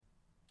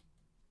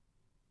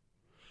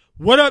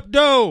What up,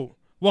 though?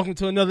 Welcome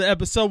to another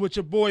episode with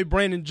your boy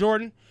Brandon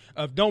Jordan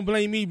of Don't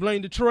Blame Me,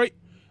 Blame Detroit.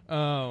 It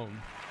was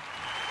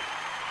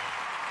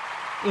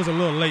a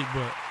little late,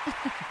 but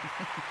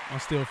I'm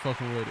still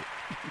fucking with it.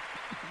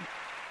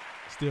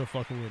 Still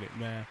fucking with it,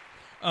 man.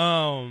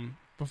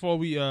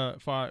 Before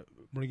I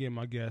bring in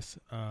my guest,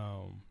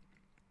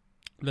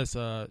 let's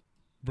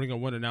bring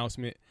on one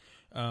announcement.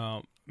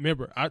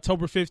 Remember,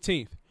 October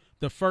 15th,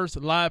 the first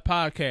live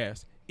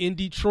podcast in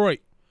Detroit.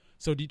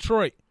 So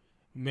Detroit,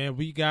 man,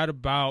 we got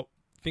about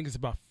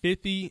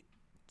 50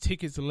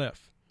 tickets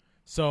left.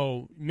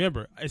 So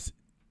remember,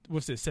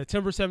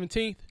 September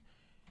 17th,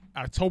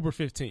 October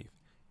 15th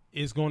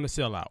is going to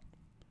sell out.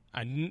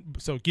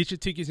 So get your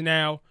tickets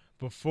now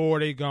before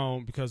they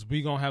gone, because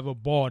we going to have a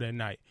ball that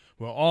night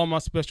with all my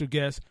special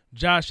guests,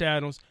 Josh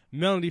Adams,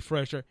 Melanie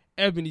Fresher,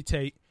 Ebony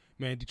Tate.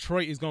 Man,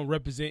 Detroit is going to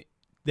represent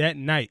that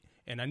night.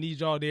 And I need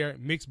y'all there,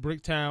 Mixed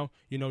Brick Town,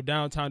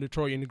 downtown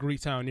Detroit in the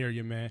Greektown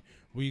area, man.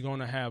 We're going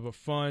to have a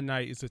fun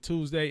night. It's a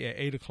Tuesday at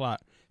 8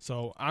 o'clock.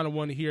 So I don't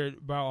want to hear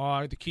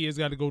about, the kids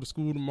got to go to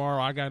school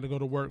tomorrow. I got to go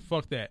to work.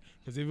 Fuck that.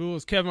 Because if it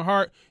was Kevin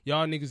Hart,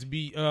 y'all niggas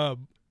be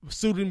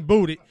suited and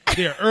booted.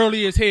 They're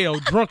early as hell,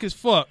 drunk as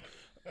fuck.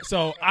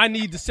 So I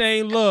need the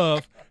same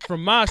love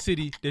from my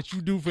city that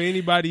you do for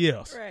anybody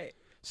else. Right.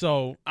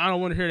 So I don't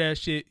want to hear that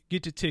shit.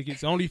 Get your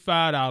tickets. Only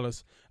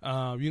 $5.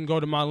 You can go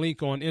to my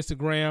link on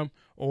Instagram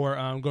or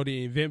go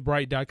to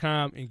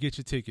eventbrite.com and get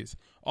your tickets.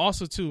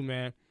 Also, too,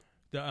 man,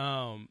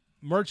 the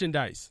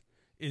merchandise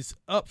is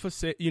up for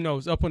sale.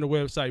 It's up on the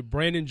website,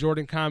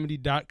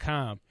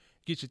 BrandonJordanComedy.com.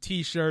 Get your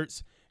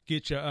T-shirts,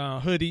 get your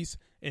hoodies,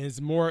 and there's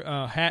more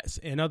hats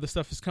and other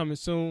stuff is coming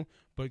soon.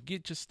 But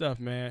get your stuff,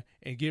 man,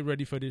 and get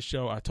ready for this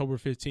show, October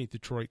 15th,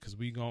 Detroit, because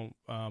we going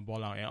to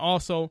ball out. And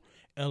also,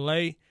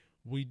 L.A.,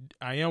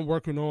 I am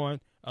working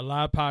on a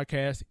live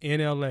podcast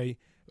in L.A.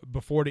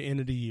 before the end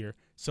of the year.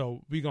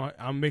 So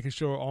I'm making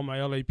sure all my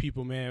LA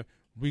people, man,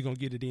 we're going to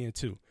get it in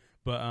too.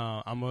 But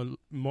I'm going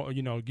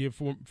to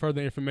give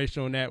further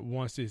information on that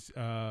once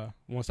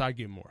I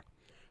get more.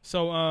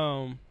 So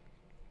I'm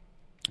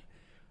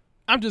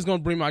just going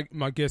to bring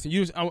my guest.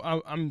 And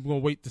I'm going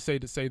to wait to say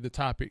the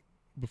topic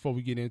before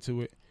we get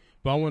into it.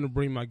 But I want to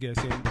bring my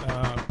guest in,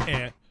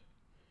 and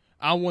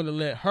I want to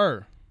let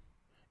her,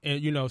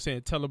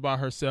 and tell about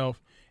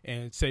herself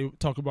and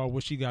talk about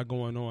what she got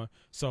going on.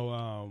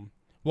 So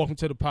welcome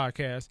to the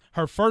podcast.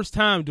 Her first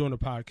time doing a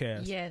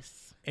podcast.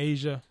 Yes.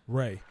 Asia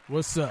Ray.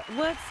 What's up?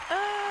 What's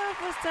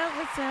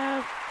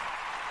up?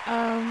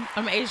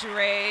 I'm Asia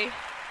Ray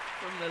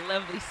from the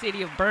lovely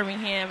city of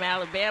Birmingham,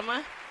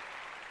 Alabama.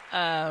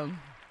 I'm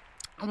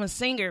a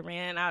singer,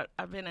 man.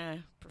 I've been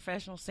a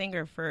professional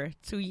singer for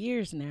 2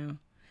 years now.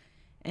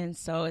 And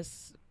so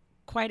it's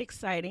quite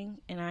exciting,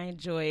 and I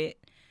enjoy it.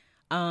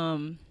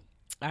 I'm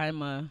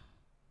a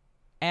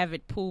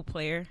avid pool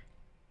player.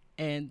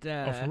 And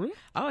for real?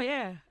 Oh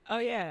yeah.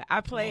 I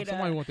played.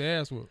 Somebody want the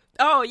ass whoop.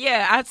 Oh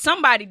yeah,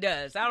 somebody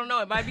does. I don't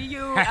know. It might be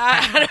you.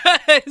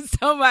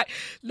 Somebody.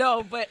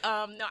 No, but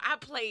no. I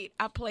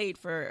played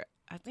for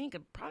I think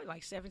probably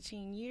like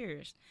 17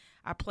 years.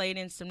 I played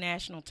in some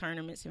national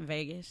tournaments in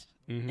Vegas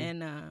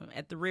and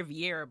at the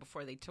Riviera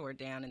before they tore it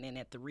down, and then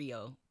at the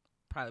Rio,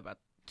 probably about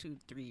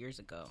 2-3 years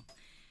ago.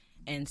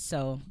 And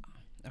so,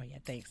 oh yeah,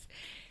 thanks.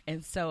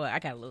 And so I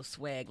got a little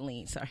swag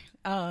lean. Sorry.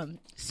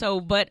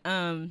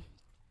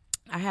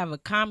 I have a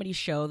comedy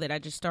show that I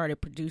just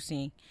started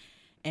producing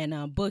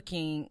and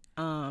booking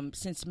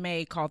since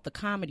May called The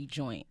Comedy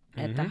Joint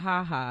at the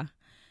Ha Ha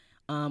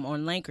on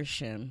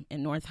Lankershim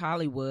in North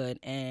Hollywood,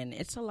 and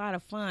it's a lot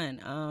of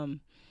fun.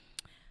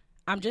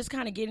 I'm just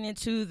kind of getting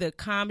into the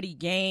comedy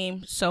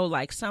game, so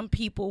like some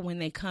people when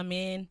they come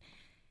in,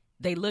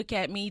 they look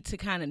at me to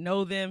kind of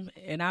know them,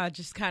 and I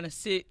just kind of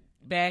sit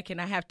back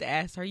and I have to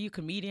ask, "Are you a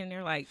comedian?"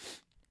 They're like,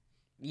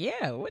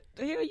 yeah, what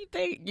the hell you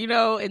think?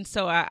 And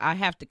so I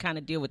have to kind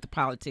of deal with the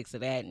politics of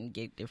that and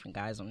get different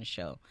guys on the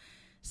show.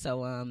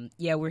 So,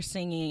 we're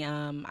singing.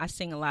 I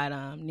sing a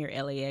lot near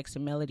LAX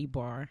and Melody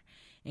Bar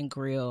and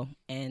Grill.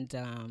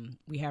 And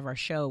we have our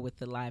show with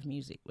the live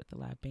music, with the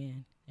live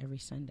band every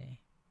Sunday.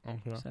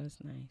 Okay. So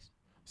it's nice.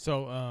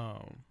 So,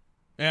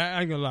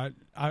 I ain't gonna lie.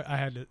 I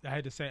had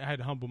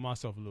to humble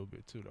myself a little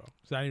bit too, though.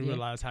 So I didn't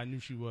realize how new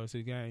she was to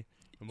the game.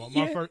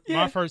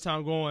 My first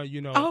time going,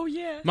 Oh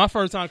yeah. My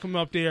first time coming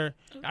up there,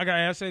 I got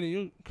asked,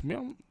 "You come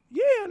here?"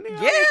 You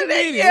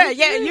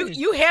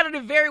handled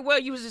it very well.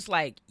 You was just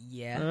like,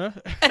 yeah.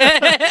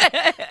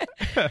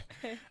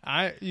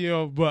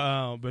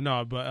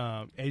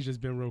 Asia's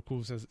been real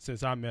cool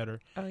since I met her.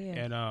 Oh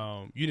yeah. And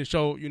you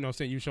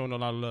showing a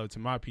lot of love to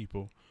my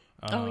people.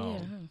 I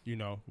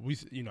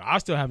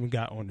still haven't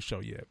got on the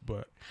show yet,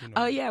 but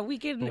we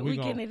getting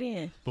it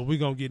in. But we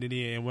gonna get it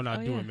in, and when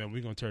I do it, man,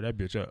 we gonna tear that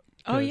bitch up.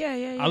 Oh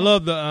yeah. I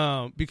love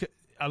the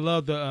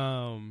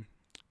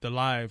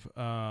live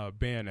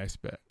band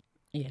aspect.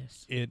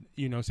 Yes. It,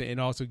 you know, it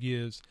also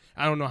gives,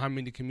 I don't know how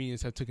many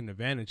comedians have taken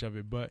advantage of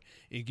it, but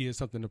it gives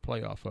something to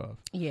play off of.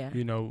 Yeah.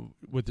 You know,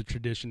 with the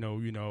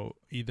traditional, you know,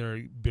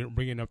 either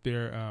bringing up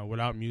there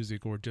without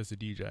music or just a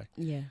DJ.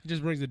 Yeah. It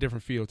just brings a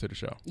different feel to the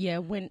show. Yeah.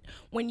 When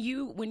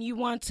you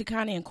want to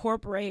kind of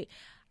incorporate,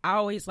 I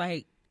always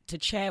like to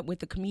chat with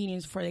the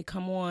comedians before they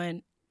come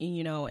on,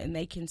 you know, and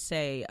they can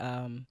say,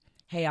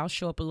 hey, I'll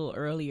show up a little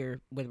earlier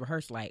with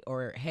rehearsal, like,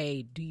 or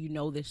hey, do you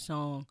know this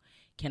song?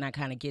 Can I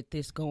kind of get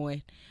this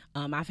going?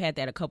 I've had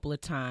that a couple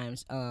of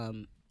times,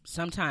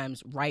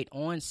 sometimes right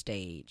on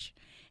stage.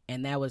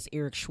 And that was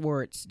Eric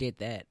Schwartz did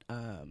that,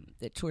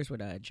 that tours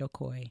with Joe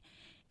Coy.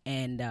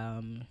 And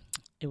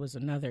it was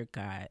another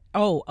guy.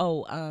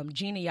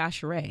 Gina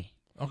Yashere.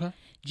 Okay.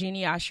 Gina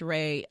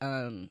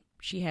Yashere,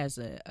 she has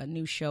a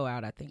new show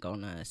out, I think,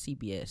 on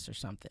CBS or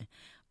something.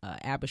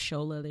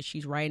 Abishola that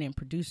she's writing and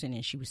producing.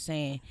 And she was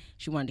saying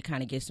she wanted to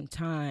kind of get some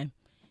time,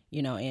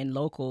 you know, in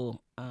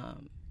local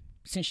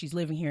since she's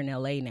living here in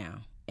LA now.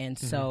 And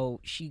so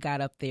she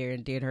got up there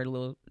and did her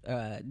little,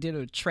 did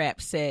a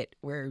trap set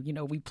where, you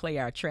know, we play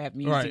our trap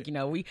music. Right. You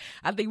know,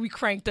 I think we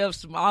cranked up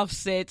some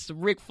Offset, some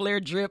Ric Flair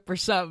drip or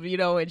something, you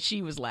know, and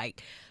she was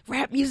like,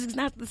 rap music's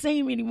not the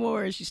same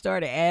anymore. And she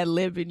started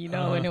ad-libbing, you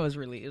know, and it was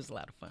a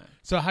lot of fun.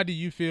 So how do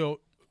you feel,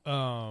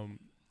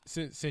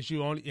 since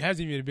you only, it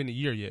hasn't even been a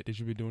year yet that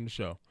you've been doing the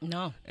show.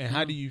 No. And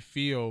how do you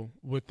feel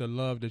with the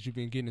love that you've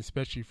been getting,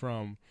 especially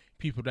from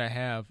people that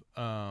have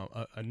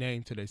a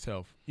name to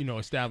themselves, you know,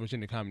 established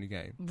in the comedy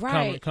game,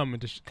 right? Coming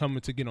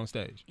to get on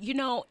stage. You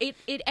know,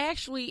 it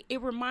actually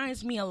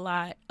reminds me a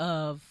lot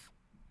of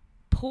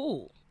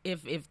pool,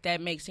 if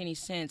that makes any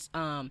sense.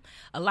 A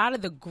lot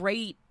of the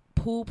great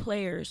pool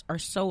players are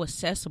so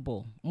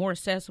accessible, more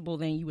accessible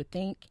than you would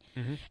think.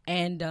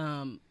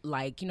 And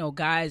like, you know,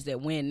 guys that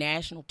win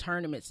national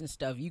tournaments and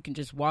stuff, you can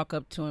just walk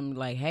up to them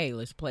like, hey,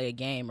 let's play a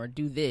game or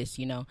do this,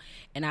 you know.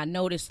 And I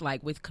noticed,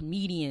 like, with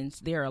comedians,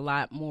 they're a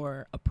lot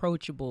more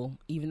approachable.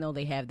 Even though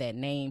they have that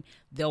name,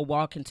 they'll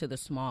walk into the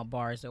small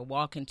bars, they'll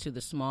walk into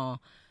the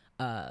small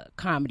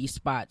comedy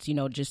spots, you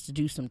know, just to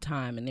do some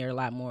time, and they're a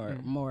lot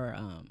more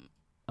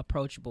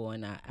approachable.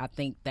 And I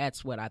think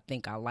that's what I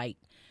like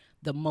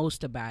the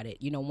most about it.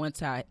 You know,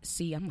 once I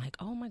see, I'm like,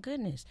 oh my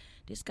goodness,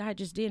 this guy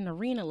just did an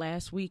arena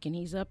last week and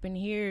he's up in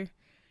here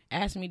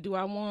asking me, do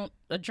I want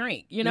a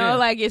drink? You know,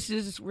 like, it's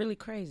just really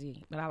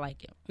crazy, but I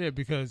like it. Yeah,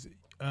 because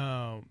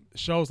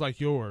shows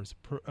like yours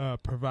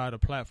provide a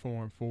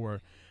platform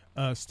for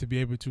us to be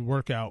able to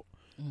work out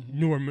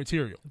newer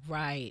material.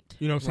 Right.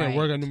 You know what I'm saying?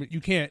 Work on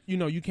you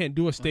can't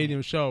do a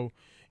stadium show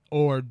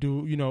or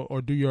do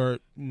your, you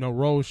know,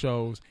 road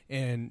shows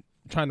and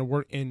trying to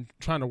work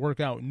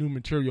out new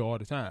material all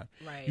the time.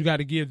 Right. You got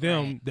to give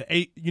them the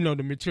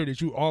material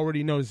that you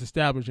already know is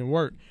established and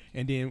work.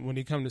 And then when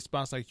they come to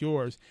spots like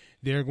yours,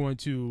 they're going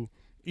to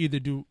either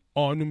do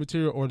all new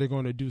material or they're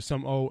going to do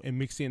some old and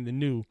mix in the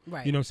new.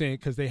 Right. You know what I'm saying?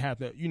 Because they have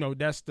to, you know,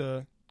 that's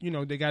the, you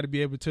know, they got to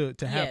be able to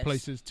have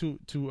places to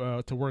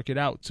work it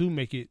out, to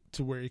make it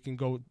to where it can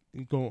go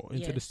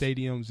into the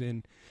stadiums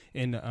and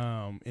in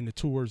the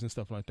tours and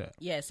stuff like that.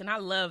 Yes, and I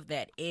love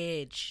that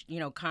edge, you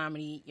know,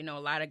 comedy. You know, a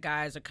lot of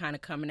guys are kind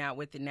of coming out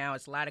with it now.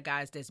 It's a lot of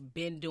guys that's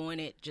been doing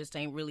it, just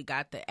ain't really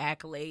got the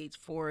accolades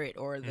for it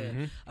or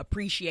the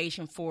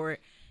appreciation for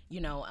it. You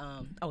know,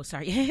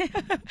 sorry.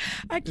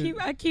 I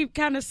keep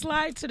kind of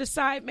slide to the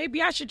side.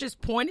 Maybe I should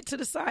just point it to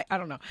the side. I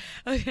don't know.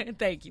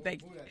 Thank you.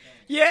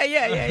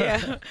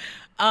 Yeah.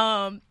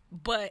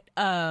 But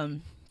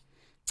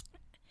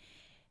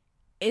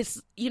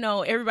it's, you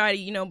know, everybody,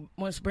 you know,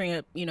 wants to bring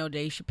up, you know,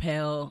 Dave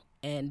Chappelle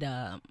and,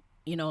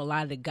 you know, a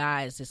lot of the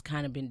guys that's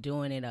kind of been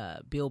doing it,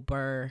 Bill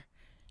Burr,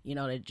 you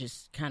know, that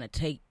just kind of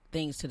take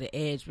things to the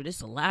edge. But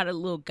it's a lot of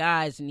little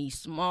guys in these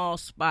small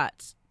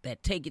spots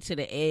that take it to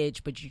the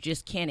edge, but you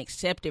just can't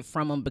accept it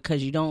from them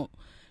because you don't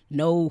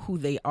know who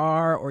they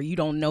are or you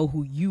don't know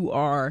who you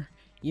are,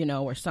 you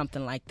know, or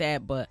something like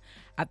that. But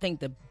I think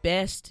the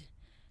best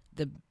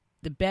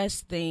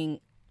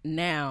thing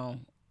now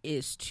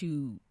is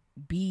to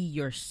be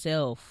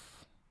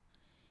yourself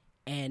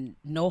and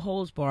no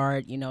holds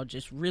barred, you know,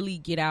 just really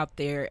get out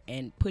there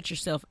and put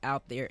yourself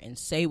out there and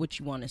say what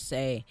you want to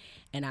say.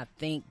 And I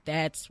think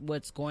that's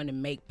what's going to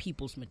make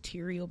people's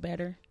material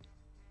better.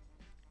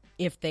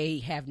 If they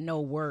have no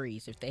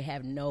worries, if they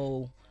have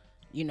no,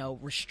 you know,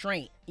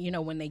 restraint, you know,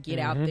 when they get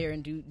out there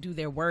and do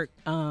their work,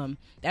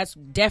 that's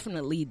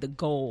definitely the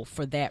goal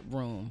for that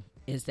room,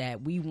 is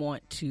that we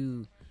want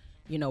to,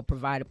 you know,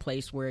 provide a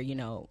place where, you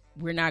know,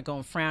 we're not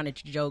going to frown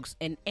at your jokes.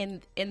 And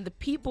the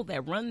people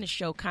that run the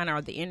show kind of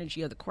are the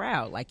energy of the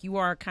crowd. Like, you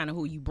are kind of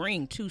who you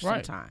bring to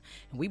sometime.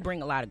 And we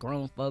bring a lot of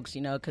grown folks,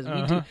 you know, because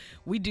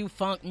we do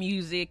funk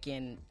music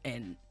and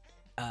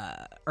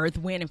Earth,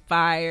 Wind, and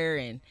Fire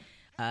and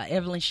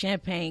Evelyn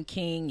Champagne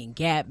King and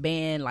Gap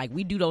Band. Like,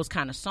 we do those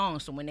kind of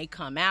songs. So when they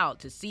come out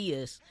to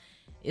see us,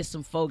 it's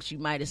some folks you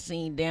might have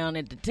seen down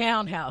at the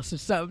townhouse or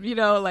something, you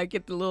know, like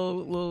at the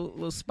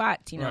little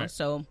spots, you know.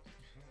 So,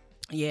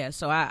 yeah,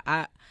 so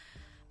I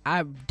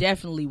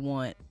definitely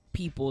want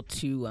people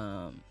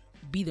to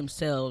be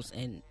themselves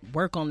and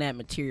work on that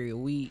material.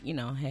 We, you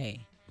know,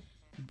 hey,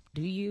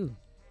 do you?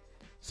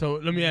 So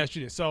let me ask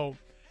you this. So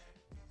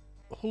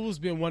who's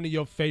been one of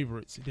your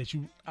favorites that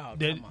you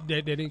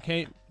that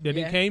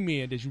came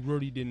in that you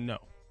really didn't know?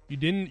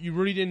 You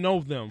really didn't know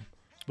them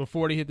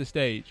before they hit the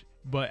stage,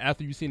 but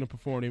after you seen them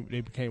perform,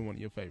 they became one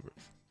of your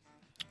favorites.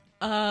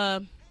 I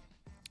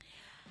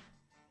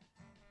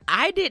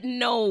didn't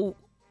know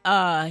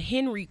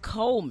Henry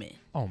Coleman.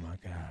 Oh my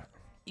God.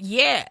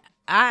 Yeah,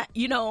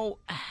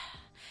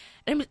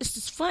 it's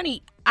just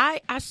funny.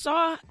 I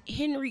saw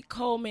Henry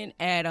Coleman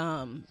at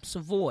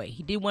Savoy.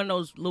 He did one of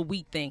those little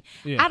week thing.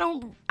 Yeah.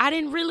 I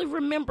didn't really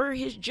remember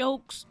his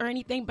jokes or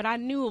anything, but I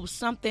knew it was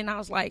something. I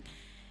was like,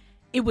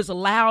 it was a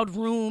loud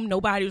room.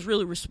 Nobody was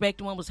really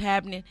respecting what was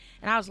happening.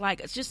 And I was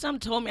like, it's just something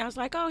told me. I was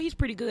like, oh, he's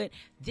pretty good.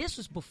 This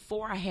was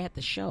before I had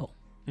the show.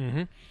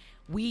 Mm-hmm.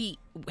 We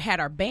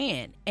had our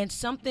band, and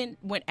something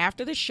went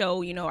after the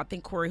show. You know, I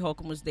think Corey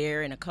Holcomb was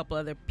there and a couple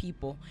other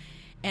people.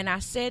 And I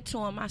said to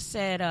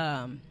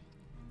him,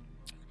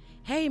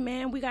 hey,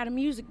 man, we got a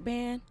music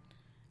band.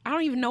 I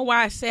don't even know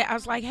why I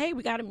was like, hey,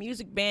 we got a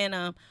music band.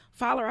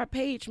 Follow our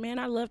page, man.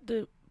 I love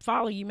to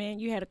follow you, man.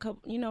 You had a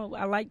couple,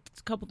 I liked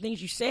a couple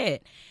things you said.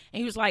 And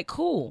he was like,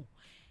 cool.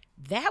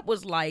 That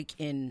was like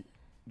in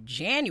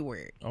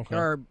January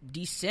or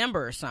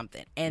December or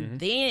something. And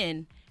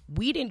then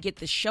we didn't get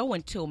the show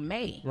until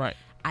May. Right.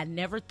 I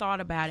never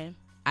thought about him.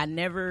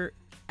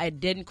 It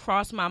didn't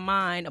cross my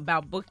mind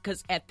about book,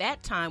 because at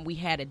that time we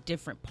had a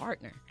different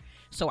partner.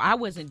 So I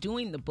wasn't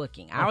doing the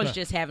booking. I was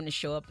just having to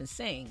show up and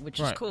sing, which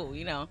is cool,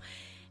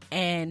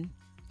 And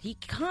he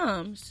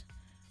comes.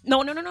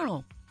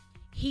 No.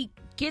 He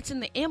gets in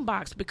the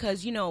inbox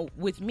because,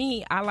 with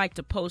me, I like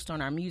to post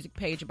on our music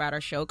page about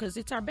our show because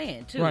it's our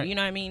band, too. Right. You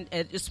know what I mean?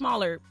 A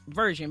smaller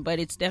version, but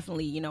it's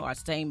definitely, our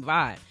same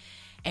vibe.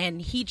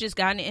 And he just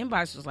got in the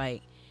inbox, was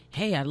like,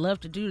 hey, I'd love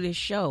to do this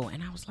show.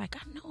 And I was like,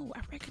 I know, I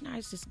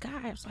recognize this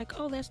guy. I was like,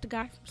 oh, that's the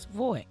guy from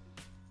Savoy.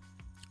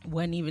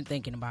 Wasn't even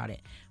thinking about it.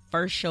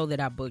 First show that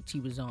I booked, he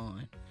was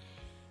on.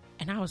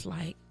 And I was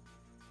like,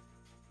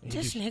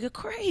 this nigga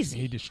crazy.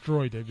 He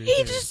destroyed that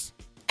bitch.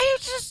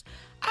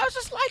 I was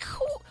just like,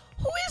 who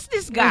is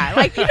this guy?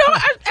 Like,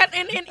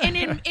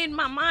 and in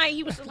my mind,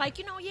 he was like,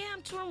 yeah,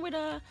 I'm touring with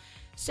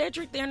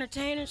Cedric the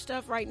Entertainer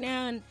stuff right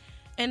now.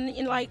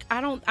 And like, I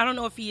don't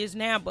know if he is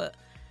now, but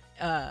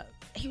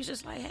he was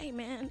just like, hey,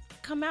 man,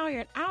 come out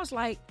here. And I was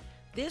like,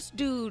 this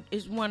dude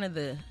is one of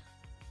the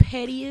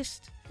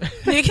pettiest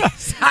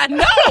niggas I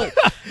know.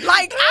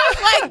 Like, I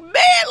was like,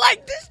 man,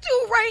 like, this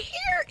dude right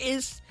here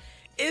is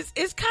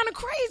kind of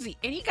crazy.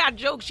 And he got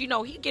jokes, he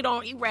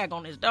rag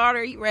on his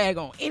daughter, he rag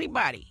on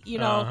anybody,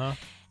 but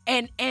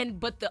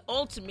the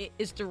ultimate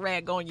is to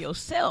rag on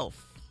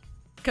yourself.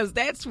 Because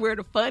that's where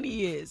the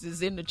funny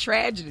is in the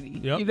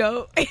tragedy,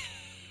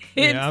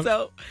 And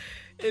so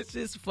it's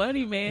just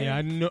funny, man. Yeah,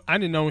 I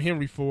didn't know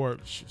Henry for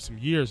some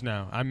years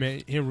now. I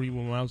met Henry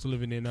when I was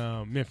living in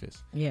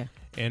Memphis. Yeah.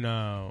 And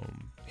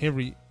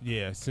Henry,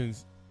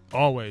 since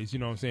always, you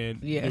know what I'm saying?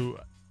 Yeah. Dude,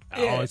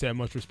 I always had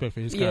much respect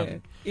for his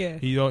comedy.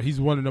 Yeah. He's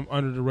one of them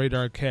under the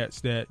radar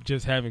cats that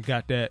just haven't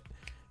got that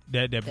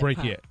break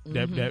pop. yet.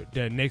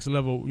 That next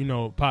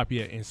level, pop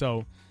yet. And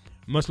so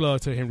much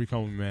love to Henry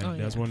Coleman, man. Oh,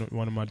 That's one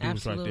of my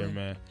dudes right there,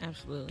 man.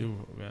 Absolutely.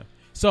 Dude, man.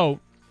 So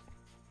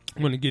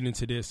I'm going to get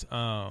into this.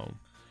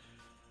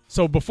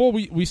 So before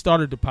we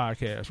started the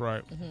podcast,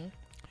 right? Mm-hmm.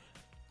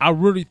 I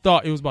really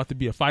thought it was about to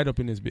be a fight up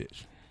in this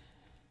bitch.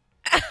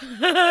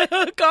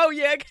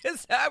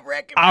 Because I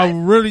recognize. I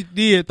really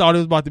did thought it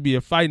was about to be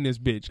a fight in this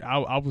bitch.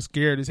 I was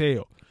scared as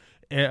hell.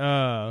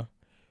 And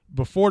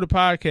before the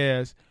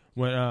podcast,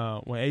 when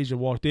Asia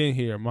walked in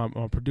here, my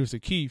producer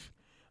Keith,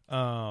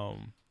 they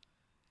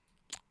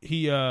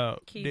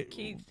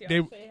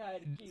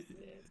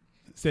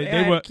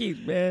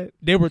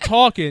were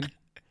talking,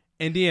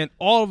 and then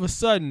all of a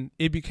sudden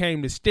it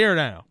became the stare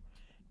down,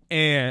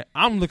 and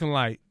I'm looking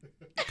like,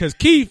 because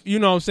Keith, you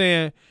know what I'm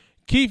saying.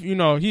 Keith, he'll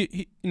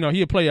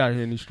play out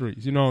here in these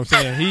streets. You know what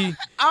I'm saying?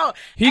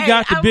 He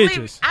got the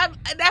bitches.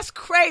 That's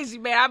crazy,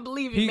 man. I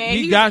believe it, man.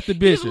 He got the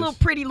bitches. He's a little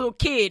pretty little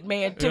kid,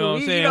 man, too. You know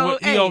what I'm saying?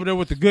 He over there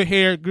with the good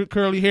hair, good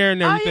curly hair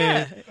and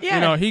everything.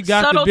 Yeah. He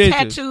got the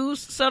bitches.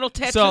 Subtle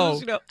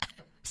tattoos,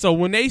 So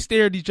when they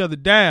stared each other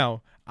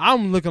down,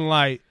 I'm looking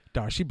like,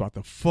 dog, she about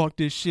to fuck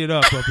this shit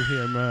up in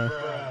here, man.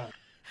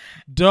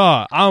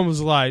 Dog, I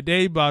was like,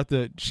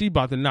 she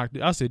about to knock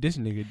it. I said, this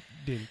nigga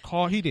didn't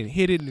call, he didn't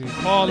hit it and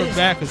call her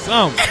back or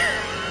something.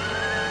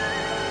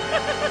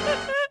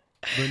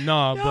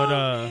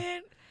 But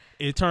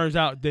it turns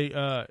out they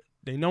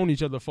known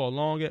each other for a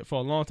long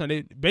time.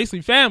 They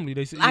basically family.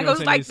 They said, we were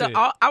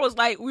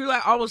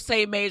like almost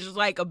same age. It was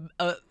like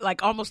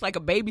like almost like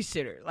a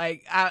babysitter.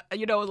 Like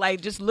like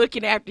just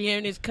looking after him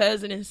and his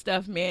cousin and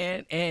stuff,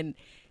 man. And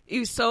he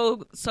was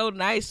so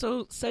nice,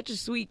 such a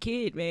sweet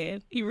kid,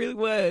 man. He really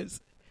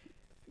was.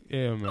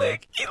 Yeah, man. Yeah,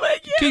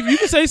 Keith, you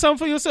can say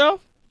something for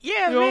yourself.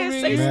 Yeah, you know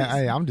man.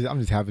 Hey, I'm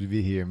just happy to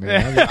be here,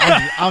 man.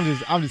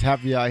 I'm just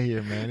happy out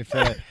here, man. It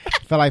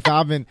feel like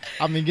I've been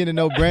getting to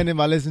know Brandon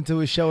by listening to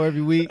his show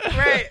every week.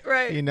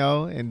 Right. You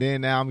know, and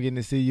then now I'm getting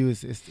to see you.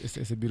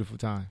 It's a beautiful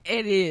time.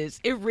 It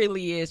is. It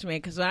really is, man.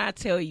 Because when I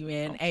tell you,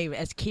 man, hey,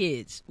 as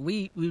kids,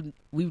 we've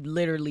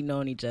literally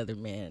known each other,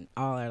 man,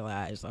 all our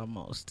lives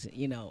almost.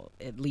 You know,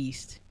 at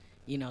least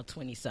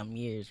 20-something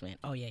years, man.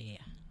 Oh yeah.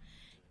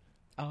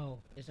 Oh,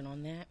 is it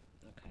on that?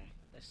 Okay,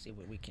 let's see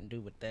what we can do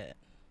with that.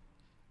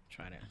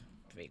 Try to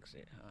fix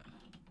it,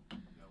 huh?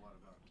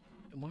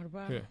 Water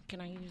bottle? Yeah.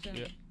 Can I use that?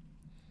 Yeah.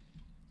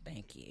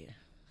 Thank you.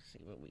 See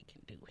what we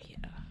can do here.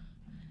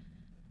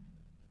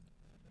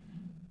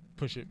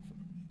 Push it.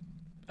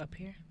 Up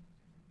here?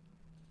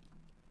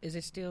 Is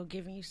it still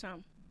giving you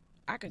something?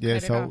 I can Yeah,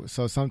 cut it off.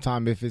 so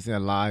sometime if it's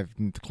in live,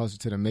 closer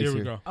to the mixer. There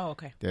we go. Oh,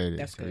 okay. There it is.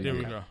 That's good. There we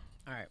Okay. go.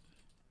 All right.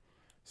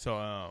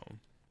 So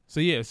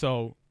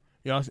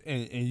y'all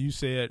and you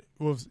said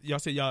y'all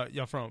said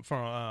y'all from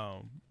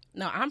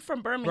No, I'm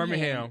from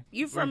Birmingham.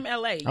 You from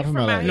LA. You're from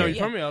from LA. out no, here.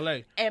 you're from LA.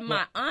 And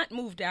my aunt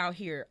moved out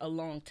here a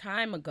long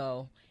time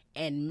ago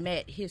and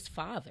met his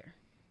father.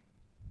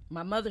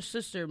 My mother's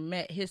sister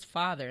met his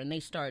father, and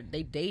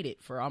they dated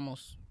for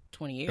almost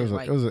 20 years.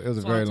 It was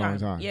a very long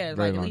time. Yeah,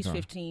 very like at long least time.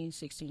 15,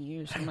 16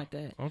 years, something like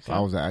that. Okay. So I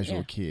was an actual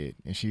Yeah. kid,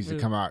 and she used to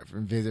come out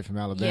and visit from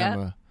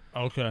Alabama.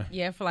 Okay.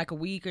 Yeah, for like a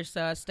week or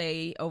so, I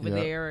stayed over Yep.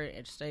 there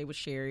and stayed with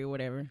Sherry or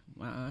whatever,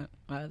 my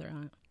other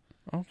aunt.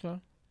 Okay.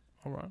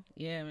 All right.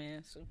 Yeah,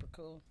 man, super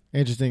cool.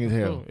 Interesting as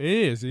hell. Cool. It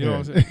is. You know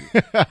what I'm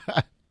saying?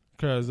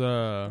 Because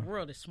The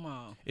world is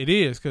small. it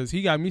is. Because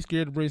he got me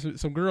scared to bring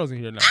some girls in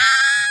here now.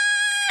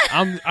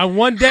 I'm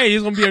one day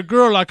it's gonna be a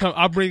girl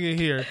I bring in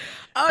here,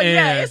 Oh And-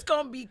 yeah, it's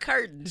gonna be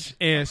curtains.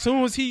 and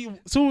soon as he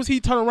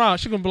turn around,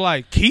 she gonna be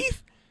like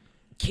Keith,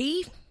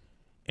 Keith,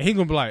 and he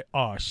gonna be like,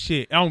 oh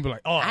shit. I'm gonna be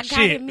like, oh I got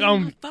shit. him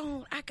on my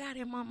phone. I got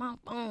him on my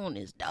phone.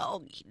 It's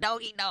doggy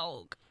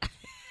dog.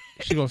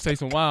 She gonna say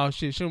some wild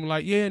shit. She gonna be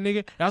like, yeah,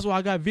 nigga, that's why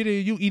I got video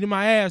of you eating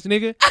my ass,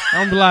 nigga.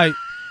 I'm be like,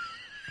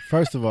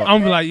 First of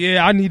all,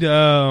 yeah, I need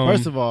to.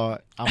 First of all,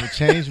 I'm a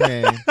changed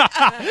man.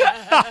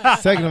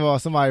 Second of all,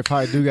 somebody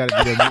probably do got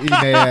to be there eating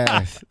their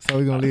ass, so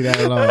we're gonna leave that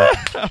alone.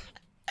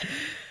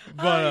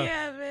 but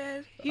Yeah,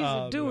 man, he's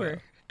a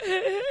doer.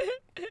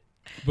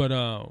 but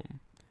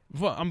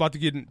before, I'm about to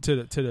get into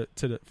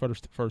the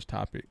first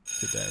topic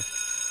today.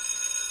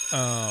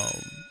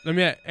 Let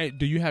me ask, hey,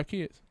 do you have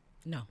kids?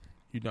 No,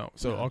 You don't.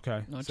 So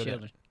okay. no so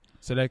children.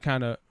 that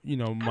kind of I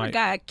might.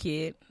 got a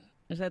kid.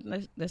 Is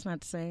that's not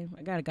the same?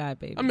 I got a guy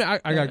baby. I mean,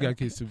 I got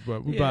kids too,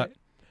 but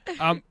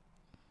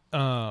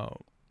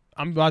I'm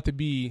about to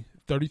be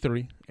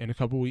 33 in a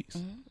couple weeks.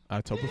 Mm-hmm.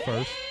 October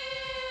 1st.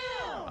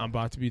 I'm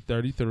about to be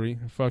 33.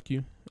 Fuck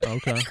you.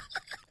 Okay.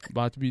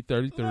 About to be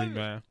 33,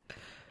 man.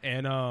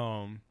 And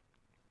I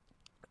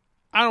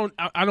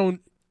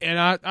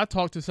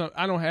talk to some.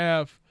 I don't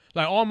have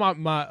like all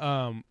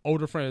my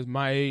older friends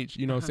my age.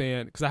 You know what I'm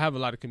saying? Because I have a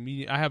lot of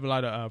comedians. I have a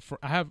lot of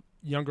I have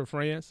younger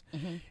friends,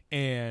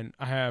 and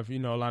I have a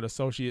lot of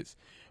associates,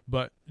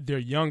 but they're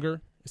younger,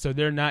 so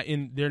they're not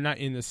in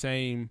the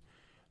same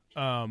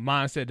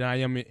mindset that I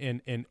am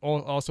in, and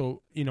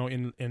also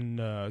in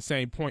the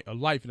same point of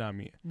life that I'm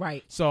in.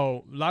 Right.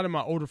 So a lot of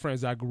my older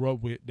friends I grew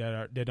up with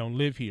that don't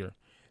live here,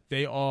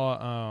 they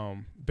all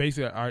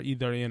basically are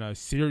either in a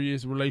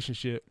serious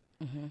relationship,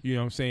 you know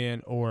what I'm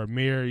saying, or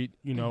married,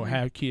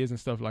 have kids and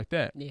stuff like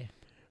that. Yeah.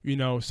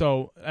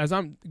 So as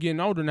I'm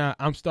getting older now,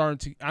 I'm starting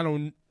to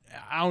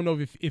I don't know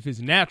if it's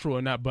natural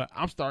or not, but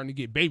I'm starting to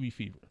get baby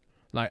fever.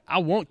 Like I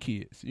want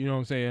kids, you know what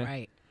I'm saying?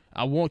 Right.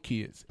 I want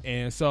kids,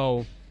 and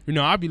so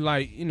I'd be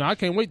like, I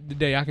can't wait the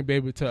day I can be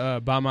able to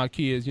buy my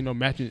kids,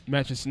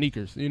 matching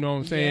sneakers. You know what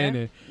I'm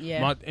saying?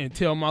 Yeah. And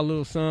tell my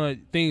little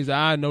son things that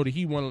I know that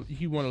he want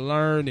to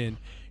learn, and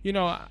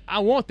I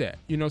want that.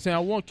 You know what I'm saying? I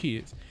want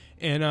kids,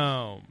 and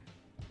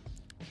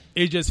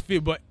it just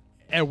fit, but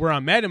at where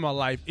I'm at in my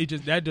life,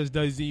 that just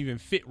doesn't even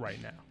fit right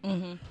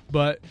now.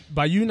 But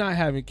by you not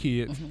having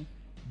kids,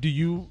 do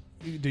you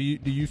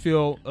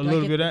feel a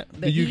little bit of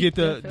that? Do you get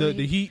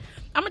the heat?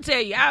 I'm gonna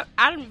tell you,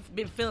 I've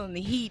been feeling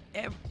the heat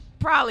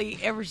probably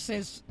ever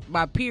since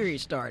my period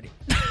started.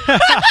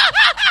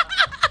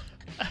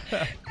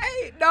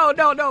 Hey,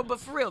 no, but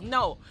for real,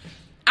 no.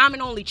 I'm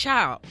an only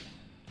child.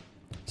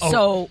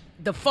 So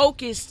the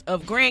focus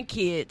of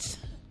grandkids,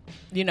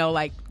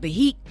 like the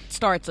heat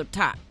starts up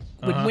top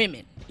with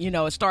women.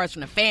 It starts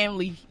from the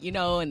family,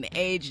 and the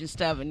age and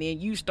stuff. And then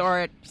you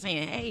start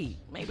saying, hey,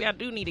 maybe I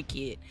do need a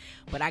kid.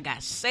 But I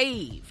got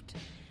saved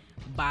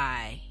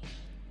by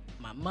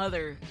my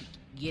mother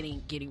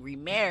getting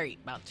remarried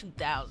about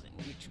 2000,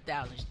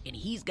 and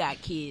he's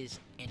got kids,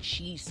 and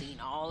she's seen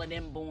all of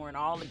them born,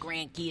 all the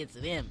grandkids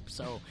of them.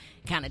 So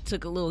kind of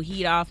took a little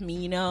heat off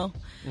me,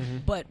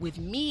 But with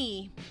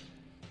me,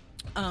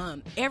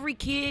 every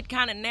kid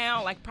kind of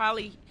now, like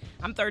probably,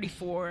 I'm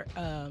 34,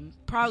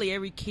 probably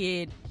every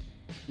kid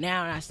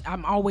now,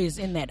 I'm always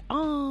in that,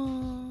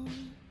 oh,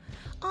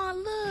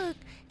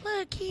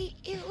 look,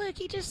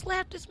 he just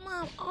slapped his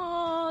mom.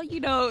 Oh,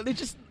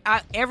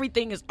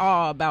 everything is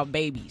all about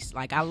babies.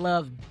 Like, I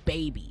love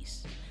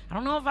babies. I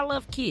don't know if I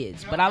love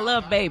kids, but I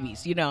love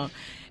babies,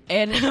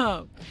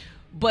 And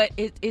but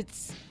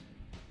it's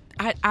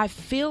I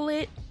feel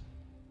it,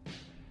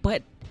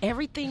 but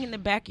everything in the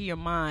back of your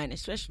mind,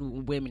 especially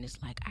with women, is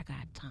like, I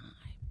got time.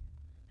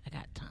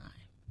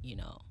 You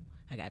know,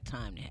 I got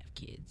time to have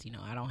kids. You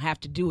know, I don't have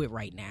to do it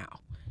right now.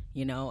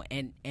 You know,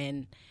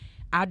 and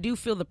I do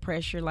feel the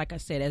pressure, like I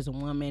said, as a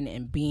woman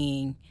and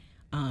being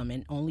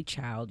an only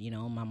child. You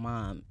know, my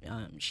mom,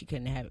 she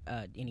couldn't have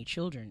any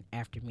children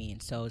after me,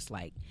 and so it's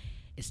like,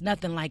 it's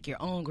nothing like your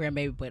own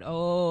grandbaby, but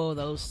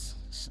those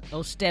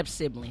step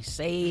siblings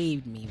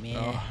saved me,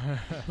 man.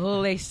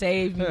 They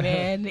saved me,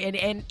 man.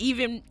 And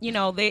even, you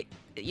know,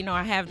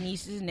 I have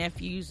nieces and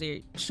nephews.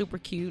 They're super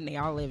cute, and they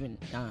all live in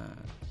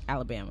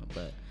Alabama.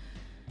 But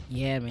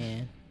yeah,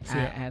 man,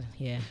 the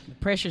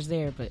pressure's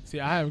there. But see,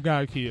 I have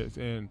godkids,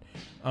 and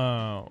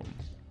I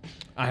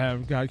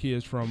have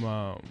godkids from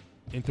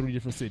in 3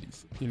 different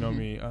cities. You know what I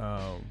mean?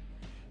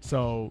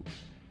 So.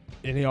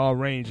 And they all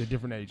range at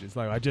different ages.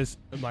 Like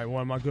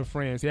one of my good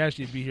friends, he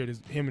actually be here.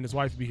 Him and his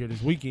wife be here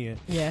this weekend.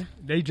 Yeah,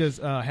 they just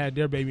had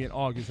their baby in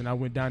August, and I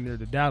went down there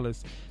to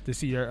Dallas to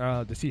see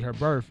her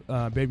birth,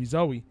 baby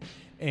Zoe.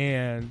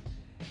 And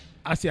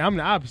I said, I'm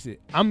the opposite.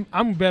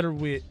 I'm better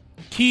with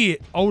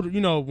kid older. You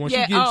know, once you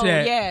get to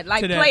that,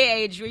 like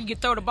play age where you can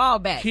throw the ball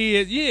back.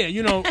 Kids, yeah.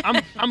 You know,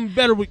 I'm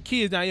better with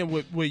kids than I am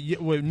with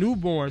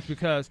newborns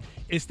because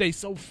it stays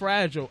so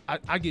fragile.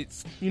 I get,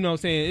 you know what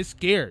I'm saying, it's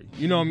scary.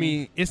 You know what I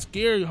mean? It's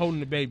scary holding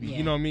the baby. Yeah.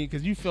 You know what I mean?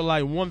 Because you feel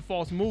like one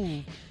false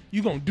move,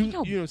 you're going to do, you know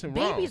what I'm saying,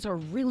 wrong. Babies are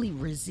really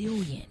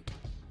resilient.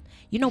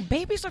 You know,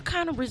 babies are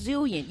kind of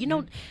resilient. You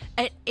know,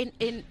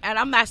 and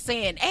I'm not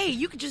saying, hey,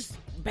 you could just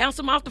bounce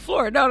them off the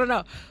floor.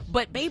 No.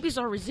 But babies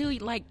are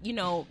resilient, like, you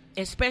know,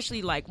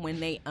 especially like when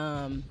they,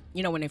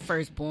 you know, when they're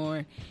first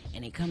born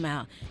and they come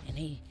out and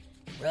they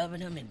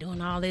rubbing them and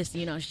doing all this,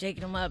 you know,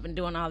 shaking them up and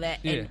doing all that.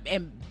 Yeah.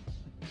 And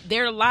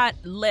they're a lot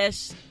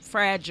less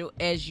fragile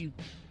as you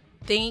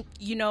think,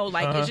 you know,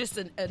 like it's just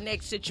a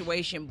next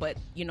situation, but,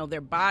 you know,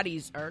 their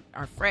bodies are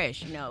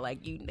fresh, you know,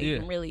 like they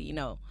can really, you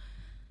know,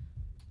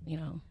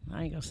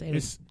 I ain't gonna say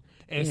this.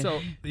 And so,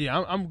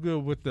 I'm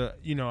good with the,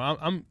 you know,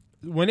 I'm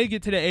when they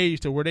get to the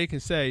age to where they can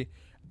say,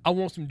 I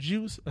want some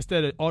juice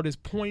instead of all this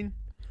pointing.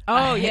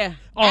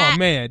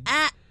 Man.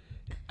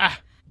 But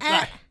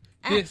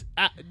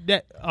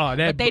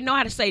they know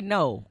how to say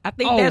no. I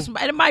think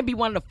it might be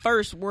one of the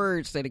first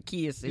words that a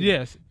kid says.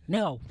 Yes.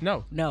 No.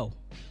 And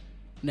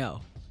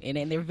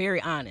then they're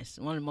very honest.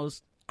 One of the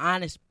most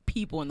honest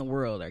people in the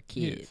world are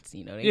kids. Yes.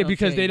 You know.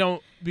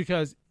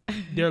 Because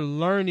they're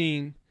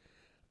learning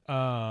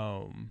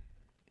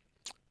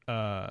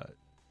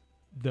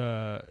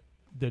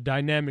the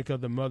dynamic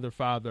of the mother,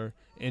 father,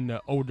 and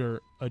the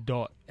older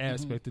adult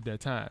aspect at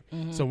that time.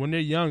 Mm-hmm. So when they're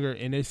younger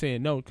and they're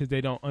saying no because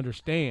they don't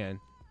understand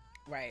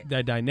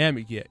that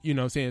dynamic yet, you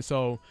know what I'm saying?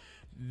 So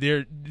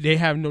they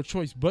have no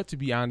choice but to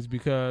be honest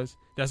because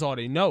that's all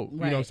they know. Right. You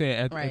know what I'm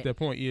saying? At that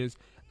point is,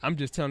 I'm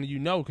just telling you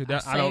no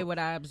because I say what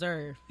I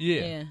observe.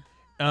 Yeah.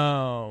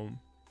 And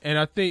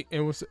I think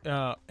and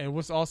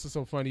what's also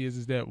so funny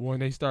is that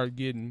when they start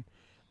getting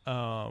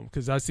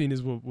because I've seen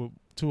this with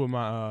 2 of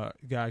my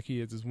guy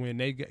kids is when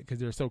they get, because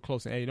they're so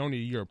close in age, only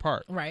a year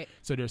apart, right?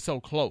 So they're so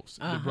close.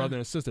 The brother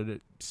and sister, they're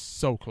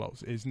so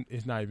close.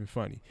 It's not even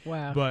funny.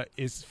 Wow. But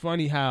it's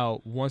funny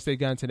how once they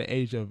got into the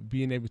age of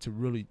being able to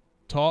really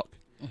talk,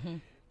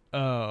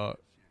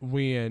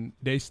 when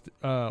they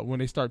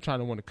start trying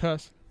to want to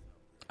cuss.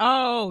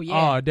 Oh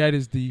yeah. Oh, that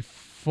is the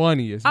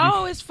funniest.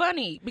 Oh, it's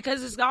funny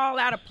because it's all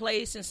out of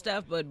place and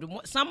stuff, but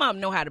some of them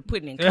know how to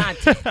put it in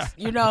context.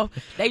 You know,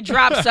 they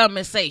drop something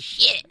and say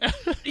shit.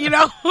 You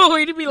know,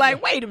 you'd be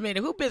like, wait a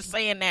minute, who been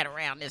saying that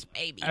around this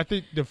baby? I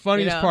think the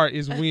funniest part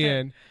is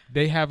when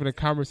they having a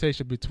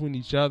conversation between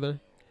each other,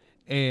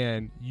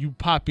 and you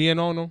pop in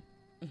on them,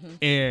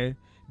 and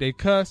they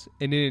cuss,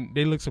 and then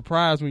they look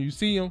surprised when you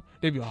see them.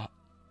 They be like,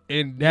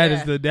 and that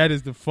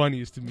is the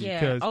funniest to me.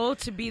 Yeah.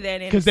 To be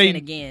that innocent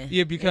again.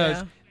 Yeah,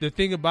 because the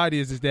thing about it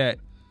is that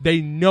they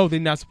know they're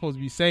not supposed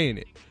to be saying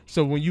it.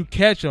 So when you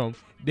catch them,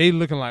 they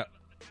looking like,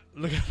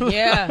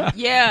 yeah.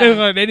 They look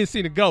like they didn't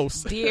see the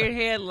ghost. Deer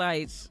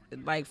headlights,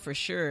 like for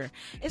sure.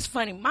 It's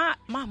funny. My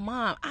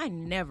mom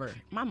never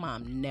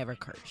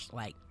cursed.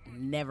 Like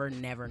never.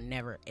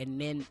 And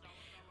then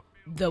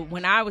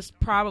when I was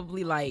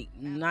probably like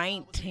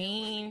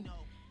 19,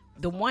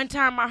 the one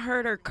time I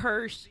heard her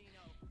curse,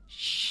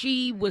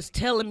 she was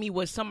telling me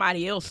what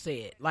somebody else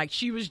said. Like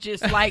she was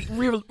just like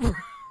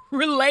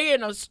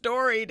relaying a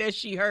story that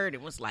she heard.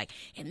 It was like,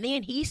 and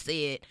then he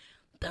said,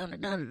 dun,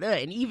 dun, dun, dun.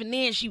 And even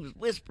then she was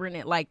whispering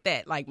it like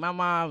that. Like my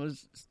mom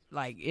was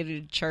like in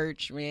the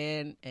church,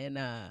 man, and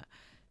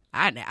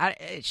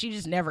she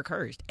just never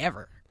cursed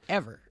ever.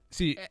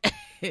 See,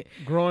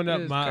 growing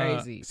up,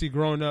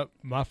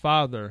 my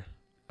father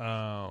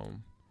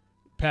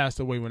passed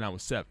away when I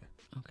was 7.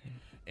 Okay,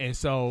 and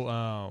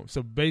so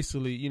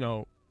basically, you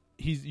know.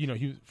 He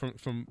was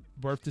from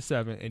birth to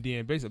 7, and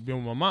then basically been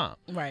with my mom.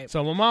 Right.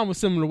 So my mom was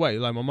similar way.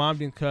 Like my mom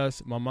didn't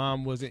cuss. My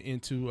mom wasn't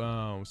into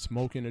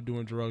smoking or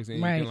doing drugs or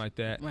anything like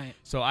that. Right.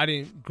 So I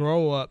didn't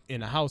grow up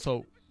in a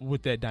household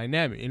with that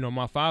dynamic. You know,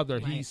 my father,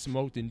 he Right.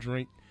 smoked and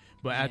drank,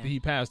 but after Yeah. he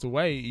passed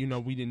away, you know,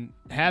 we didn't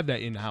have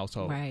that in the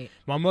household. Right.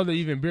 My mother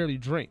even barely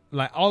drank.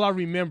 Like, all I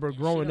remember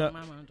growing up, My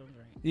mom don't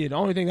drink. yeah, the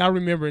only thing I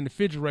remember in the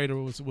refrigerator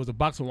was a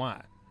box of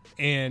wine.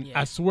 And Yeah.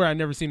 I swear I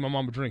never seen my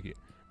mama drink it.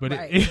 But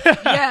Right. it,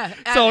 Yeah. so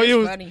That's it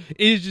was funny.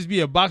 it just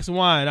be a box of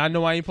wine. I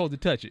know I ain't supposed to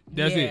touch it.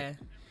 That's Yeah. it.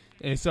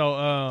 And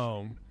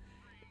so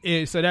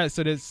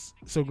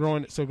so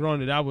growing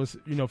that was,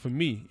 you know, for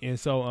me. And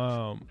so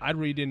I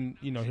really didn't,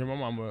 you know, hear my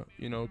mama,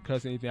 you know,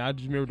 cuss anything. I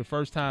just remember the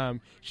first time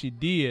she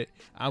did,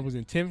 I was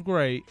in 10th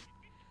grade.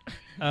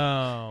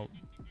 I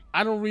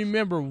don't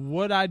remember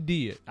what I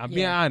did. I'm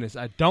being Yeah. honest.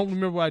 I don't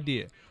remember what I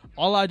did.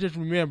 All I just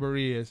remember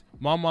is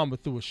my mama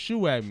threw a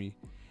shoe at me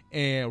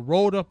and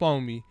rolled up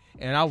on me,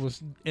 and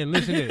listen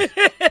to this.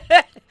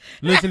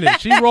 Listen to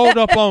this. She rolled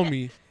up on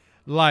me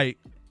like,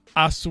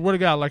 I swear to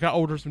God, like I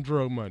owed her some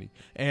drug money.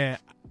 And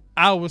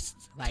I was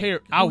Like,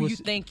 terrible. who you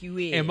think you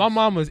is? And my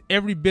mom was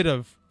every bit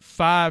of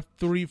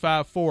 5'3",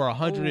 5'4",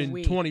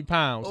 120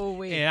 pounds.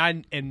 Ooh-wee.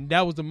 And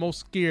that was the most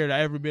scared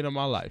I ever been in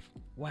my life.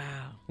 Wow.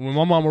 When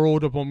my mama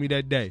rolled up on me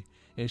that day,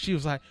 and she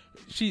was like,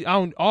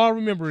 all I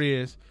remember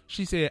is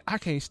she said, "I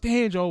can't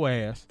stand your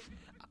ass.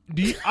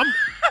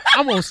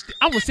 I'm gonna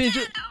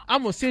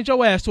send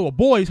your ass to a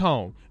boys'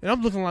 home." And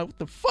I'm looking like, what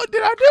the fuck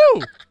did I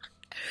do?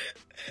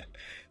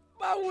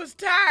 Mom was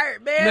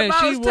tired, man. Man, Mom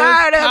she was was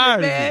tired of tired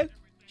it, of man. it.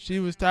 She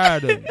was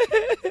tired of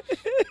it.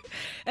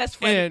 That's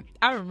funny. And-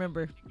 I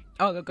remember.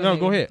 Oh, go No, ahead.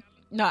 go ahead.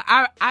 No,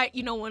 I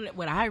you know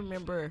what I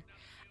remember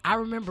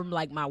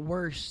like my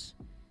worst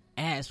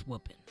ass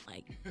whooping.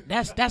 Like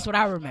that's what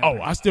I remember.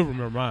 Oh, I still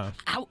remember mine.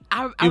 I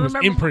It was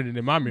remember imprinted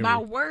in my memory. my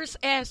worst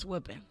ass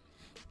whooping.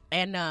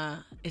 And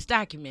it's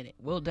documented.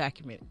 We'll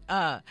document it.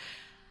 I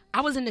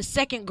was in the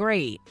 2nd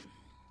grade.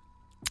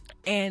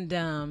 And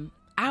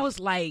I was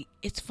like,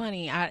 it's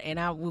funny,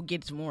 I will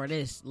get to more of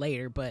this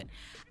later, but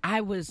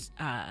I was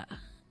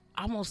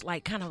almost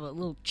like kind of a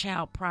little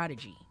child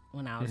prodigy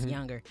when I was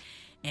younger,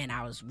 and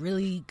I was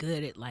really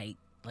good at like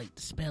the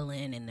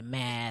spelling and the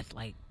math,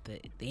 like the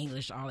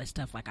English, all that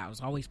stuff. Like I was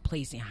always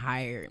placing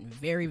higher and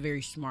very,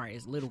 very smart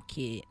as a little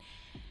kid.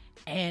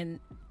 And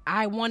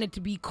I wanted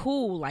to be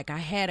cool. Like I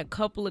had a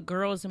couple of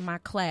girls in my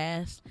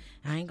class.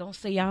 I ain't gonna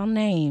say y'all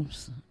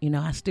names. You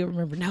know, I still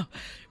remember now.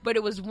 But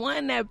it was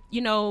one that,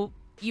 you know,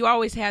 you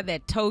always have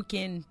that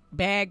token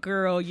bad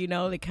girl, you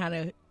know, that kind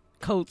of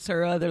coats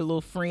her other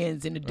little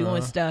friends into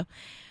doing stuff.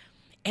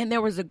 And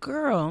there was a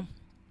girl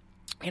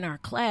in our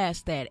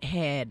class that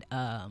had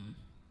a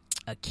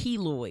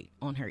keloid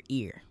on her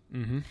ear.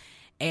 Mm-hmm.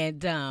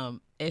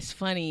 And it's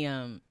funny,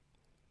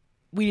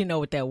 we didn't know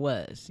what that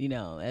was, you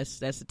know.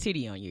 That's a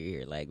titty on your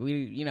ear. Like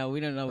we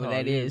don't know what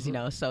that is, you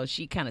know. So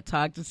she kind of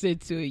talked us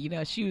into it, you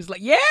know. She was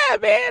like, "Yeah,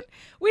 man,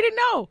 we didn't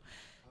know."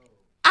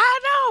 I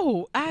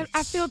know.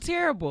 I feel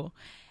terrible,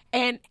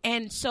 and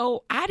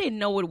so I didn't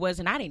know what it was,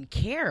 and I didn't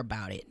care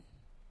about it.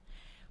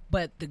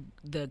 But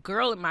the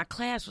girl in my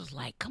class was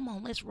like, "Come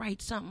on, let's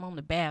write something on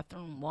the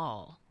bathroom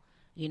wall,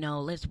 you know.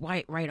 Let's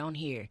write on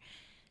here.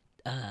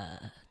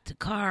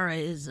 Takara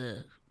is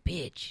a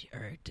bitch,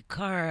 or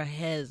Takara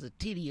has a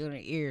titty on her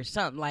ear," or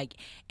something like.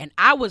 And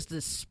I was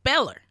the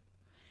speller,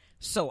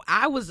 so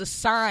I was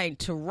assigned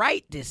to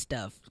write this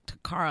stuff.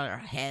 Takara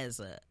has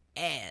a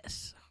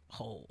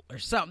asshole or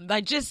something,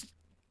 like just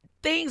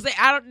things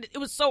that it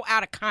was so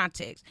out of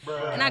context.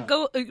 Bruh. And I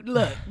go,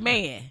 look,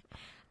 man,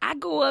 I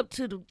go up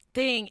to the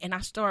thing and I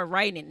start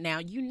writing it. Now,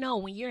 you know,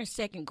 when you're in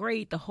 2nd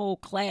grade, the whole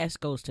class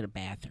goes to the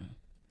bathroom.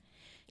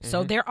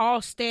 So we're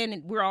all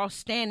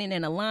standing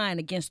in a line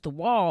against the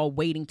wall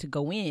waiting to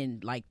go in,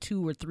 like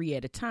 2 or 3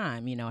 at a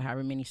time, you know,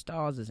 however many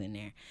stalls is in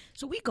there.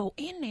 So we go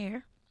in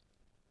there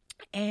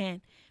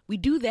and we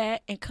do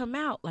that and come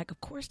out. Like, of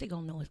course they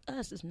gonna know it's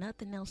us. There's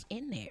nothing else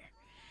in there.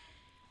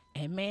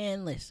 And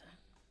man, listen.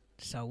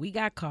 So we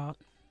got caught.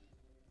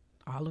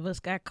 All of us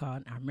got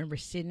caught. I remember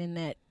sitting in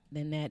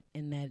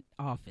that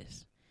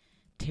office,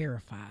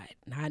 terrified,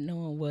 not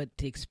knowing what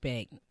to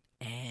expect.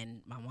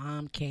 And my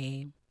mom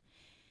came.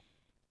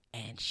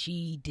 And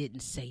she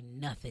didn't say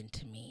nothing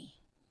to me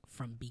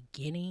from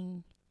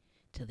beginning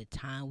to the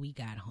time we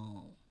got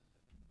home.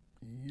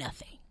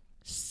 Nothing.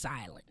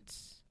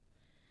 Silence.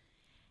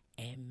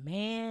 And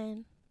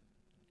man,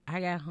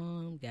 I got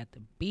home, got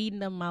the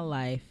beating of my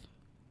life.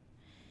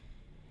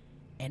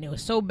 And it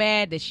was so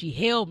bad that she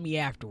held me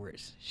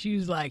afterwards. She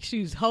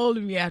was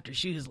holding me after.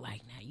 She was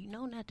like, "Now you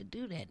know not to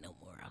do that no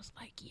more." I was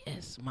like,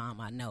 "Yes, Mom,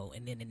 I know."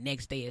 And then the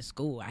next day at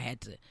school, I had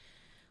to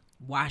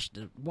wash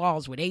the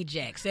walls with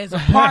Ajax as a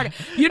part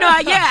of, you know,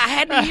 I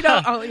had to, you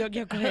know, oh, yeah,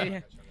 go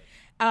ahead.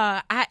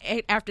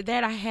 After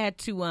that, I had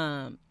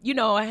to, you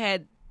know,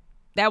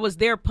 that was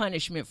their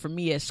punishment for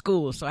me at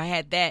school. So I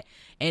had that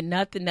and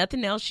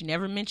nothing else. She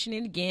never mentioned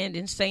it again,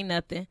 didn't say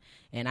nothing.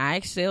 And I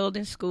excelled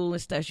in school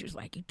and stuff. She was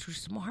like, "You're too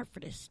smart for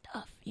this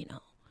stuff, you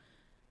know.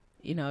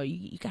 You know,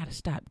 you got to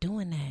stop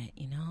doing that,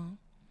 you know."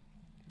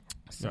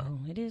 So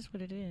It is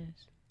what it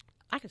is.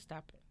 I can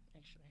stop it,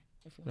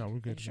 actually. No, we're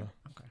good. Sure.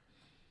 Okay.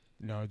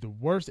 No, the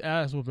worst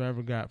ass whooping I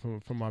ever got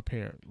from my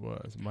parent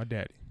was my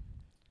daddy.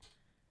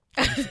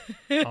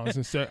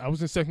 I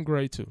was in second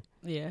grade too.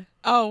 Yeah.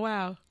 Oh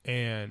wow.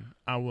 And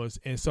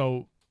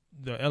so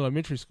the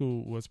elementary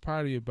school was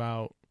probably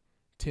about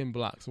 10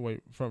 blocks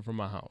away from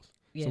my house.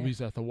 Yeah. So we used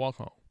to have to walk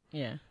home.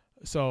 Yeah.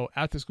 So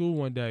after school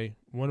one day,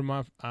 one of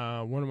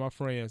my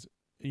friends,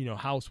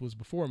 house was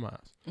before mine.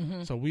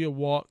 Mm-hmm. So we would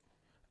walk,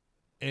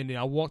 and then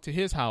I walked to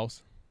his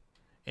house,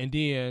 and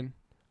then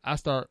I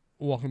start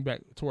walking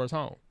back towards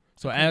home.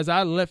 So as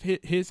I left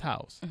his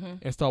house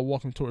and start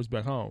walking towards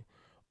back home,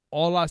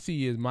 all I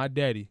see is my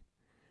daddy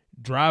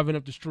driving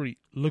up the street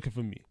looking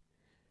for me.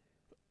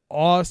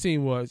 All I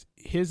seen was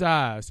his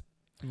eyes.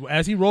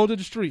 As he rolled to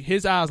the street,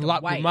 his eyes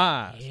locked with my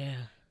eyes. Yeah.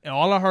 And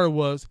all I heard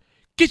was,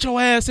 "Get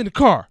your ass in the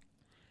car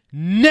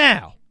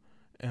now."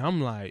 And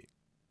I'm like,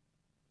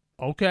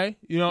 okay.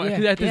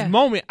 Because at this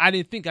moment, I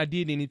didn't think I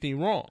did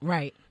anything wrong.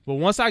 Right. But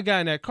once I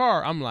got in that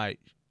car, I'm like,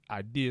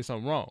 I did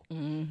something wrong.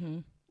 Mm-hmm.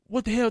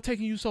 What the hell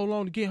taking you so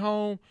long to get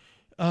home?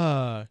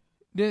 Then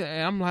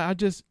I'm like, I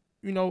just,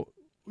 I don't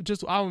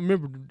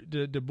remember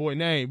the boy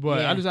name,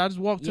 but I just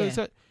walked to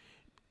the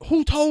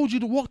who told you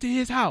to walk to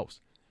his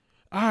house?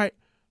 All right.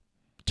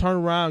 Turn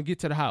around, get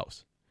to the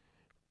house.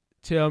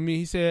 Tell me,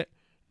 he said,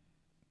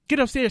 get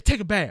upstairs, take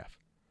a bath.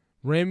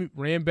 Ran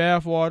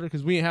bath water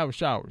because we didn't have a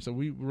shower. So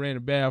we ran the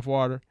bath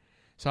water.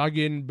 So I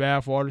get in the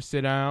bath water,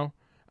 sit down.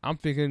 I'm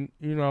thinking,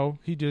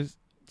 he just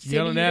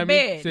yelling at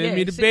me, sending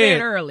me to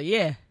bed early.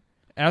 Yeah.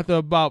 After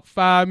about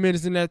 5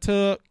 minutes in that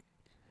tub,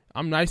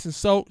 I'm nice and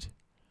soaked.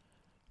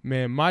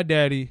 Man, my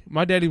daddy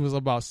was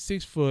about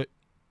 6 foot,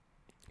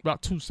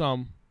 about 2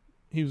 something.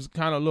 He was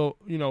kind of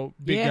little,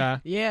 big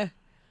guy. Yeah.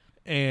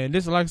 And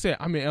this, like I said,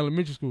 I'm in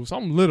elementary school, so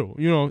I'm little.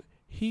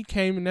 He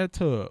came in that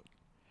tub,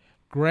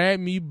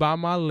 grabbed me by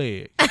my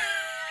leg,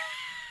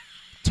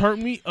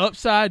 turned me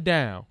upside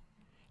down,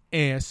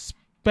 and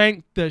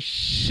spanked the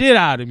shit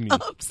out of me.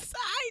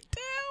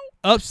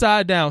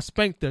 Upside down,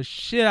 spanked the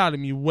shit out of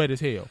me, wet as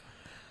hell.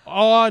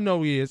 All I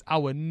know is I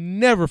would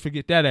never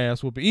forget that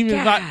ass whooping.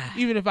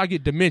 Even if I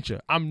get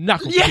dementia, I'm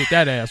not gonna forget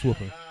that ass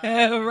whooping.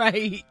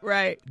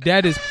 Right.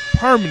 That is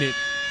permanent.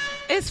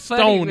 It's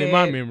funny, stone man. in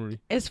my memory.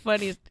 It's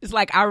funny. It's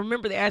like I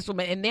remember the ass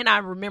whooping, and then I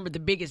remember the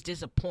biggest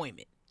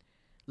disappointment,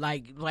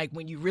 like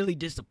when you really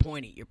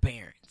disappointed your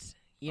parents.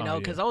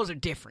 Because those are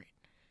different.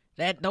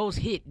 Those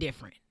hit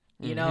different.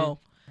 You know.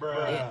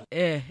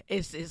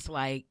 It's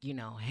like,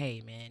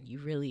 hey man, you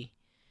really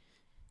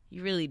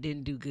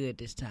didn't do good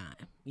this time.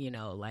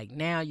 Like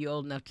now you're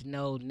old enough to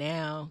know,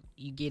 now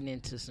you getting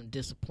into some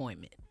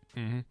disappointment.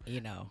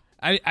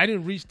 I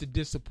didn't reach the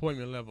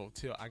disappointment level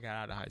till I got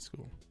out of high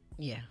school.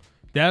 Yeah.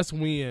 That's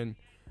when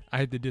I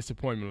hit the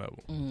disappointment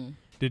level.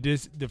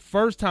 The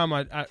first time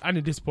I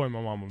didn't disappoint my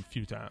mom a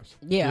few times.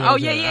 Yeah.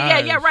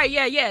 Right.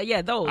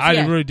 Yeah. Those. I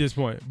didn't really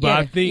disappoint, but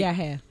I think I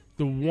have.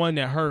 The one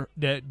that hurt,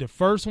 the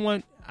first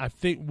one I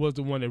think was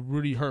the one that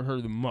really hurt her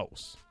the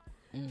most.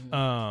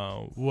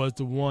 Was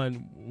the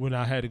one when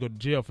I had to go to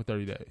jail for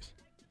 30 days.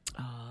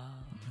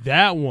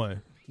 That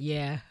one.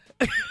 Yeah.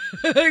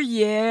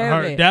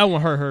 Yeah. That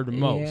one hurt her the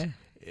most.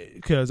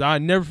 Because I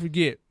never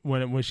forget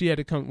when she had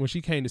to come, when she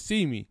came to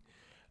see me.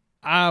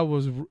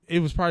 It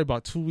was probably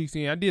about 2 weeks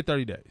in. I did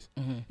 30 days,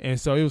 and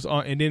so it was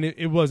on. And then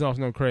it wasn't off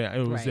no credit.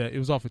 It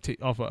was off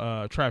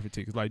of traffic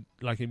tickets,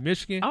 like in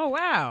Michigan. Oh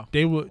wow!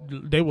 They would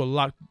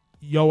lock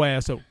your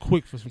ass up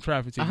quick for some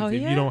traffic tickets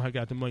if you don't have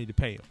got the money to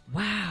pay them.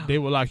 Wow! They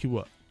would lock you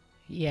up.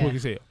 Yeah, quick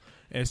as hell.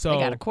 And so they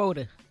got a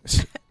quota.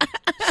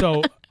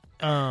 So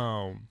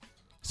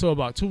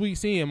about 2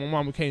 weeks in, my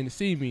mama came to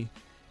see me,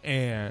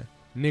 and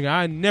nigga,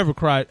 I never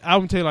cried. I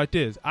would tell you like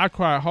this: I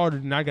cried harder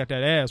than I got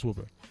that ass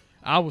whooping.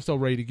 I was so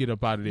ready to get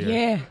up out of there.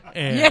 Yeah.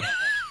 And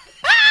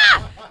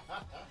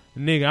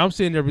nigga, I'm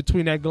sitting there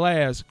between that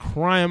glass,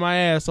 crying my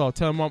ass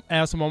off,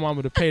 asking my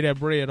mama to pay that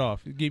bread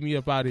off, get me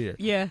up out of here.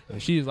 Yeah. And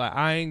she was like,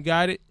 I ain't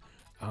got it.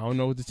 I don't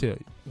know what to tell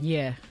you.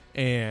 Yeah.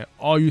 And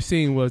all you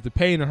seen was the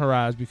pain in her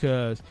eyes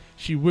because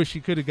she wished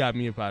she could have got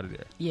me up out of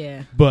there.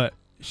 Yeah. But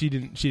she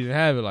didn't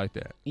have it like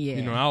that.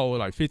 Yeah. I owe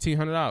like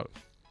 $1,500.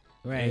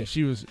 Right. And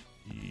she was,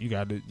 you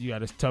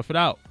gotta tough it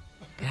out.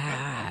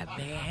 God,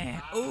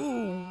 man.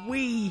 Ooh,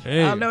 wee.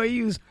 Hey. I know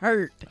you was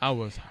hurt. I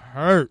was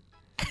hurt.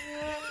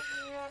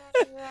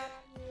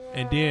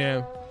 And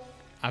then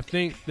I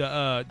think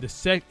the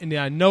second, and then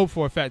I know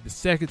for a fact the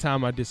second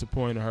time I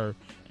disappointed her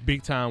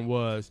big time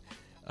was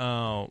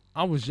I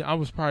was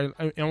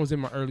in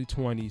my early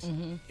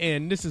 20s,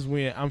 and this is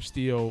when I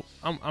didn't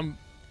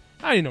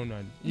know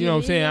nothing. You know what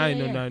I'm saying? I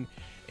didn't know nothing.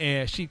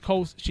 And she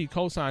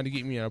co-signed to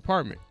get me an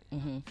apartment.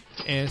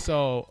 And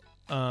so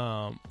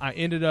I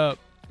ended up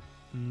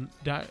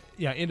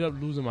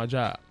losing my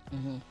job.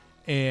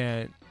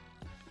 And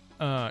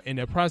in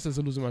the process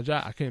of losing my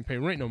job, I couldn't pay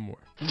rent no more.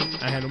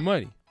 I had no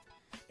money.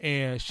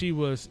 And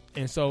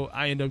so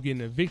I ended up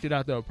getting evicted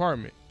out the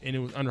apartment, and it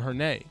was under her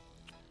name.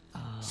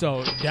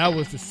 So that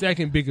was the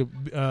second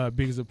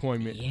biggest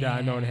appointment that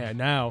I know I had.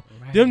 Now,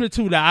 them the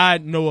two that I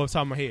know off the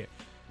top of my head.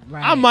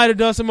 Right. I might have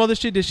done some other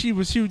shit that she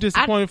was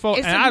disappointed for,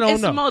 and I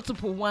don't know. It's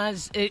multiple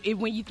ones.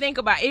 When you think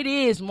about it, it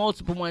is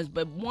multiple ones,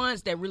 but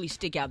ones that really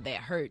stick out that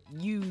hurt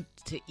you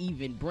to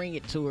even bring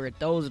it to her,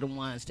 those are the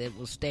ones that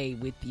will stay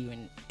with you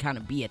and kind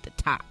of be at the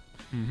top.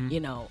 You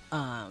know,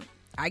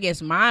 I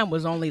guess mine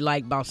was only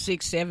like about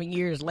 6-7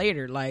 years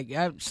later, like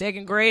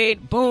second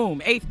grade,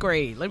 boom, 8th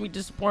grade. Let me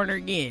disappoint her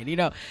again, you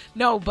know.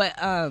 No, but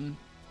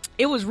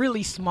it was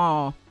really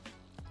small.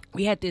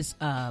 We had this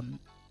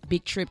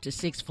big trip to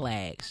Six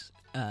Flags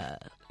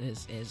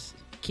as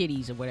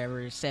kiddies or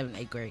whatever, 7th,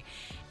 8th grade.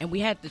 And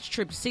we had this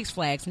trip to Six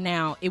Flags.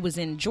 Now, it was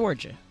in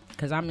Georgia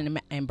because I'm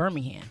in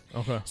Birmingham.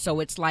 Okay. So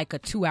it's like a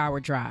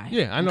 2-hour drive.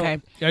 Yeah, I know.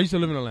 Okay? I used to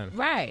live in Atlanta.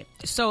 Right.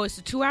 So it's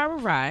a 2-hour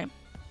ride.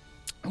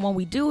 And what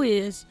we do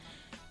is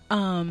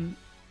I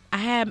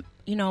have,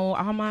 you know,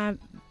 all my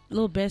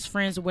little best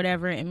friends or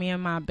whatever, and me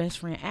and my best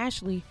friend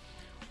Ashley,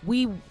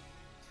 we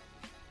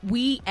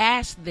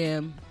asked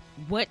them,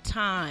 what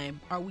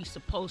time are we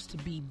supposed to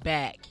be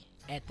back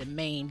at the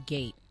main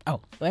gate?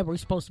 Oh, we're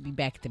supposed to be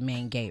back at the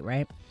main gate,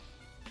 right?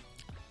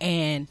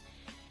 And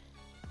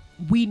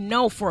we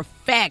know for a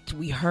fact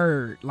we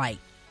heard like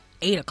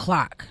 8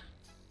 o'clock.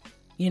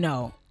 You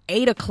know,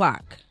 8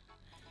 o'clock.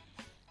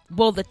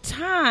 Well, the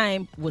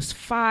time was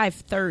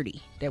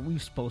 5:30 that we were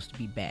supposed to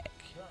be back.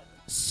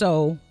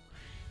 So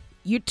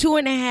you're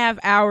 2.5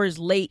 hours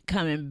late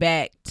coming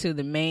back to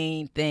the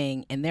main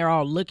thing, and they're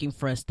all looking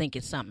for us,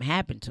 thinking something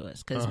happened to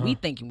us because we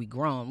thinking we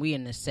grown. We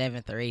in the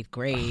 7th or 8th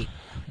grade.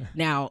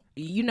 Now,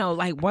 you know,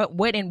 like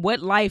what in what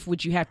life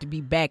would you have to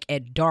be back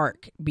at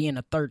dark being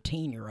a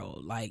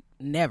 13-year-old? Like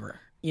never,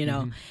 you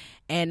know.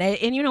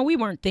 And you know, we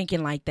weren't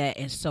thinking like that,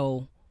 and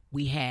so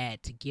we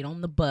had to get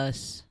on the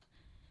bus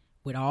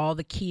with all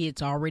the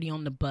kids already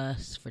on the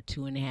bus for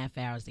 2.5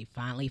 hours. They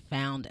finally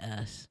found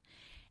us.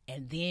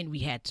 And then we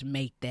had to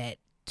make that,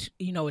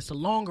 you know, it's a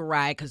longer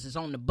ride because it's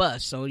on the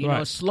bus. So, you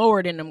know, it's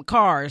slower than them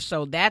cars.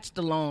 So that's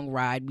the long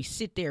ride. We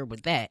sit there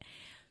with that.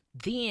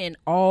 Then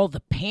all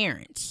the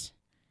parents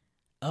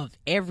of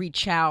every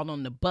child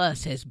on the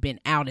bus has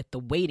been out at the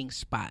waiting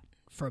spot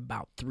for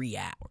about 3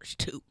 hours,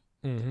 too.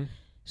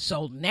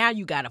 So now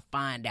you got to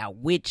find out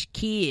which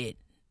kid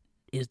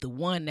is the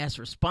one that's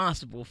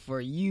responsible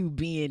for you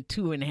being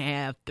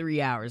 2.5,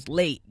 3 hours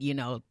late, you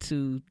know,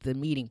 to the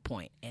meeting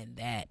point. And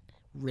that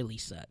really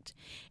sucked.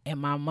 And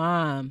my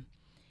mom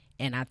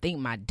and I think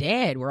my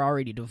dad were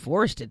already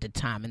divorced at the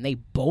time, and they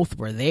both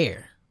were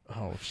there.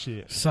 Oh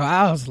shit. So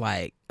I was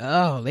like,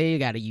 oh, they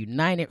got a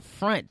united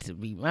front to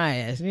beat my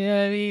ass. You know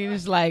what I mean?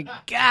 It's like,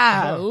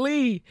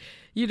 golly,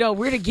 you know,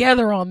 we're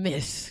together on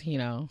this, you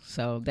know.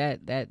 So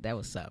that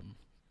was something.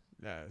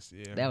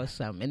 That was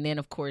something. And then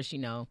of course, you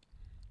know,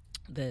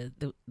 the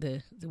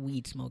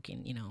weed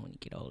smoking, you know, when you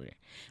get older.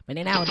 But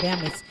in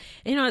Alabama, it's,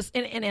 you know, it's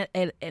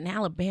in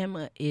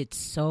Alabama, it's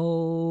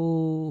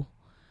so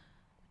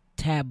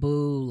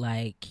taboo.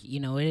 Like, you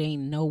know, it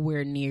ain't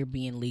nowhere near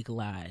being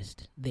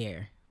legalized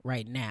there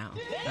right now.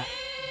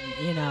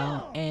 You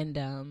know,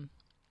 and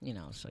you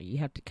know, so you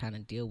have to kind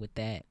of deal with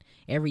that.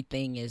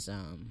 Everything is,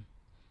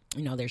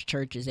 you know, there's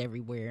churches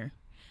everywhere.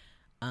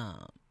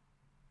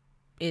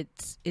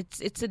 It's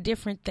a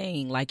different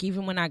thing. Like,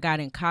 even when I got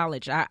in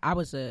college, I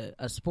was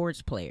a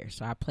sports player.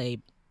 So I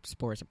played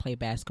sports. I played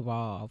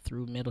basketball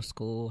through middle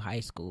school, high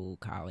school,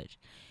 college.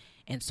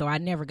 And so I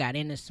never got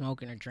into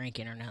smoking or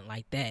drinking or nothing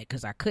like that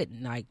because I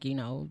couldn't. Like, you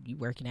know, you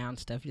working out and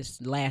stuff,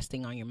 just the last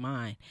thing on your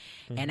mind.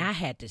 Mm-hmm. And I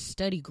had this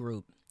study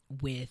group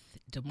with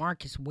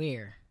DeMarcus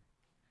Ware.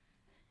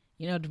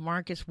 You know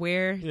DeMarcus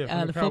Ware?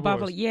 Yeah, the football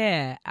player?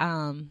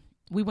 Yeah.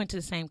 We went to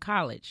the same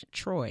college,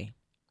 Troy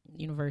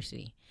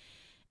University.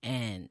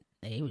 And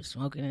they was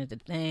smoking at the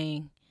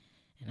thing.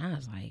 And I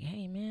was like,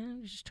 hey,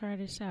 man, let's just try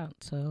this out.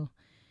 So,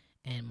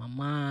 and my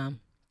mom,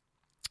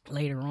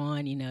 later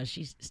on, you know,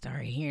 she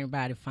started hearing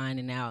about it,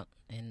 finding out.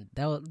 And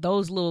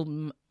those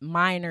little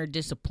minor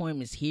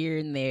disappointments here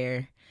and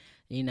there,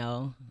 you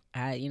know,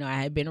 I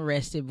had been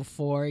arrested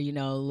before, you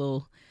know,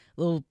 a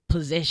little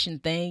possession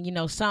thing, you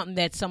know, something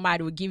that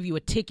somebody would give you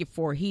a ticket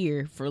for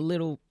here for a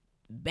little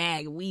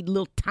bag of weed,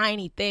 little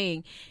tiny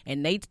thing,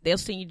 and they'll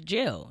send you to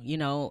jail, you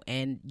know,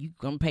 and you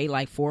gonna pay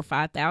like $4,000 or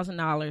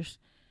 $5,000,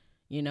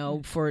 you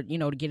know, for, you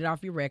know, to get it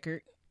off your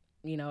record.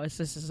 You know, it's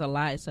a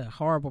lot. It's a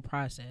horrible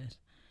process.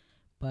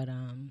 But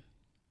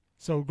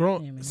so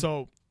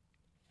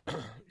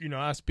you know,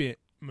 I spent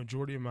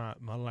majority of my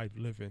life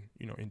living,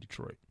 you know, in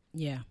Detroit.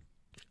 Yeah.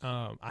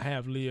 I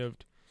have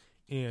lived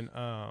a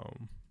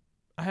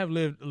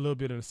little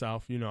bit in the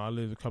South. You know, I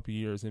lived a couple of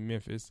years in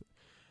Memphis.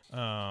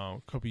 A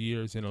couple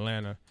years in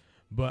Atlanta,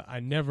 but I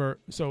never.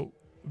 So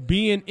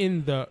being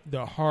in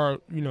the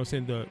hard, you know,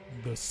 saying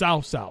the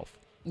South.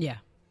 Yeah.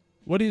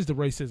 What is the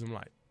racism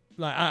like?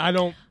 Like I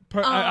don't.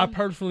 I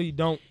personally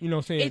don't. You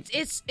know, saying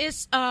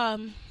it's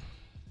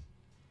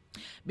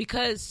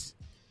because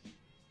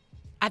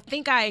I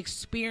think I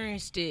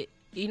experienced it.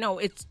 You know,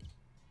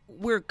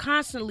 we're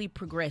constantly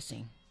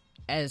progressing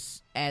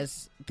as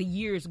the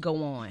years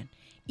go on,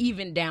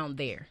 even down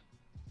there.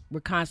 We're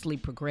constantly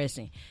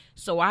progressing.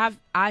 So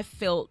I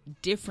felt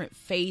different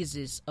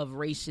phases of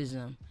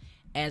racism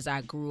as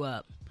I grew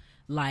up.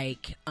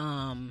 Like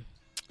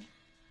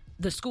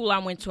the school I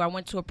went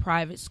to a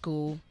private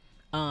school.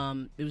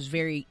 It was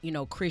very,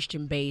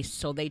 Christian based.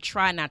 So they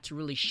try not to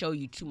really show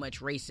you too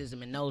much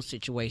racism in those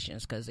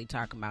situations because they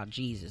talk about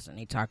Jesus and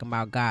they talk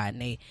about God.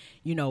 And they,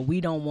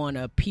 we don't want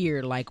to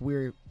appear like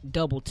we're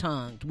double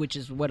tongued, which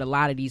is what a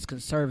lot of these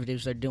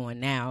conservatives are doing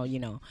now,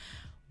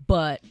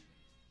 But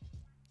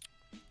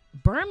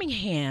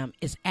Birmingham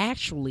is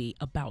actually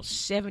about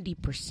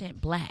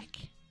 70% black.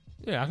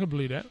 Yeah, I can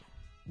believe that.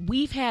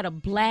 We've had a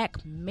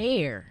black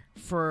mayor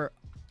for,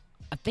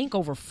 I think,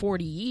 over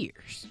 40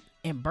 years.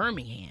 In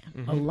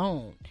Birmingham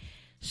alone.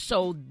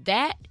 So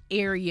that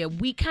area,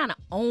 we kind of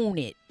own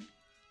it.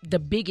 The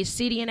biggest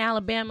city in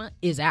Alabama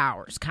is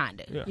ours, kind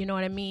of. Yeah. You know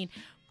what I mean?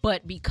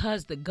 But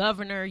because the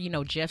governor,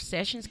 Jeff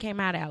Sessions came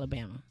out of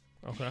Alabama.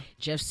 Okay.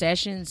 Jeff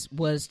Sessions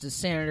was the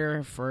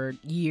senator for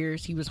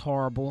years. He was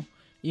horrible,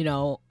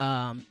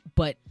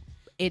 but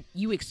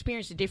you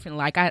experienced it differently.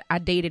 Like I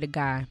dated a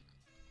guy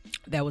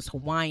that was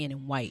Hawaiian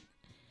and white.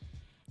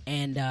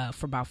 And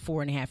for about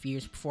 4.5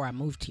 years before I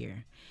moved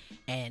here.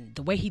 And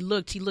the way he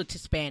looked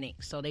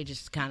Hispanic. So they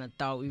just kind of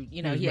thought,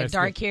 he had Mexican.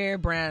 Dark hair,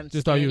 brown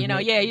just skin, you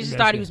just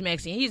thought he was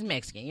Mexican. He's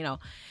Mexican,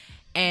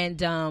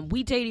 And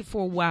we dated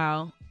for a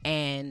while,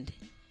 and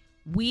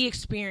we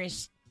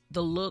experienced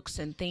the looks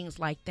and things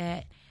like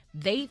that.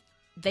 They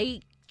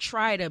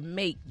try to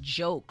make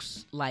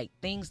jokes, like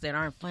things that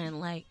aren't fun,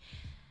 like,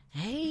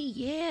 hey,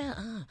 yeah,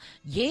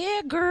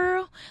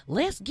 girl,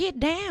 let's get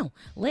down.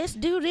 Let's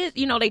do this.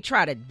 They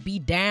try to be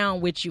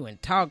down with you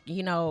and talk,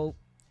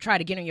 try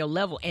to get on your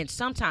level. And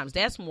sometimes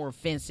that's more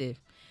offensive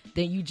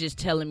than you just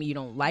telling me you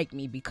don't like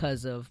me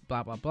because of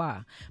blah, blah,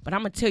 blah. But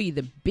I'm going to tell you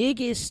the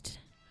biggest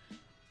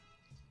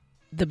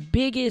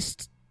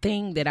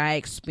thing that I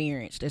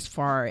experienced as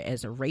far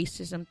as a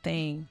racism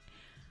thing,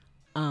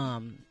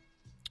 when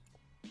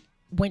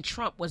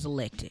Trump was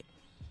elected.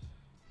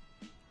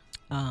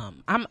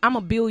 I'm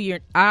a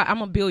billiard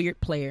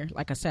player.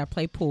 Like I said, I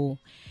play pool,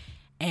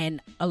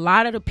 and a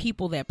lot of the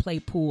people that play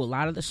pool, a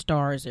lot of the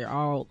stars, they're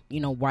all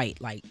white.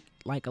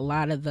 Like a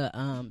lot of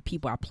the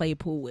people I play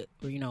pool with,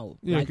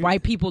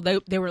 white people.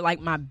 They were like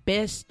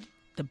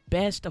the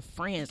best of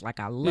friends. Like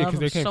I love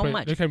them so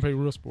much. They can't play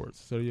real sports,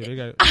 so yeah, they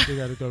got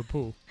to go to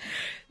pool.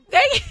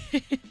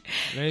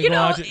 We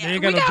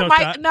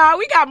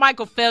got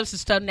Michael Phelps and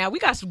stuff now. We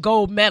got some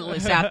gold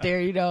medalists out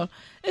there,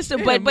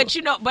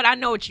 but I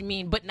know what you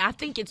mean. But I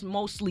think it's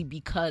mostly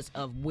because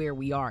of where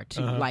we are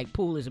too. Like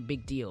pool is a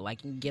big deal.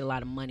 Like you can get a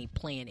lot of money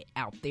playing it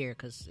out there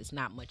because it's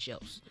not much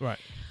else. Right.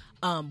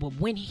 But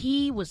when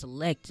he was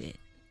elected,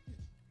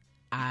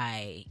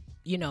 okay,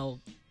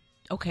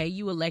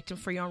 you elect him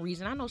for your own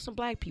reason. I know some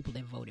black people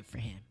that voted for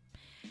him.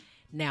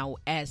 Now,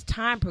 as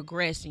time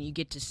progressed and you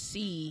get to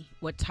see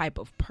what type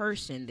of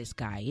person this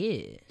guy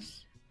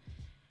is,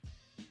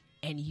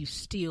 and you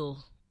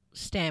still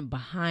stand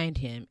behind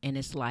him, and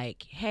it's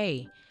like,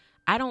 hey,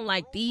 I don't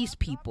like these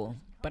people,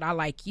 but I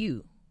like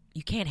you.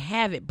 You can't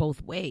have it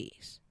both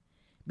ways.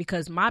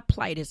 Because my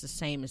plight is the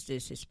same as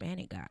this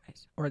Hispanic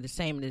guys, or the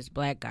same as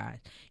black guys.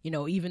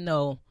 Even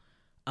though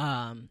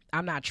I'm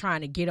not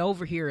trying to get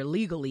over here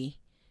illegally,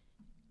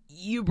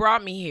 you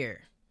brought me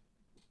here,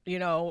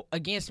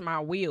 against my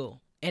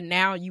will. And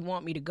now you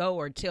want me to go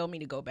or tell me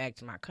to go back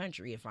to my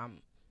country if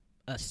I'm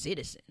a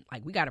citizen.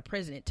 Like, we got a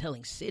president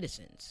telling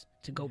citizens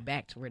to go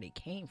back to where they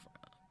came from.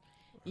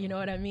 You know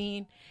what I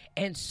mean?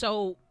 And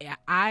so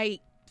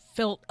I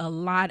felt a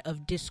lot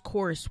of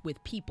discourse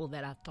with people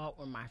that I thought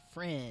were my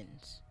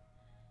friends.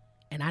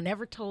 And I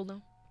never told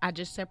them. I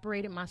just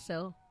separated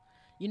myself.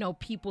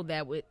 People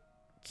that would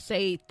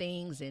say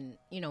things and,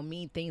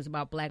 mean things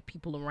about black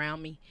people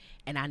around me.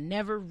 And I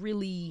never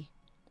really,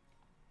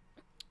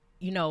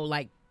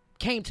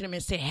 came to them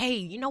and said, hey,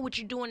 you know what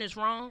you're doing is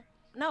wrong?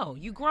 No,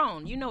 you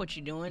grown. You know what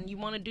you're doing. You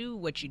want to do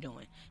what you're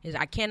doing.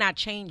 I cannot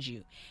change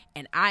you.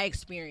 And I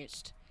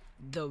experienced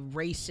the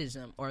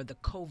racism or the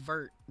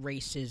covert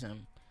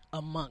racism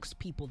amongst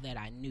people that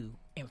I knew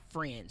and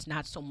friends,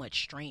 not so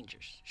much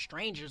strangers.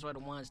 Strangers were the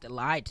ones that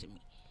lied to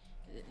me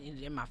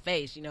in my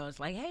face. It's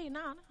like, hey,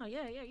 no,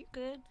 yeah, you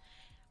good.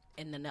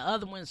 And then the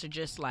other ones are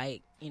just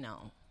like,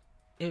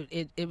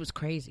 it was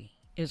crazy.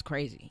 It was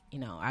crazy.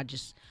 I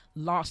just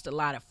lost a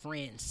lot of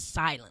friends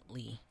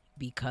silently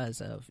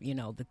because of,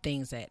 the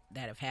things that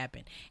have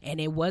happened. And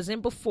it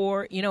wasn't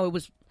before, it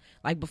was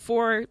like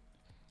before,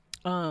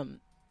 the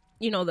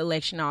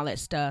election, all that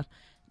stuff.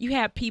 You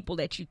have people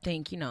that you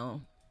think,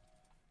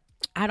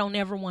 I don't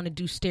ever want to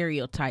do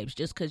stereotypes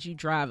just because you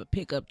drive a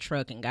pickup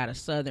truck and got a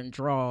southern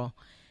drawl.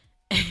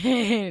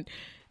 And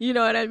you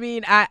know what I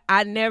mean?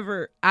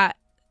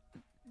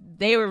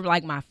 They were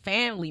like my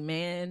family,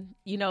 man.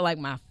 Like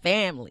my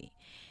family.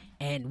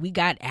 And we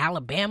got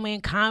Alabama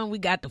in common. We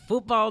got the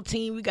football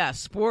team. We got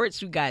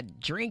sports. We got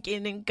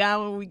drinking in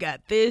common. We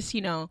got this,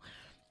 And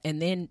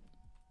then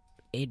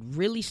it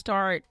really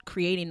started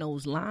creating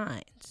those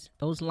lines.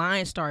 Those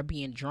lines started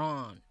being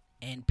drawn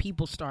and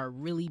people start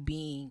really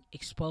being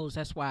exposed.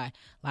 That's why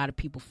a lot of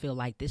people feel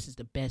like this is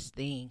the best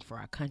thing for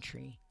our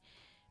country,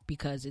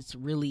 because it's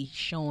really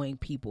showing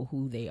people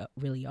who they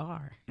really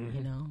are,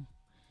 you know?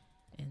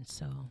 And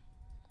so,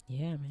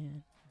 yeah,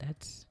 man,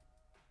 that's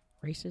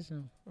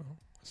racism.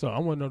 So I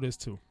want to know this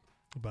too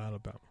about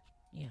Alabama.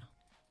 Yeah.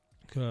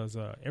 Because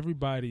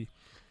everybody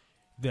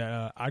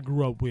that I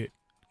grew up with,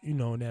 you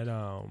know,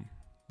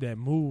 that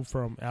moved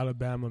from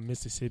Alabama,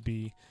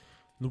 Mississippi,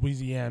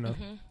 Louisiana,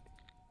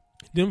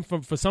 them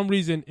for some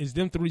reason is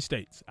them 3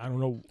 states. I don't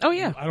know. Oh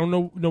yeah. I don't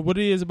know what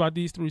it is about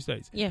these 3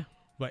 states. Yeah.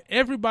 But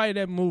everybody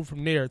that moved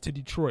from there to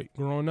Detroit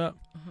growing up,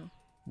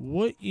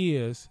 what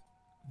is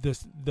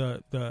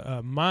the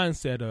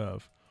mindset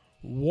of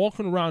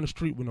walking around the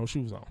street with no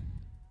shoes on?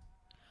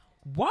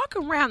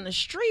 Walking around the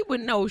street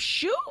with no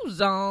shoes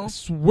on. I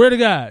swear to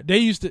God, they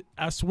used to.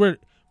 I swear,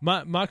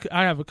 I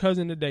have a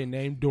cousin today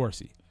named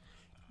Dorsey.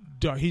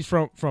 He's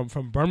from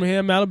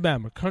Birmingham,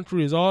 Alabama.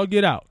 Country is all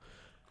get out.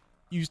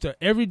 Used to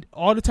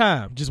all the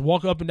time just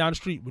walk up and down the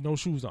street with no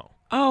shoes on.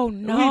 Oh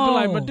no! And we'd be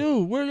like, "My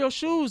dude, where are your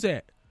shoes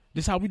at?"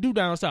 This how we do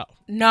down south.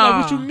 Nah,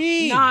 like, what you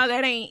mean? Nah,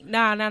 that ain't.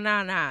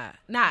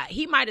 Nah.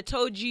 He might have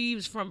told you he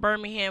was from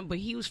Birmingham, but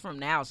he was from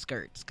the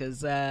outskirts. Cause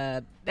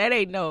that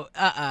ain't no.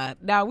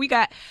 Now we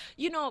got.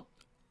 You know,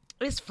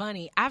 it's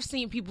funny. I've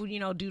seen people, you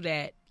know, do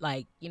that.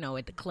 Like, you know,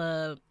 at the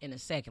club in a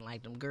second.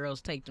 Like them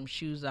girls take them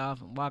shoes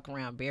off and walk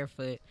around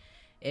barefoot,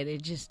 and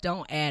it just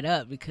don't add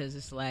up, because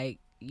it's like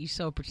you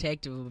so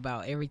protective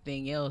about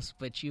everything else,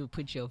 but you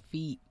put your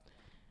feet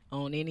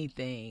on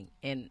anything.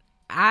 And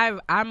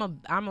I'm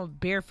a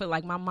barefoot.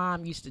 Like my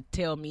mom used to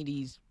tell me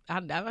these. I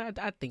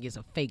think it's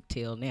a fake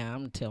tale now.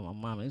 I'm gonna tell my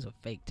mom it's a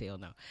fake tale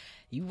now.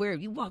 You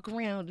walk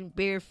around in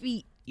bare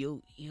feet,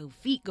 your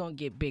feet gonna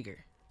get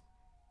bigger.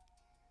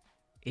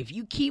 If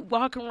you keep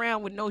walking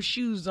around with no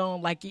shoes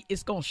on, like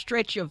it's gonna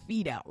stretch your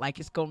feet out, like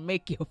it's gonna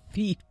make your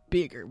feet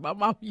bigger. My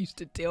mom used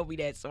to tell me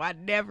that, so I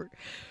never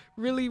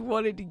really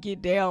wanted to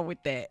get down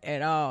with that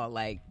at all.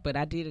 Like, but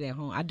I did it at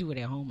home. I do it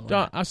at home a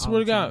lot. I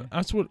swear to God,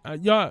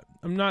 y'all,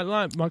 I'm not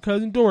lying. My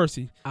cousin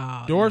Dorsey,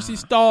 Dorsey nah.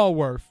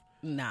 Stallworth,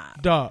 Nah,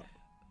 dog,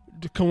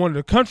 one of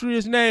the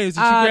countryest names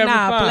that you can ever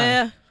find.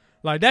 Blair.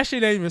 Like that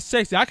shit ain't even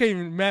sexy. I can't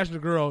even imagine a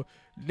girl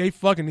they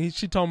fucking.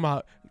 She talking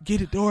about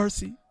get it,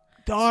 Dorsey.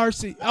 I'm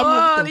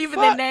like, even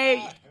fuck? the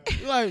name.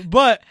 Like,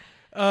 but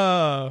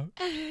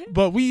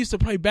we used to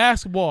play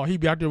basketball. He'd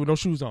be out there with no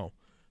shoes on.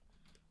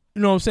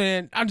 You know what I'm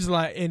saying? I'm just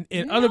like, and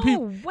No other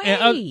people, way.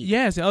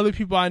 and other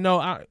people I know,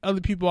 other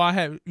people I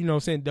have, you know,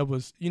 saying that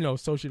was, you know,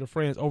 associated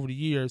friends over the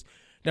years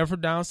that from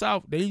down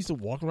south, they used to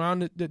walk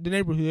around the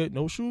neighborhood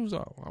no shoes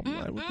on. I'm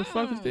like, what the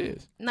fuck is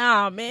this?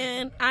 Nah,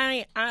 man,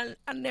 I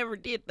never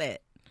did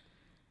that.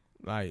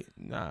 Like,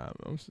 nah,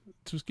 I'm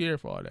too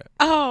scared for all that.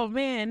 Oh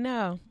man,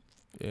 no.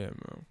 Yeah,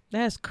 man.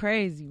 That's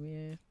crazy,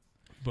 man.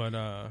 But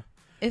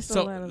It's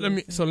so a lot of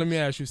let me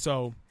ask you.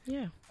 So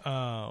yeah.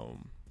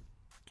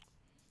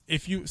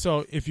 If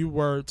you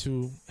were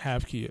to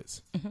have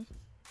kids,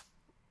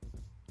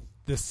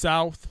 the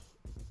South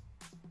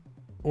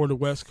or the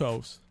West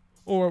Coast,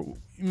 or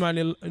you might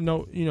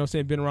know,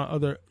 saying been around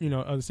other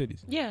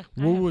cities. Yeah.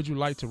 Where would you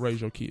like to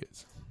raise your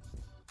kids?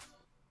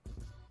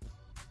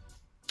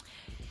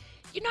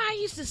 You know, I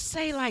used to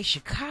say like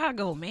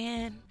Chicago,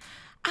 man.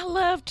 I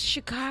loved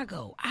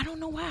Chicago. I don't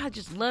know why. I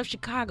just love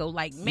Chicago.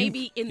 Like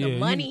maybe in the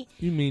money.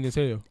 You mean as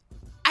hell.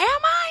 Am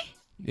I?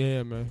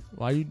 Yeah, man.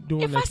 Why you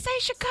doing If that? I say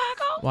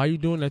Chicago? Why you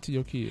doing that to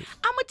your kids?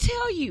 I'm going to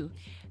tell you.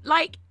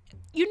 Like,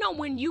 you know,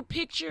 when you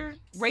picture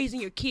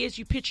raising your kids,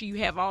 you picture you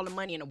have all the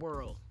money in the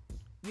world.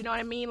 You know what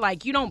I mean?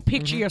 Like, you don't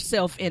picture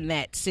yourself in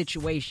that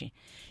situation,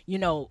 you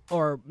know,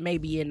 or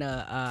maybe in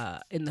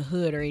the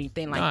hood or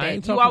anything like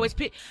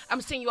that.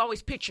 I'm saying you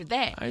always picture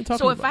that.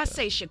 So if I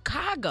say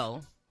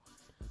Chicago,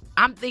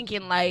 I'm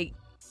thinking like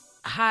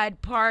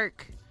Hyde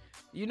Park,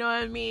 you know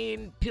what I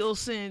mean?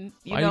 Pilsen,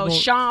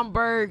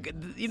 Schaumburg,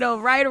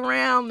 right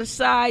around the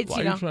sides.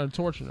 Why are you trying to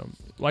torture them?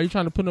 Why are you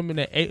trying to put them in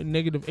that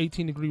negative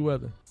 18-degree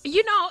weather?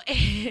 You know,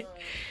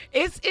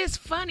 it's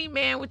funny,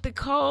 man. With the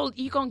cold,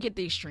 you gonna get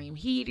the extreme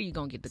heat, or you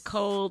gonna get the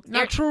cold.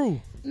 Not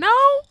true. No,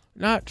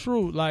 not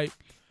true. Like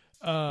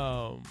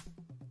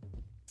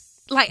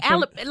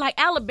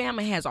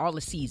Alabama has all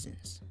the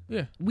seasons.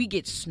 Yeah, we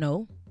get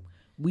snow,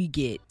 we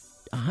get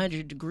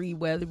 100-degree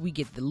weather, we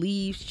get the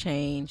leaves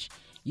change.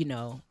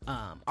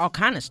 All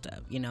kind of stuff.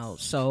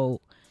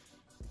 So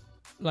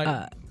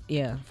like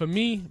yeah. For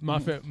me,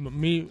 where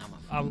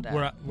I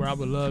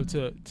would love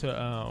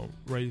to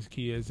raise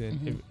kids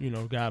and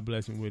God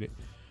bless me with it.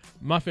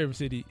 My favorite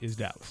city is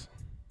Dallas.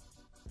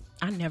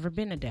 I've never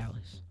been to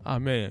Dallas. Oh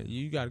man,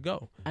 you got to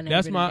go. I've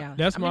never been to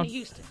Dallas. I'm in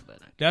Houston, but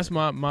that's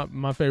my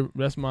favorite.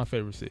 That's my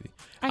favorite city.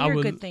 I hear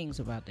good things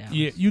about Dallas.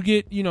 Yeah, you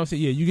get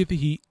you get the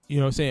heat. You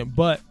know what I'm saying,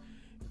 but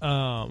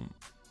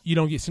you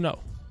don't get snow.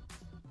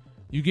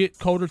 You get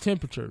colder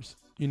temperatures.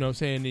 You know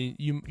what I'm saying?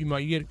 You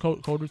get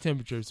colder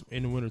temperatures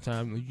in the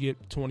wintertime. You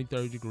get 20,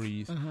 30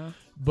 degrees.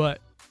 But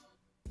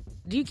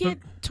do you get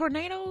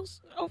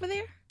tornadoes over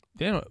there?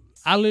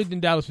 I lived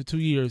in Dallas for 2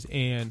 years,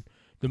 and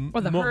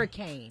Or the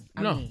hurricane.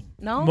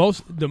 No.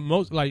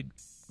 Most like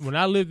when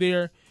I lived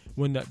there,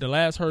 when the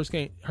last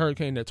hurricane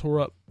that tore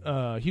up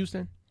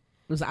Houston.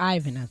 It was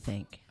Ivan, I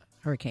think.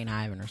 Hurricane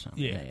Ivan or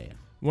something. Yeah.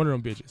 One of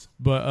them bitches.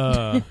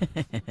 But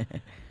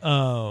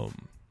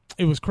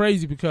it was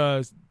crazy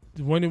because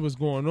when it was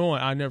going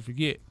on, I never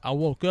forget. I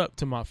woke up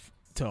to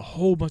a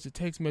whole bunch of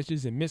text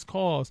messages and missed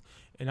calls,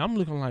 and I'm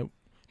looking like,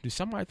 did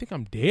somebody think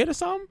I'm dead or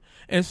something?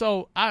 And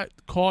so I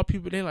called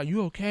people. They're like,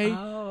 "You okay?"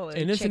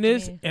 And this and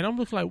this, and I'm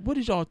looking like, "What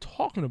is y'all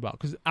talking about?"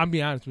 Because I'll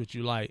be honest with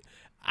you, like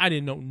I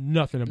didn't know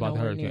nothing about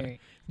the hurricane,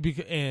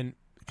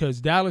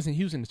 because Dallas and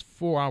Houston is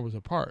 4 hours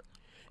apart,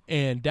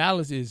 and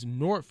Dallas is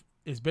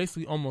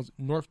basically almost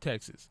North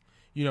Texas.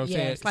 You know what I'm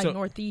saying? It's like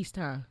northeast,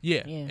 huh?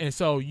 Yeah. And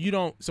so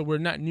we're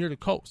not near the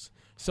coast.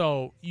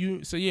 So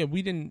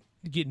we didn't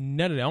get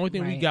none of that. The only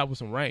thing we got was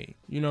some rain.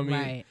 You know what I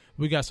mean? Right.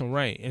 We got some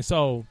rain. And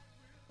so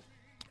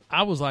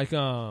I was like,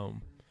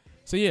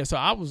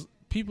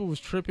 people was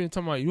tripping,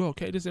 talking about, you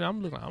okay? This and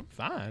I'm looking like, I'm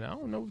fine. I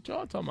don't know what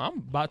y'all talking about. I'm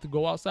about to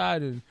go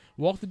outside and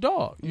walk the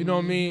dog. You know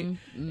what I mean?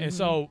 Mm-hmm. And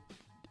so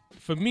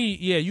for me,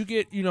 you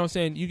get, you know what I'm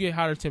saying, you get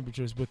hotter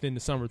temperatures within the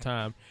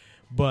summertime.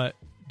 But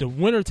the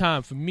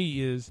wintertime for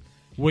me is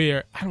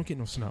where I don't get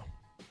no snow.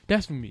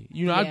 That's for me.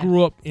 You know, I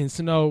grew up in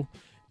snow.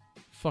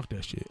 Fuck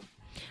that shit.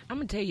 I'm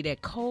gonna tell you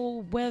that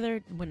cold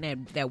weather, when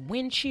that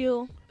wind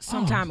chill,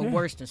 sometimes it's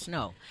worse than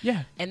snow.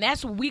 Yeah. And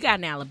that's what we got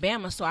in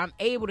Alabama, so I'm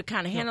able to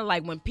kind of handle,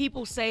 like when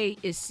people say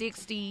it's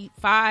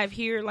 65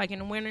 here, like in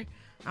the winter,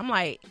 I'm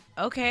like,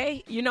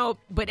 okay, you know,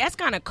 but that's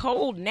kind of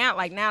cold now.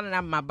 Like now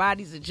that my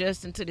body's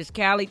adjusting to this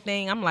Cali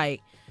thing, I'm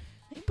like,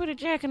 hey, put a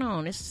jacket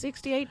on. It's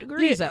 68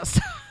 degrees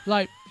outside.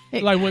 Like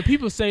when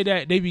people say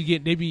that,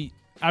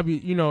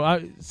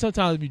 I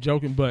sometimes be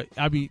joking, but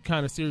I be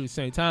kind of serious at the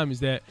same time, is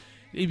that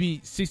it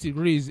be 60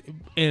 degrees,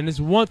 and it's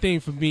one thing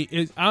for me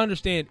is I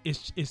understand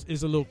it's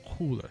a little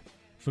cooler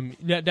for me.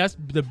 That's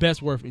the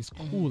best word for me. It's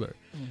cooler.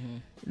 Mm-hmm.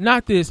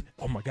 Not this.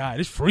 Oh my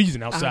God, it's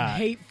freezing outside. I'm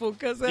hateful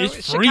because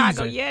it's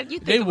Chicago. Freezing. Yeah, you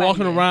think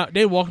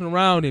they walking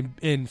around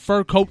in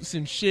fur coats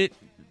and shit,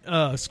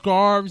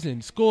 scarves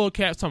and skull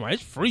caps. Talking about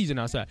it's freezing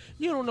outside.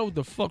 You don't know what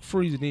the fuck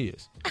freezing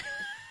is.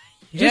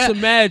 Just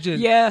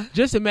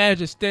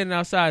imagine standing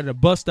outside at a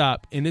bus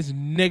stop and it's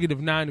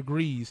 -9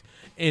 degrees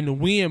and the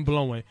wind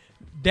blowing.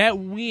 That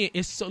wind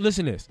is so.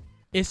 Listen to this.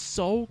 It's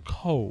so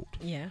cold.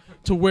 Yeah.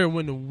 To where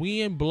when the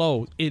wind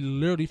blows, it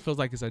literally feels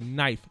like it's a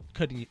knife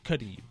cutting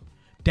you.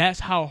 That's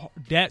how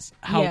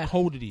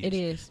cold it is. It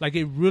is. Like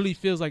it really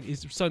feels like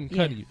it's something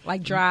cutting you.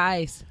 Like dry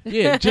ice.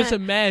 Yeah. Just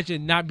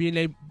imagine not being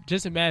able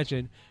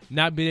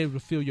to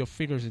feel your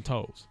fingers and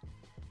toes.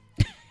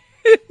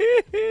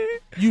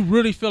 You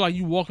really feel like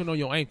you walking on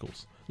your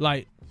ankles.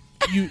 Like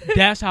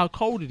that's how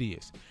cold it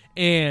is.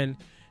 And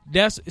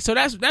that's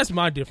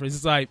my difference.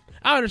 It's like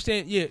I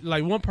understand,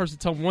 like one person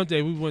told me one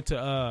day we was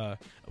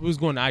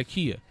going to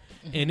IKEA,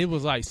 and it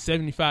was like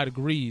 75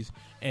 degrees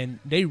and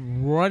they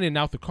running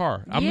out the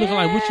car. I'm looking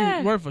like, what you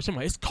running for?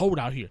 Somebody, it's cold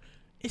out here.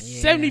 It's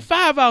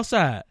 75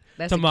 outside.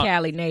 That's a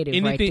Cali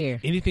native right there.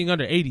 Anything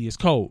under 80 is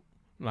cold.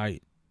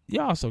 Like,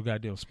 y'all so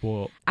goddamn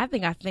spoiled. I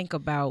think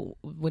about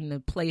when the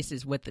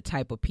places with the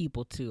type of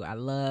people too. I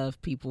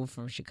love people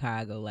from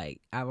Chicago.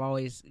 Like I've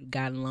always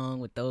gotten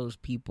along with those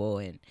people,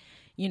 and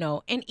you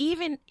know, and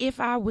even if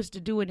I was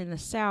to do it in the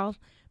South,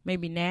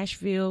 maybe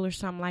Nashville or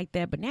something like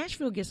that. But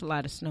Nashville gets a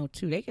lot of snow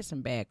too. They get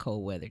some bad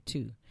cold weather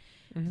too.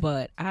 Mm-hmm.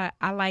 But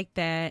I like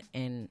that,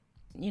 and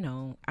you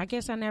know, I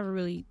guess I never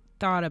really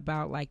thought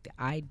about like the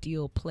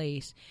ideal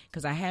place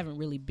because I haven't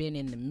really been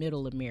in the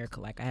middle of America.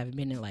 Like I haven't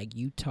been in like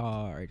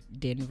Utah or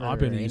Denver or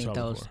any of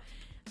those.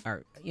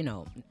 Or you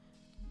know,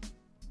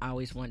 I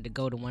always wanted to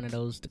go to one of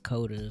those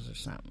Dakotas or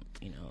something.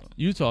 You know,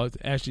 Utah is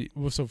actually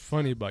what's so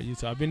funny about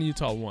Utah. I've been to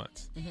Utah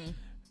once. Mm-hmm.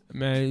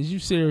 Man, is you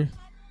serious?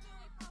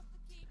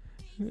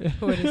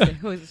 What is it?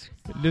 Who is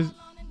this?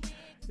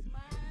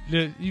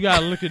 You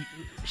gotta look at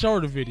show her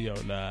the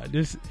video. Nah,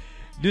 this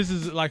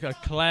is like a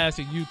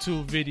classic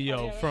YouTube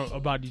video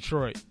about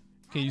Detroit.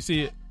 Can you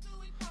see it?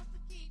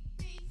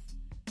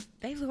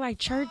 They look like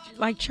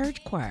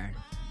church choir.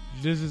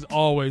 This has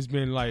always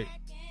been like.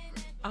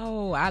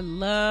 Oh, I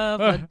love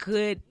a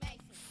good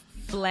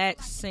flat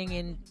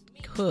singing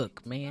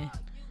hook, man.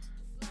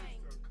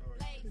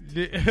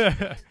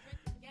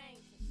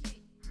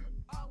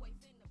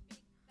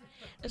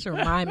 This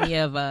remind me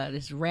of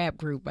this rap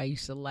group I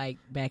used to like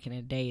back in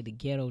the day, the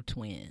Ghetto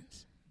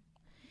Twins.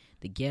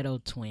 The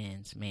Ghetto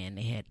Twins, man,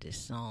 they had this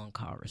song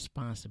called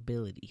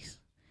Responsibilities.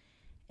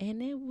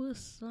 And it was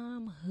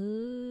some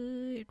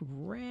hood,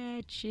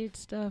 ratchet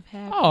stuff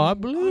happening. Oh, I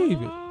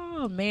believe it.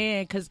 Oh,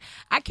 man, because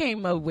I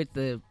came up with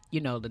the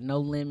No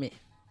Limit,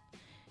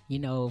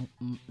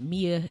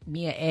 Mia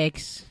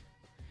X,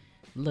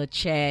 Lil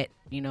Chat,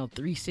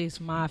 3-6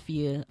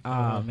 Mafia.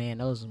 Oh, man,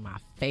 those are my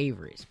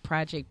favorites.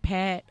 Project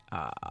Pat,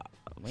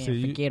 man,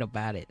 forget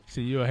about it.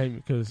 See, you'll hate me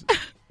because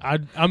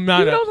I'm not.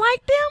 You don't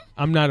like them?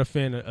 I'm not a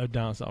fan of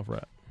down south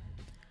rap.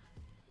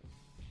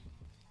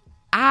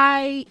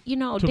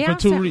 down for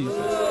two reasons.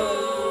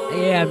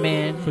 Yeah,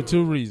 man. For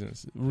two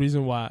reasons.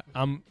 Reason why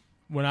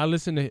when I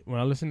listen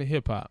to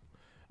hip hop,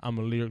 I'm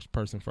a lyrics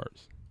person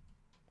first.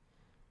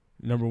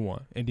 Number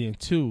one, and then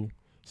two,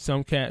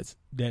 some cats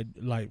that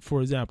like,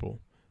 for example,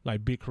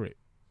 like Big Crit.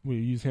 We'll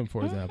use him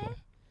for example.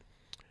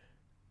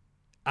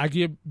 I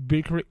give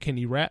Big Crit, can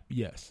he rap?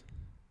 Yes,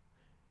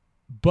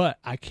 but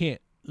I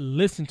can't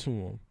listen to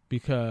him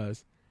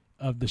because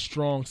of the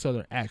strong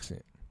Southern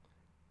accent.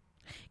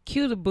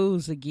 Cue the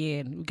booze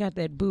again. We got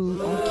that booze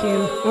on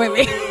cue. Wait a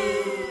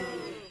minute.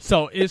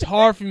 So it's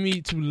hard for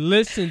me to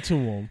listen to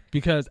him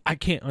because I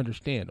can't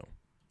understand him.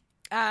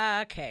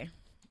 Okay.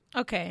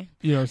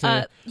 You know what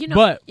I'm saying?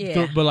 But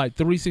like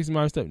 360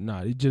 Mile Step,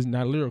 nah, it's just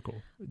not lyrical.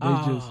 So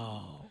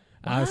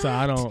I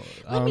don't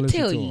listen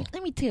to him.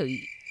 Let me tell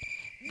you.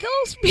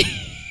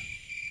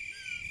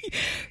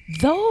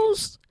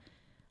 Those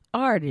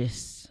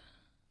artists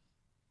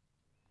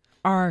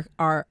are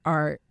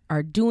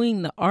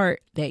doing the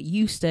art that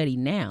you study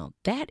now.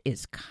 That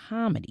is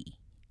comedy.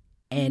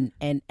 And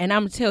I'm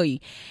gonna tell you,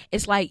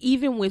 it's like,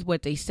 even with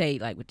what they say,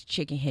 like with the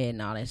chicken head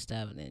and all that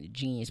stuff, and then the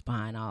genius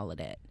behind all of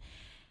that,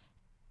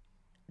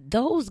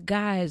 those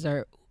guys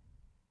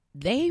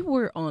they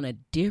were on a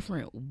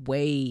different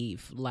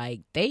wave.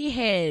 Like, they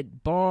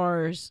had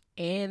bars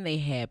and they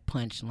had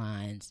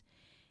punchlines,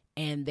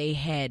 and they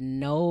had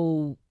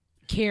no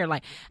care.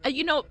 Like,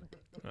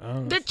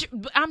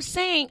 I'm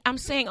saying,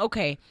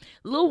 okay,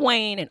 Lil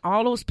Wayne and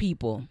all those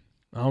people.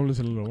 I don't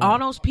listen to Lil Wayne. All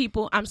those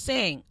people, I'm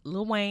saying,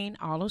 Lil Wayne,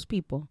 all those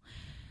people,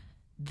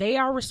 they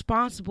are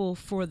responsible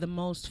for the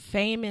most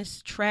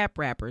famous trap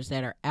rappers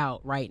that are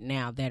out right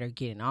now, that are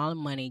getting all the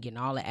money, getting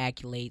all the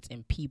accolades,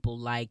 and people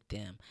like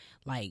them,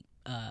 like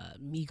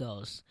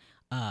Migos.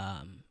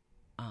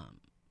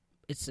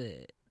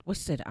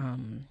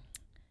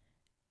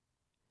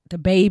 The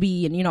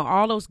Baby, and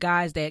all those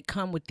guys that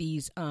come with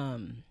these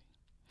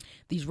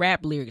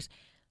rap lyrics.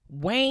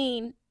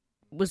 Wayne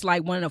was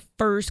like one of the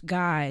first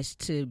guys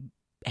to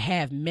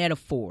have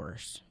metaphor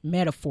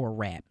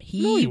rap.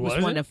 He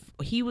was one of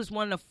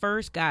the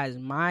first guys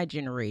in my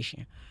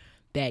generation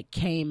that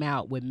came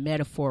out with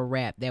metaphor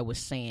rap that was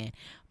saying,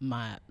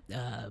 my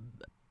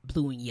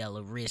blue and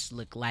yellow wrist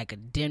look like a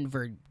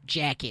Denver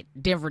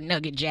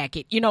Nugget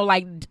jacket,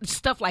 like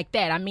stuff like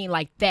that. I mean,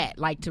 like that,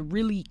 like to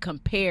really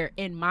compare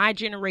in my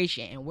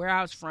generation and where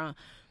I was from,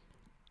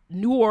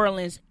 New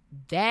Orleans.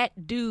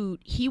 That dude,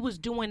 he was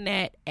doing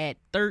that at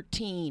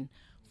 13,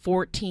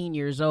 14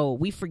 years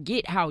old. We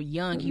forget how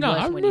young he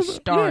was when he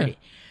started. Yeah.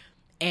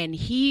 And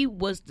he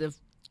was the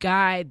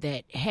guy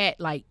that had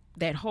like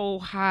that whole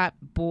Hot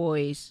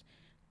Boys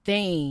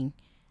thing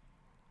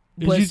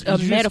was a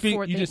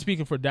metaphor. You just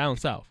speaking for down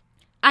south.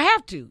 I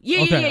have to.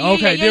 Yeah. There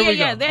we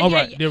go. All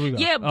right, there we go.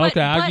 Yeah, but,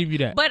 I'll give you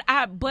that.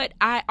 But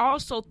I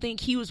also think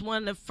he was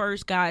one of the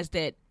first guys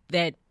that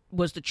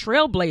was the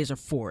trailblazer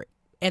for it,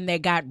 and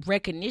that got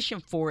recognition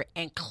for it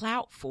and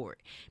clout for it,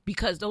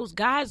 because those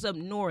guys up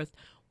north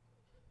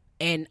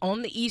and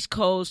on the East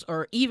Coast,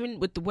 or even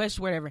with the West,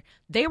 whatever,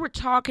 they were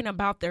talking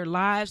about their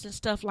lives and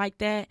stuff like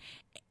that,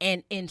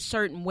 and in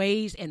certain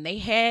ways, and they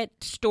had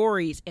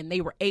stories, and they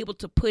were able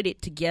to put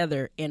it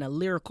together in a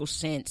lyrical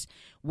sense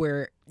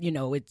where,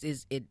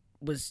 it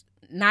was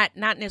not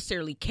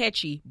necessarily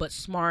catchy, but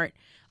smart,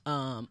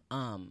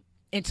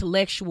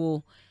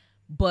 intellectual,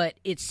 but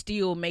it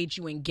still made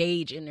you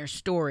engage in their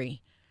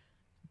story.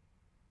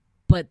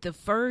 But the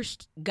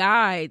first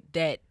guy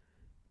that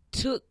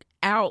took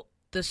out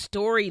the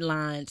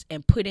storylines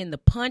and put in the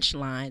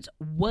punchlines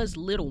was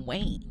Lil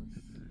Wayne.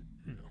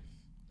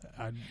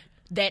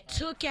 That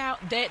took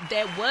out,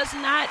 that was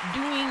not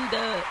doing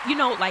the,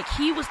 like,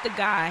 he was the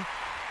guy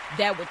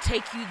that would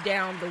take you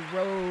down the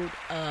road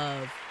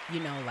of,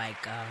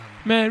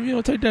 man, you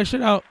don't take that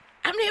shit out.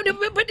 I mean,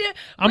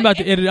 I'm about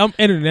to edit. I'm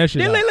editing that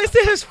shit out.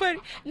 Listen, it's funny.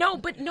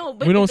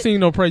 But we don't sing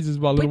no praises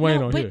about Lil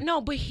Wayne on here.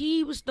 But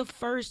he was the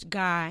first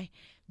guy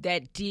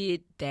that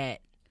did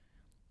that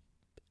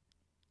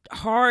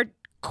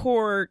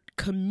hardcore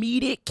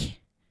comedic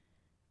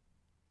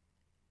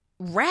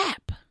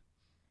rap.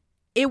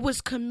 It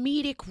was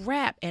comedic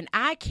rap, and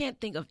I can't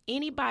think of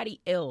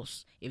anybody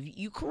else. If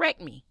you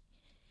correct me,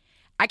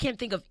 I can't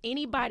think of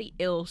anybody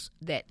else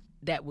that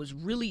was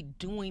really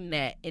doing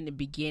that in the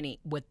beginning,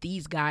 what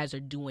these guys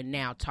are doing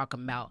now,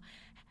 talking about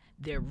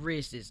their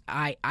wrist is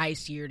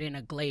icier than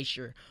a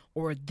glacier,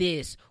 or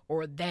this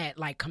or that,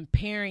 like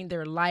comparing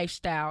their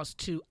lifestyles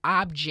to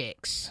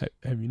objects.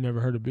 Have you never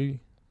heard of Biggie?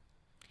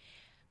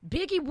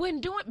 Biggie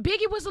wasn't doing.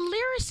 Biggie was a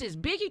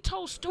lyricist. Biggie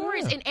told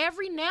stories, and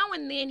every now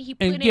and then he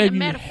put in a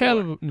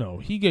metaphor.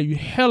 He gave you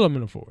hella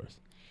metaphors.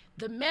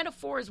 The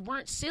metaphors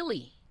weren't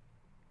silly.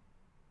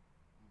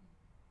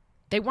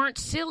 They weren't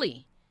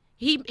silly.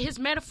 His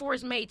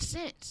metaphors made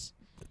sense.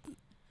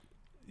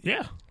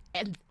 Yeah.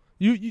 And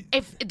you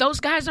if those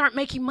guys aren't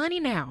making money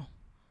now,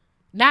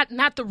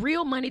 not the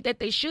real money that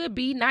they should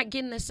be, not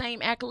getting the same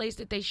accolades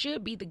that they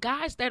should be, the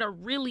guys that are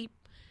really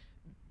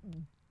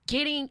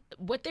getting,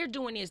 what they're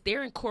doing is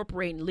they're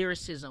incorporating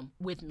lyricism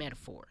with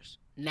metaphors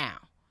now.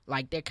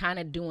 Like they're kind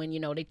of doing,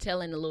 they're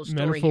telling a little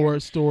story.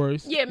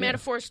 Stories. Yeah,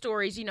 metaphor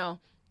stories,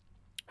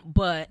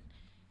 But,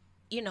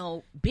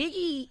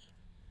 Biggie,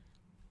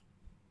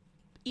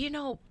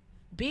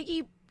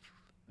 Biggie,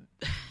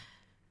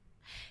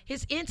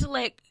 his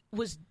intellect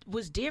was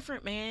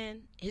different,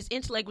 man. His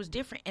intellect was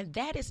different, and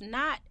that is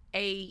not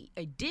a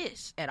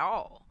diss at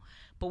all.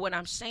 But what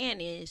I'm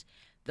saying is,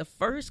 the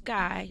first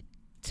guy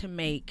to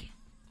make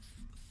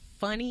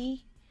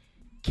funny,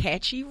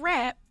 catchy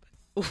rap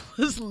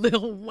was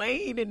Lil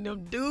Wayne and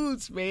them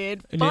dudes,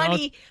 man. And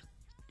funny.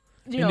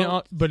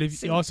 But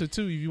if also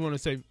too, if you want to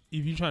say,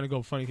 if you're trying to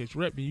go funny catchy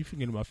rap, then you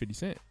forget about 50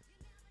 Cent.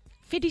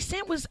 50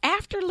 Cent was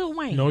after Lil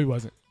Wayne. No, he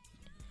wasn't.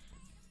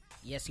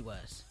 Yes, he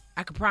was.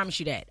 I can promise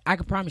you that.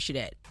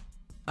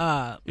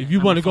 If you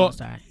want to go,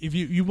 if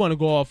you want to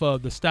go off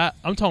of the style,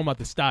 I'm talking about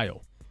the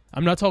style.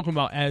 I'm not talking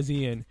about as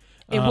in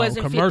it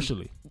wasn't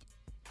commercially. 50.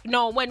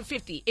 No, it wasn't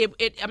 50. I'm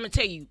gonna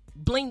tell you,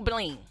 bling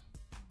bling.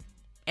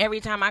 Every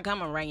time I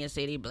come around your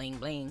city, bling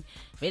bling.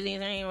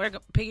 50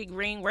 piggy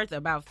ring worth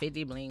about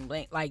 50 bling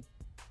bling. Like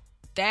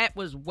that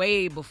was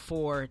way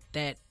before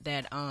that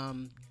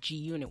G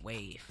Unit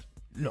wave.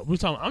 No, I'm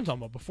talking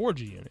about before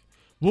G Unit.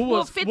 What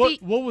was 50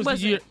 what was the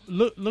year?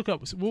 Look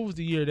up. What was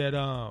the year that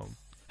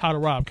How to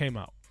Rob came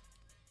out?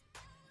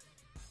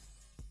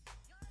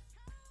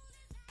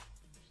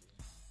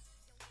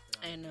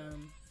 And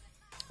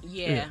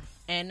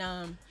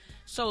and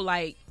so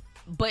like,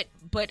 but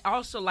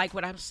also like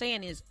what I'm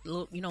saying is,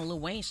 Lil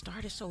Wayne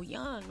started so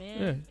young,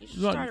 man. Yeah. He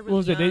started What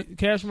was really young. it?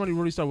 Cash Money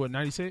really started what,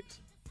 96?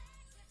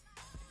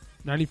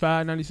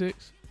 95,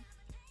 96?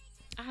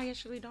 I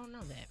actually don't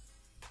know that.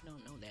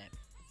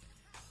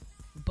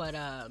 But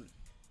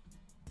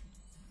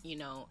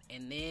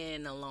and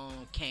then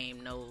along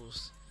came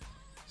those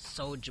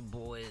Soulja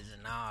Boys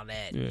and all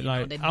that. Yeah,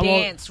 like the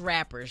dance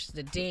rappers,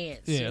 the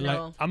dance. Yeah,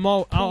 like I'm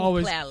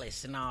always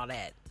Palace and all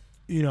that.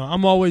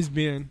 I'm always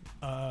been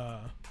a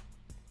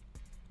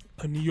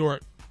New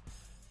York.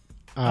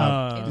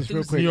 Just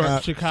real quick, New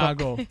York,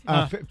 Chicago.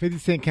 50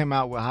 Cent came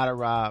out with How to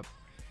Rob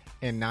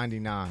in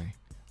 '99.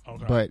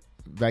 Okay. But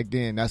back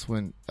then, that's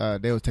when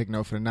they was taking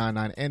over for the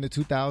 99 and the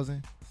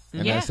 2000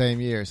 in that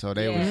same year. So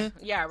they was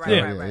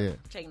right.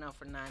 Taking off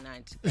for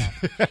 99,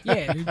 2000.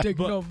 Yeah, they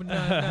taking over for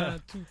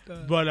 99,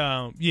 2000. But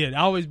I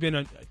always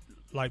been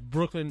like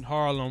Brooklyn,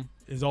 Harlem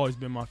has always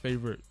been my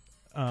favorite.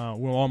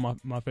 Where all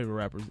my favorite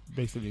rappers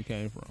basically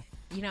came from.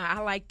 I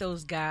like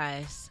those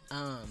guys.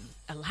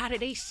 A lot of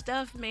their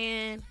stuff,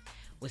 man,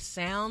 would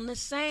sound the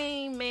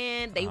same,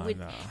 man. They would,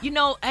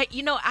 no. I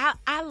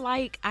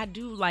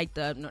do like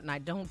now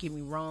don't get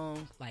me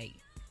wrong, like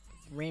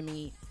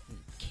Remy,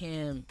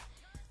 Kim,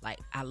 like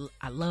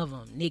I love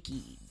them,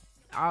 Nicki,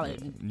 all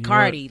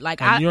Cardi, York,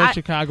 like New York,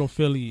 Chicago,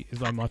 Philly is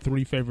like my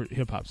three favorite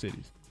hip hop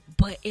cities.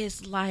 But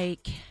it's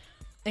like,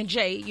 and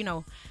Jay,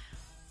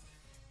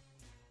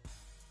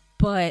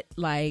 but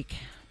like,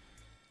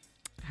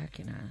 how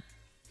can I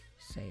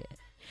say it?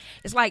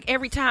 It's like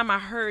every time I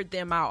heard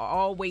them, I'll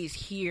always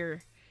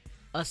hear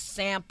a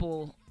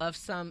sample of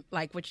some,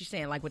 like what you're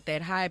saying, like with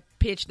that high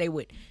pitch, they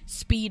would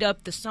speed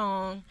up the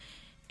song,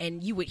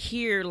 and you would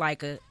hear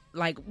like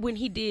when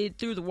he did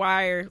Through the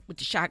Wire with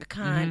the Shaka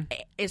Khan.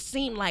 Mm-hmm. It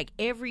seemed like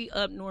every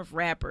up north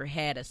rapper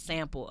had a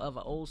sample of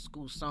an old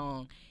school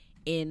song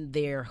in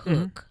their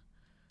hook.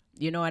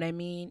 Mm-hmm. You know what I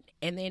mean?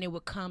 And then it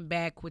would come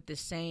back with the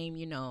same,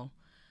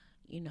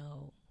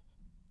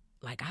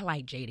 like I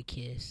like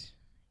Jadakiss,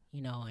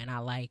 and I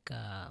like,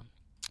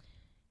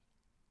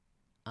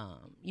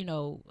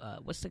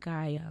 what's the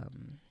guy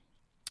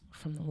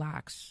from the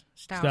Locks?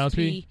 Styles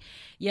P.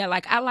 Yeah,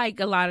 like I like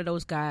a lot of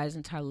those guys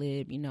and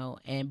Talib,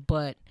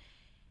 but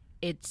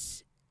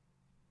it's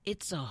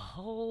a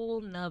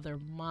whole nother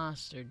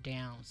monster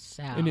down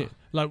south. And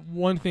like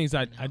one of the things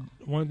that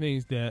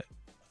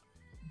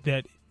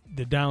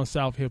the down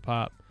south hip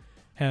hop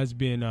has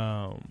been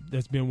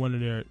that's been one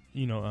of their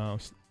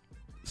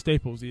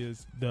staples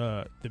is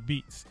the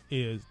beats,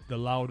 is the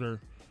louder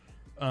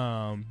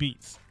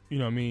beats. You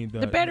know what I mean?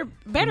 The better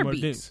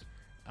beats.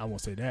 I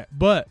won't say that,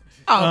 but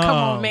come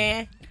on,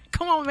 man.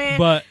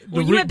 But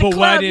when you at the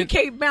club, you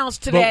can't bounce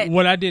to that.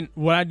 What I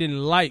didn't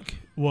like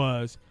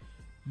was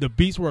the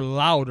beats were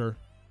louder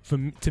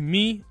to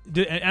me,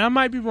 and I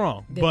might be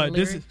wrong, but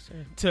this is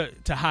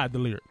to hide the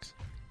lyrics.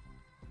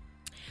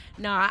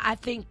 No, I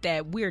think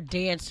that we're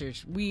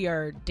dancers. We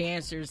are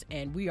dancers,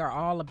 and we are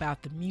all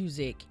about the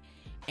music.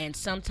 And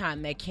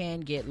sometimes that can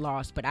get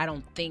lost, but I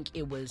don't think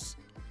it was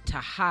to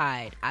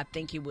hide. I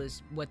think it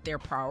was what their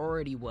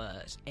priority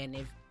was,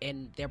 and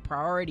their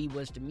priority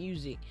was the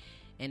music,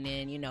 and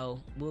then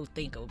we'll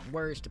think of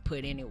words to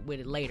put in it with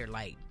it later,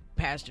 like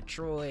Pastor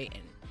Troy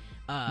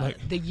and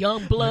the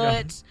Young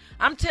Bloods.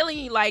 I'm telling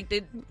you, like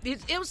it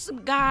was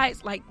some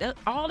guys like that.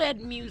 All that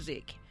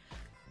music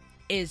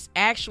is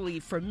actually,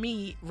 for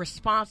me,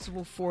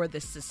 responsible for the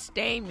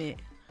sustainment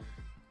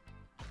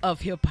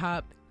of hip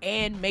hop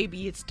and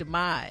maybe its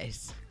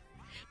demise.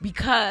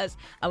 Because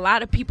a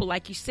lot of people,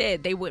 like you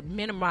said, they would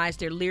minimize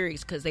their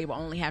lyrics because they would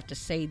only have to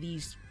say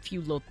these few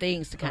little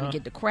things to kind of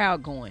get the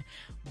crowd going.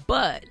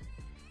 But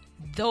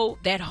though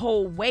that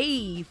whole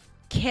wave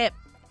kept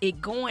it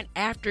going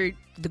after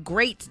the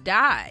greats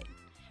died.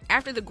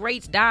 after the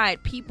greats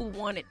died, people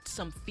wanted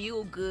some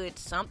feel good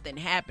something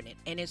happening,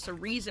 and it's a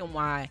reason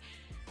why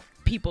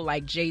people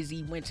like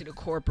Jay-Z went to the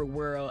corporate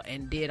world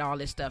and did all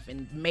this stuff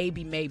and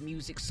maybe made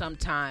music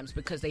sometimes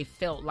because they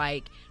felt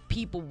like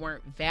people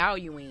weren't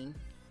valuing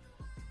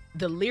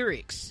the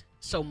lyrics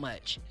so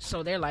much.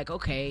 So they're like,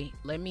 okay,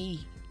 let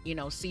me,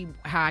 see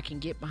how I can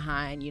get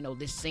behind,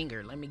 this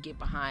singer. Let me get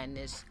behind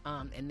this.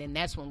 And then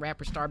that's when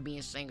rappers started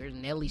being singers.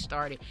 Nelly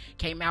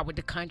came out with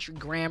the country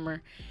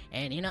grammar.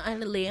 And, and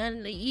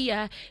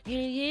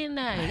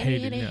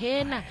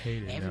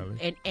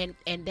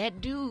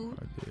that dude.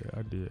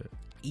 I did.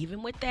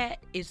 Even with that,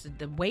 it's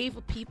the wave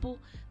of people,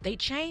 they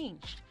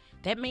changed.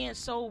 That man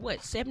sold,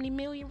 70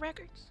 million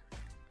records?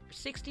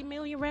 60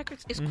 million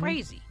records? It's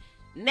crazy.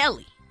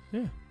 Nelly.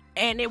 Yeah.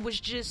 And it was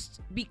just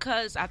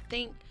because I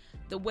think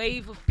the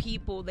wave of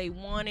people, they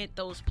wanted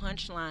those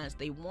punchlines.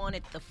 They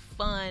wanted the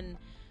fun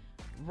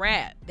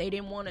rap. They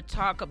didn't want to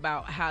talk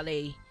about how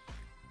they,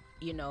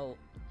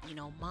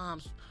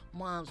 moms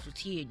was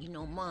here.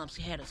 Moms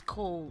had us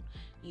cold,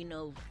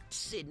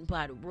 sitting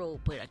by the road.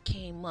 But I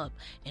came up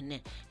and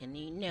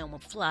then now I'm a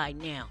fly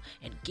now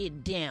and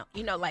get down.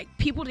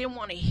 People didn't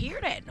want to hear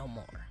that no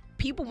more.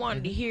 People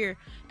wanted to hear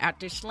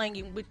out there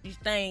slanging with these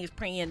things,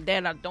 praying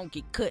that I don't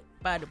get cut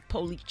by the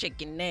police,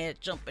 checking ass,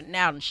 jumping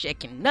out and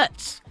shaking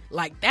nuts.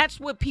 That's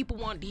what people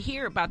wanted to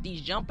hear about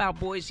these jump out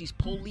boys, these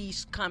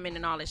police coming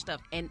and all that stuff.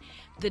 And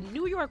the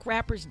New York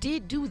rappers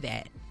did do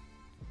that,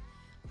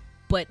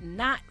 but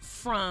not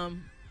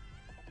from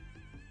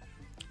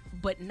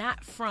what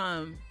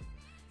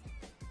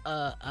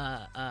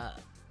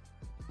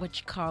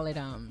you call it,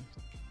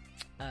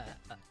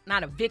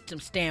 not a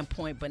victim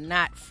standpoint, but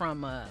not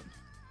from a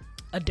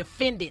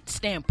defendant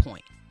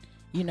standpoint,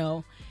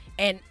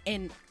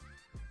 and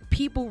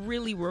people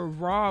really were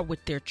raw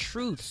with their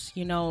truths,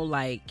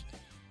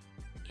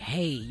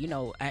 hey,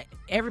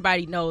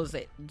 everybody knows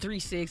that 3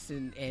 6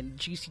 and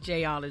Juicy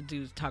J, all the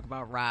dudes talk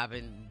about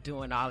robbing,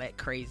 doing all that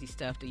crazy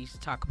stuff they used to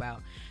talk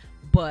about,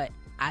 but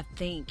I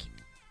think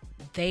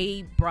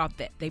they brought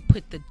that, they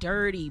put the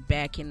dirty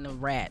back in the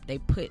rap,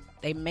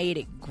 they made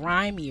it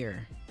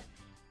grimier,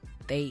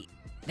 they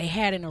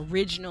had an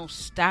original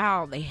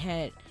style,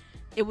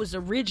 it was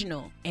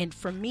original. And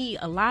for me,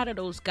 a lot of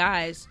those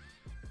guys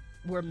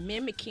were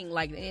mimicking,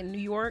 like in New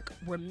York,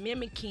 were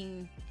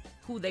mimicking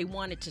who they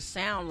wanted to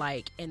sound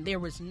like. And there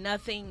was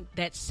nothing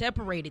that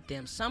separated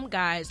them. Some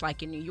guys,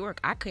 like in New York,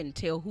 I couldn't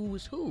tell who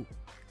was who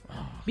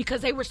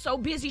because they were so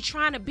busy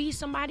trying to be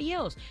somebody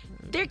else.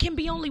 There can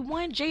be only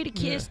one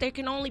Jadakiss. Yeah. There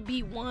can only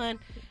be one,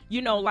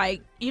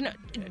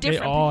 different. They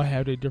all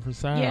have their different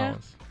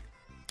sounds.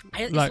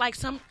 Yeah. It's like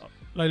some...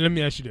 let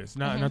me ask you this.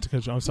 Not to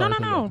cut you. I'm sorry.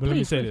 No, but let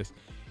me say this.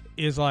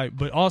 It's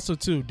but also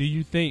too, do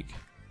you think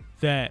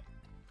that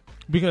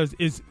because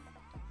it's,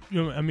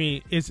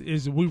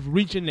 it's we're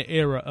reaching the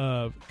era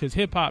of, because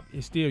hip hop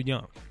is still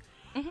young,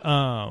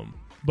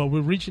 but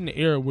we're reaching the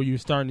era where you're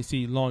starting to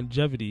see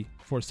longevity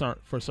for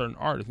certain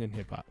artists in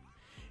hip hop.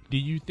 Do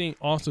you think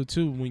also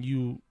too, when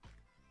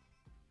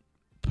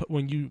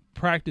you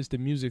practice the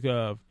music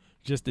of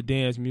just the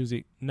dance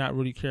music, not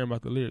really caring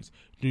about the lyrics,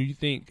 do you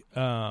think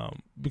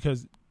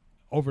because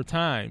over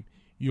time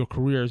your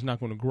career is not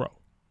going to grow?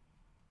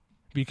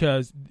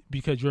 Because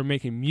you're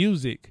making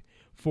music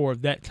for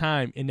that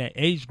time in that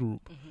age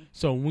group.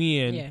 So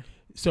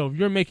so if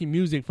you're making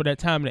music for that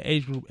time in the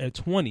age group at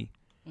 20,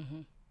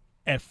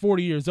 at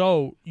 40 years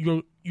old,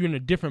 you're in a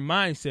different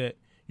mindset.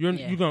 You're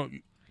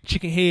going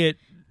chicken head.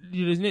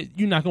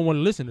 You're not going to want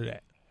to listen to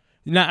that.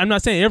 Now, I'm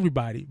not saying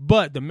everybody,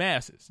 but the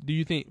masses. Do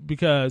you think,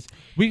 because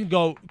we can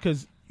go,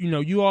 because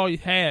you always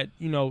had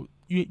you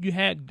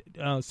had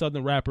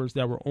Southern rappers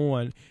that were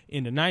on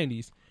in the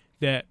 90s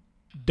that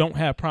don't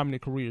have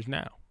prominent careers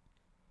now,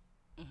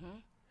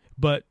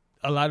 but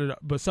a lot of a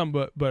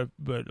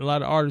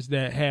lot of artists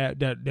that have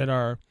that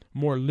are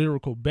more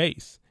lyrical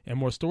based and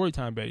more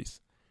storytime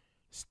based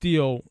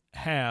still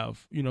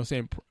have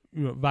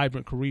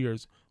vibrant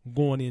careers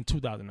going in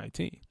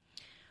 2019.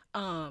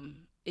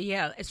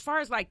 Yeah, as far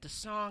as the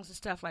songs and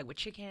stuff, with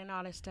Chicken and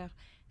all that stuff,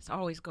 it's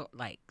always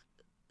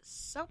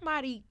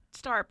somebody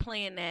start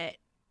playing that.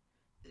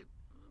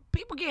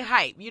 People get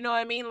hype, you know what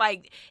I mean?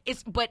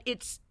 It's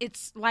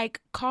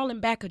like calling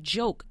back a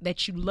joke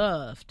that you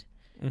loved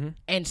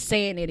and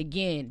saying it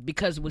again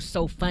because it was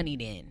so funny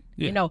then.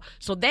 Yeah.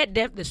 So that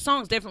the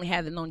songs definitely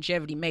have the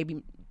longevity,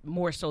 maybe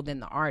more so than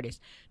the artist.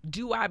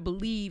 Do I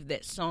believe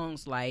that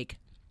songs like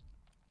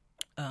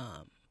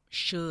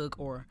Suge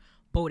or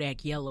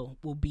Bodak Yellow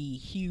will be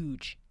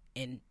huge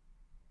in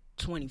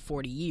 20,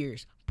 40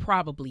 years?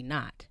 Probably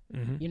not.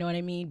 You know what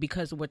I mean?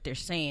 Because of what they're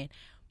saying.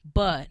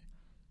 But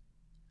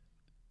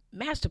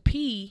Master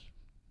P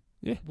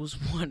was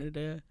one of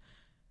the,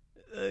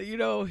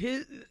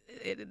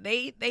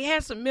 they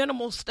had some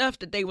minimal stuff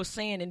that they were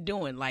saying and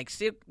doing, like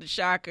Silk the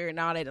Shocker and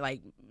all that.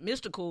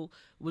 Mystical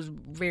was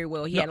very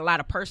well. He had a lot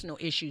of personal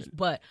issues,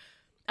 but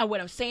what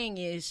I'm saying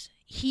is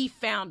he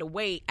found a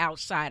way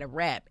outside of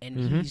rap, and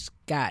he's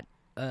got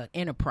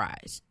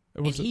enterprise.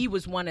 And he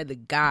was one of the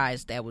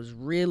guys that was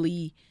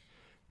really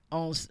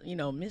on, you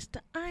know, Mr.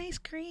 Ice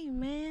Cream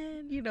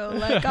Man, you know,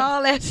 like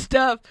all that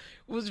stuff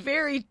was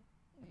very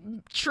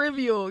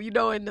trivial, you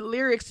know, in the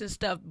lyrics and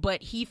stuff,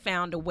 but he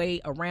found a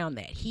way around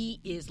that. He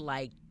is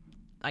like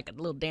a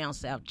little down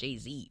south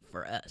Jay-Z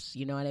for us,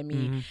 you know what I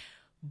mean?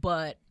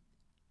 But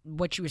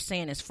what you were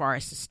saying as far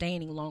as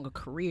sustaining longer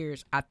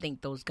careers, I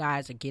think those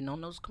guys are getting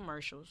on those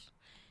commercials.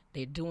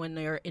 They're doing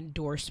their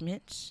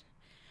endorsements.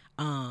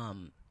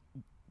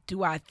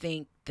 Do I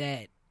think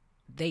that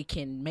they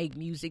can make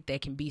music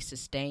that can be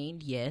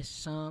sustained? Yes,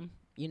 some.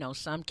 You know,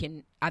 some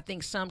can. I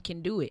think some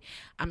can do it.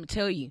 I'm going to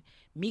tell you,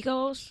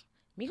 Migos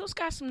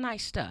got some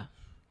nice stuff.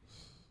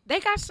 They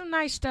got some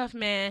nice stuff,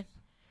 man.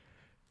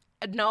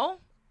 No,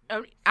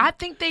 I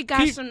think they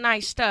got some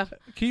nice stuff.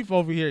 Keith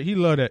over here, he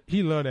love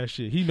that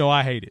shit. He know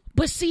I hate it.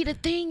 But see, the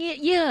thing is,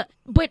 yeah,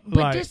 but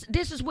like,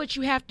 this is what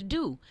you have to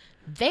do.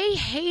 They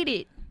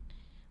hated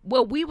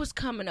what we was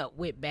coming up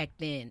with back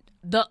then.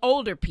 The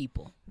older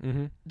people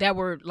that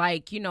were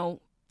like, you know,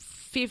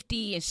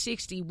 50 and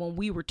 60 when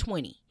we were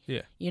 20.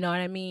 Yeah. You know what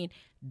I mean?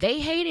 They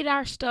hated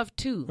our stuff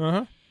too.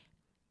 Uh-huh.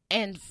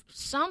 And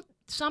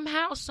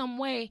somehow, some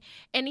way,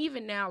 and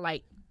even now,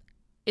 like,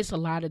 it's a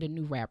lot of the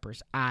new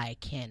rappers I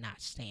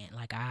cannot stand.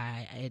 Like,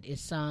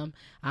 it's some,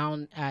 I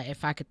don't,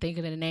 if I could think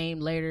of the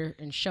name later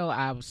in the show,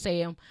 I would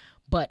say them.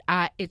 But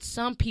it's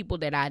some people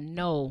that I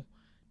know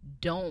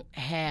don't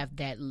have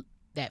that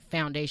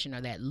foundation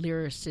or that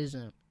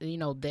lyricism, you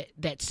know,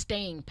 that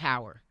staying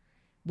power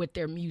with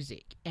their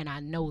music. And I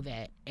know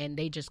that. And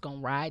they just gonna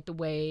ride the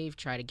wave,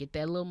 try to get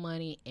that little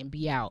money and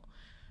be out.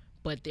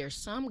 But there's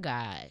some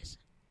guys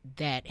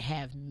that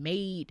have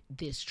made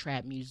this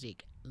trap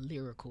music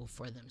lyrical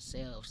for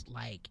themselves.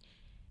 Like,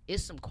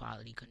 it's some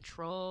Quality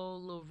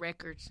Control little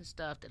records and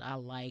stuff that I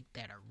like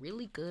that are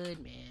really good,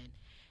 man.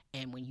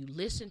 And when you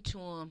listen to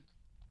them,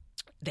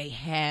 they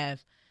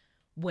have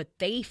what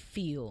they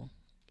feel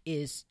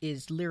is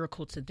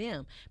lyrical to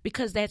them,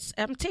 because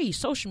I'm telling you,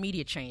 social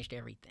media changed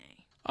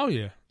everything. Oh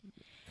yeah.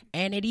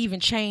 And it even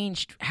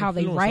changed how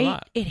they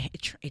write.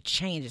 It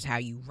changes how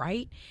you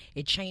write.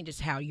 It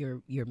changes how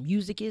your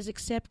music is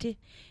accepted.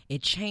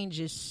 It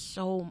changes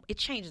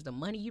the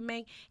money you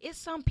make. It's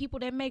some people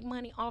that make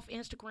money off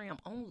Instagram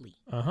only.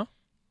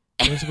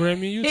 Instagram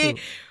and YouTube.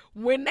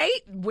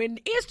 When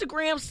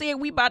Instagram said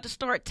we about to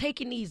start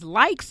taking these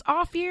likes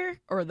off here,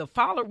 or the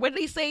follower, what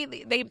did they say?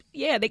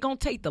 They gonna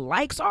take the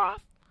likes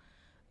off.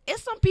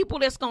 It's some people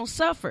that's gonna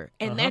suffer,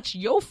 and that's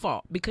your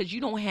fault, because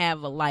you don't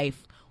have a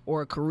life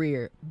or a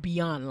career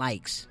beyond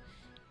likes.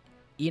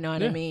 You know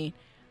what I mean?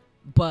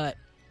 But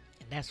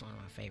that's one of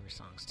my favorite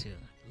songs too.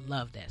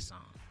 Love that song.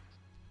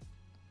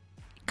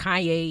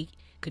 Kanye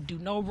could do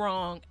no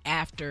wrong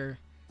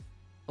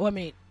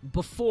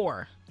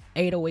before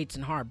 808s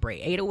and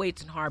Heartbreak.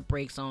 808s and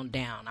Heartbreaks on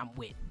down, I'm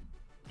with.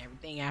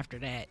 Everything after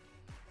that,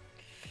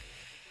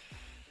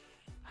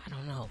 I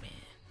don't know, man.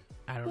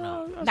 I don't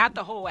know. Not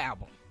the whole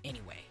album,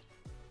 anyway.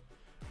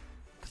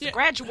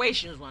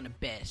 Graduation is one of the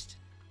best.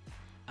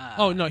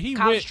 College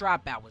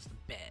Dropout was the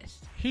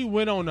best. He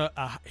went on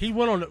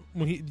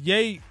when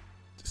Ye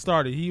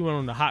started. He went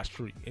on the hot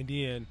streak, and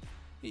then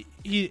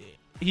he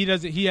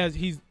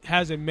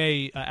hasn't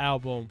made an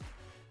album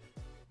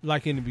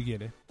like in the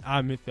beginning. I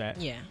admit that.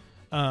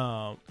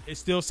 Yeah. It's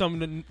still some of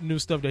the new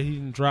stuff that he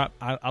didn't drop.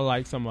 I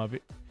like some of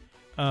it.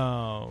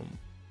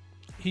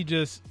 He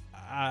just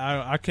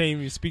I can't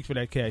even speak for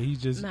that cat.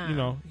 He's just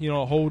a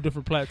whole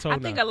different plateau. I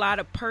think a lot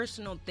of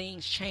personal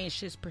things changed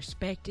his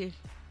perspective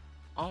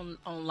on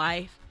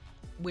life,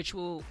 which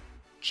will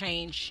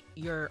change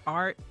your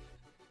art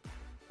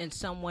in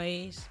some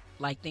ways,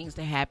 like things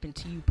that happen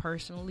to you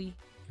personally.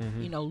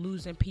 You know,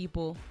 losing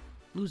people,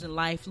 losing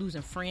life,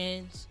 losing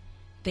friends,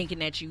 thinking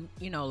that you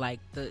know, like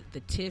the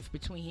tiff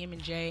between him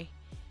and Jay.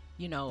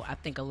 You know, I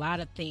think a lot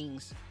of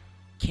things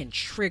can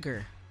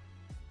trigger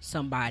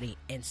somebody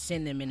and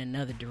send them in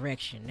another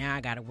direction. Now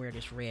I gotta wear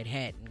this red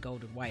hat and go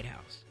to the White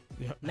House.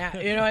 Yep. Now,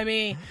 you know what I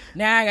mean?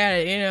 Now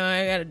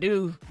I gotta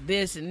do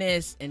this and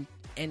this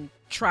and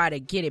try to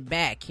get it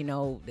back. You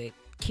know, the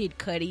Kid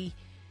Cudi,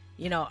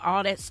 you know,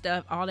 all that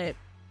stuff, all that,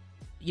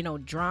 you know,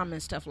 drama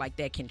and stuff like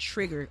that can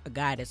trigger a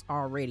guy that's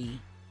already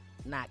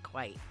not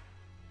quite,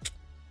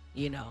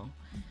 you know.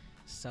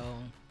 So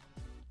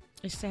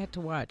it's sad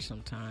to watch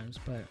sometimes,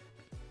 but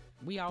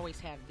we always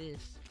have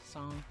this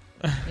song.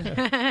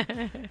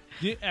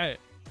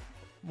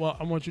 Well,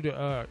 I want you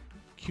to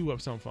cue up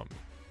something for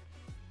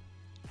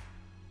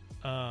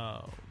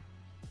me.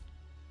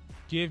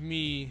 Give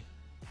me.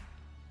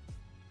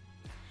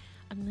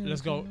 Let's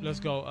go.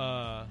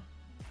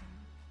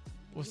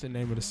 What's the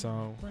name of the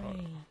song?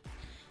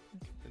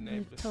 The name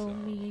of the told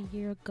song. Me a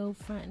year ago,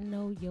 front and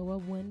no, yo, I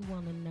wouldn't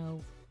wanna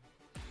know.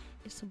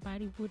 If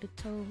somebody would have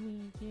told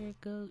me a year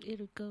ago,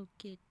 it'll go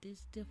get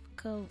this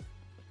difficult.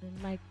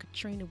 And like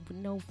Katrina with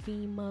no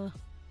FEMA,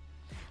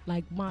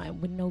 like Martin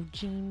with no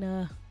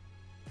Gina.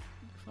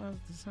 From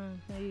the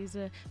sun, he's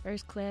a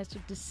first class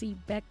with the seat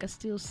back. I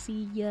still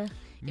see ya.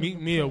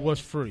 Meet Me or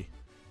What's Free,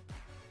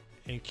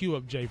 and cue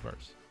up J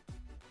Verse.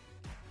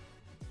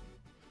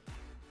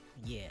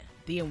 Yeah,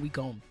 then we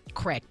gonna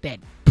crack that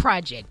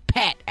Project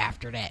Pat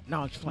after that.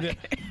 No, I'm just playing.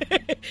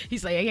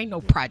 He's like, ain't no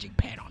Project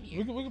Pat on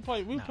here. We can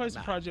play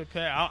some Project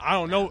Pat. I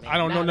don't know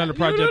none of the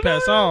Project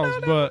Pat songs,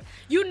 but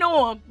you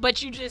know them,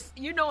 but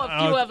you know a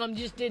few of them,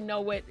 just didn't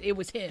know what it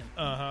was him.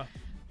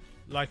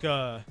 Like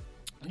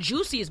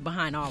Juicy is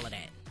behind all of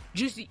that.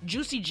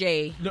 Juicy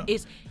J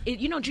is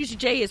Juicy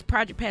J is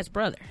Project Pat's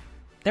brother.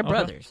 They're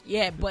brothers.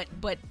 Yeah,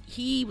 but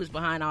he was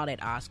behind all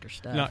that Oscar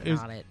stuff and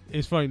all that.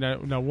 It's funny.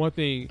 Now, one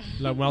thing,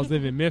 like when I was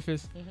living in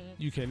Memphis,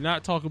 you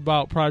cannot talk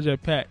about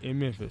Project Pat in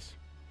Memphis.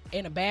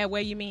 In a bad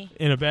way, you mean?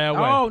 In a bad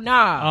way. Oh,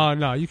 nah. Oh,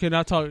 no. You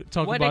cannot talk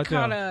what about they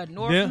call them.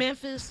 North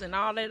Memphis and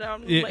all that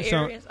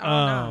areas?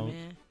 No,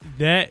 man.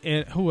 That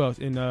and who else?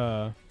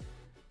 The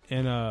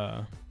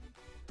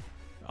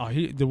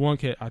one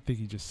cat, I think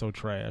he's just so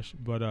trash.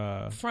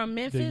 But from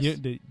Memphis?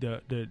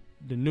 The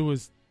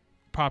newest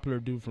popular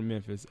dude from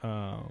Memphis.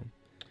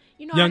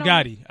 Young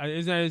Gotti.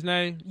 Isn't that his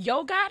name?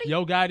 Yo Gotti?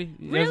 Yo Gotti.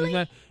 Really? That's his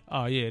name?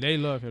 Oh, yeah. They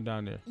love him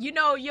down there. Yo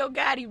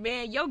Gotti,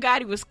 man. Yo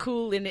Gotti was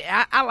cool. And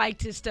I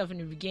liked his stuff in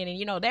the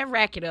beginning. That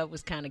Rack It Up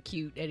was kind of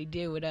cute that he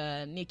did with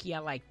Nicki. I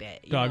like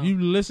that. If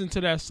you listen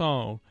to that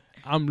song,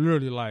 I'm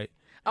literally like...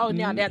 Oh,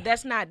 no,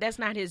 that's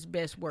not his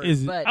best work.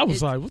 I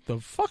was like, what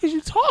the fuck is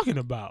you talking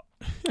about?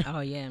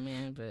 Oh, yeah,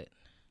 man. But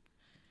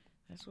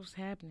that's what's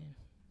happening.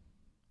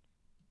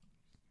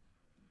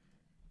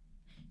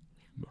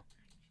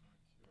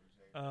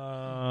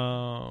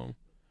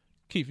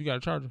 Keith, you got a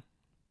charger?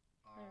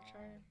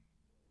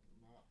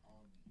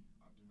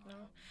 No,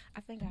 I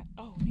think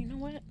you know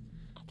what?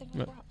 I think I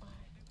brought mine.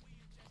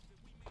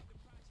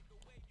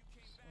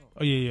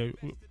 Oh yeah.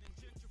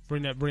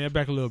 Bring that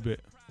back a little bit.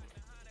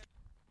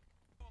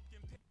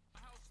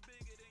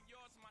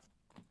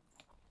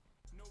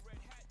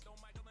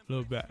 A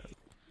little bit.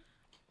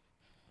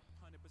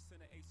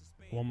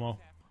 One more.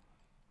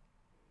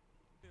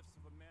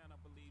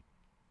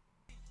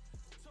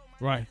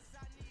 Right.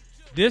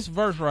 This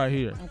verse right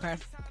here. Okay.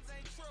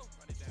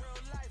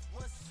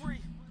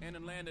 In the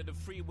land of the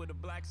free where the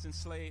blacks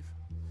enslaved.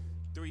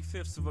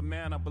 3/5 of a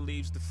man, I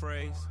believe's the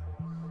phrase.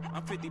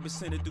 I'm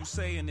 50% of Duce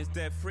and it's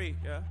dead free,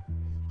 yeah.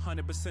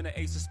 100% of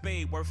Ace of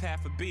Spade, worth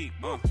half a beat.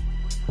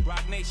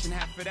 Rock Nation,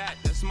 half of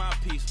that's my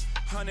piece.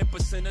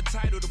 100% of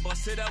title to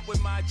bust it up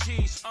with my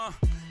G's.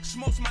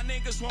 Most my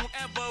niggas won't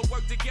ever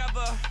work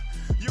together.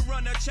 You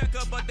run a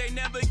checker, but they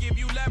never give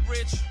you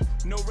leverage.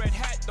 No red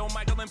hat, don't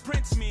Michael and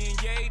Prince me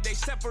and yay. They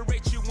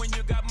separate you when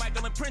you got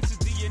Michael and Prince's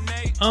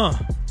DNA.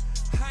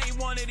 I ain't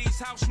one of these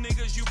house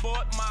niggas you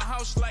bought. My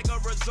house like a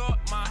resort.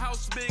 My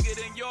house bigger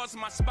than yours,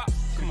 my spot.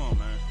 Come on,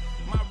 man.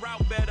 My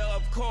route better,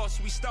 of course.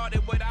 We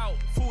started without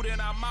food in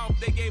our mouth.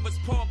 They gave us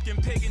pork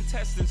and pig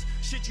intestines.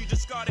 Shit you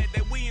discarded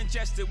that we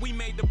ingested. We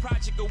made the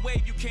project a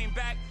wave. You came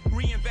back,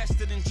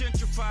 reinvested and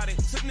gentrified it.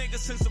 Took niggas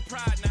sense of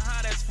pride, now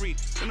how that's free?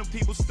 When them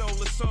people stole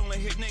a soul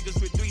and hit niggas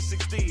with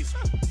 360s.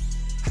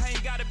 I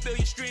ain't got $1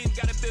 billion streams,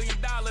 got $1 billion.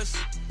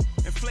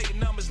 Inflating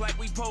numbers like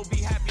we po be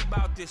happy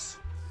about this.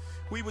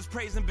 We was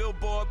praising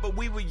Billboard, but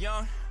we were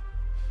young.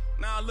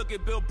 Now I look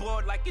at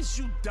Billboard like, is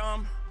you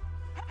dumb?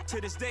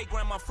 To this day,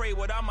 Grandma afraid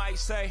what I might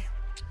say.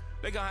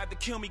 They gonna have to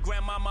kill me,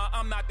 Grandmama,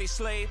 I'm not their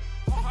slave.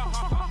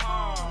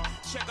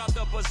 Check out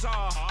the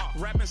bazaar,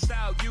 rapping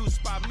style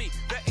used by me.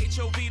 The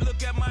HOV,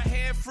 look at my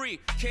hair free,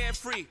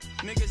 carefree.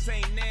 Niggas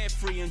ain't near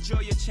free,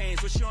 enjoy your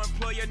change. What's your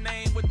employer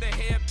name with the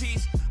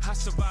hairpiece? I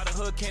survived the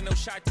hood, can't no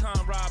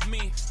shot-town rob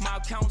me. My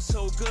account's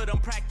so good, I'm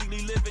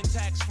practically living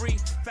tax-free.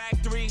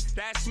 Factory,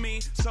 that's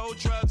me. Sold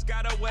drugs,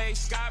 got away,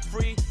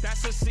 scot-free.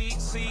 That's a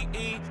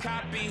CCE,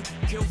 copy,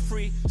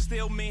 guilt-free.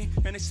 Still me,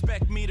 and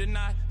expect me to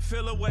not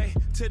feel away.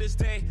 To this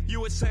day, you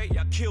would say,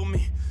 y'all kill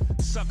me.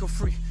 Sucker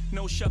free,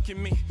 no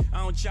shucking me. I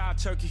don't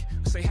jive turkey.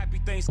 Say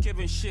happy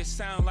Thanksgiving shit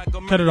sound like a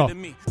murder to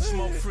me.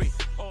 Smoke free,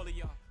 all of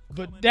y'all.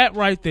 But that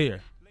right there,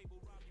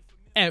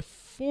 at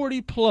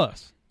 40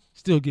 plus,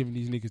 still giving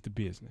these niggas the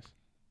business.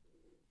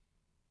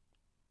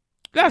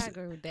 I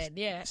agree with that.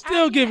 Yeah,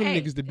 still giving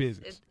niggas the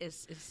business.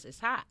 It's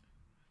hot.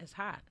 It's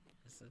hot.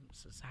 It's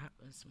hot.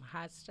 It's some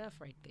hot stuff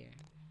right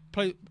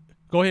there.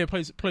 Go ahead.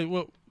 Play.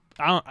 Well,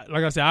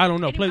 like I said, I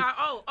don't know. Play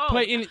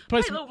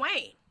Lil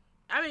Wayne.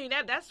 I mean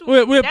that's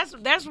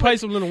play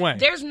some Lil Wayne.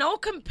 There's no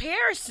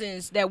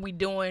comparisons that we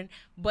doing,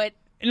 but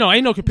no,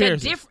 ain't no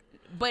comparisons.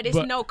 But it's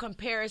no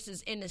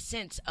comparisons in the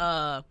sense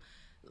of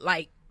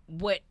like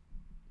what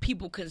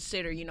people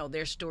consider,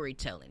 their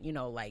storytelling.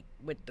 Like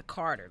with the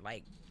Carter.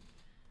 Like,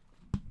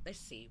 let's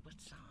see what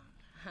song.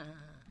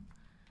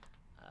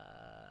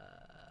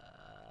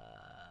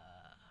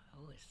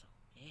 It's so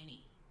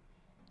many.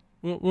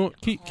 Well,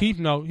 Keith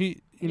know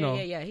he.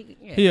 Yeah.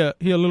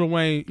 He a Lil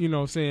Wayne,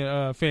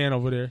 fan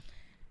over there.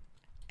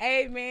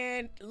 Hey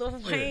man, Lil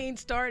Wayne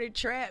started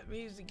trap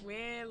music,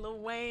 man. Lil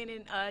Wayne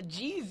and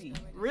Jeezy,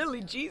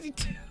 really Jeezy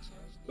too.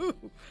 Hope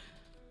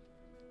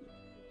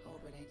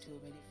it ain't too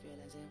many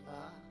feelings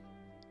involved.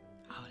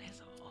 Oh, that's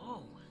a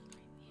old one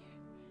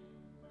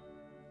right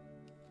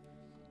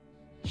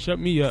there. Shut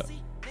me up.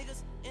 See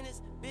niggas in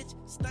this bitch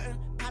stunting,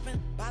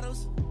 popping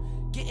bottles,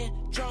 getting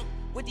drunk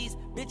with these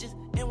bitches,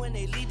 and when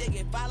they leave, they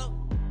get followed.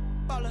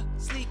 Fall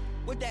asleep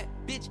with that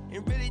bitch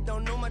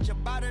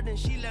harder than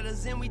she let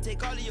us in. We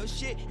take all of your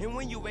shit, and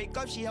when you wake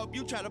up, she help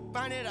you try to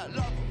find it. I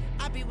love her.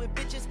 I be with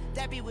bitches,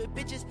 that be with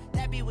bitches,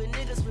 that be with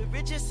niggas with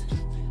riches.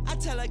 I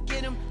tell her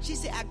get him, she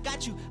say I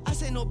got you. I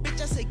say no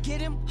bitch, I say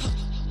get him.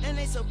 And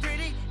they so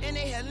pretty, and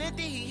they hair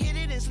lengthy. He hit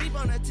it and sleep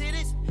on her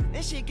titties.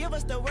 Then she give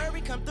us the word,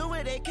 we come through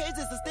with AKs. It's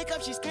a stick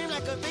up, she scream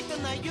like a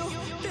victim, like you.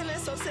 Feeling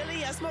so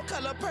silly, I smoke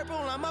color purple.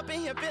 I'm up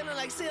in here feeling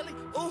like silly.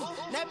 Ooh,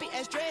 nappy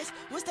ass dress,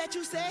 what's that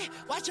you say?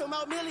 Watch your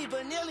mouth, Millie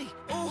Vanilli.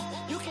 Ooh,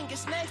 you can get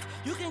snakes,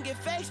 you can get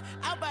fakes.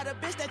 Out by the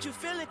bitch that you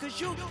feeling,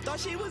 cause you thought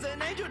she was an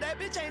angel. That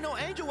bitch ain't no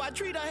angel. I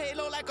treat her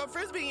halo like a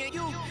frisbee, and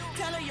you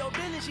tell her your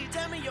business, she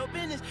tell me your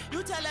business.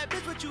 You tell that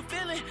bitch what you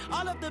feeling.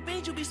 All of the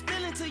beans you be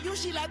spilling to you,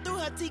 she like through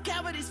her T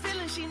cavities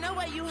feeling. She know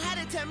where you had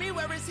it, tell me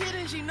where it's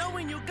hidden. She know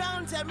when you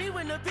gone, tell me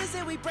when the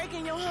visit. We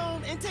breaking your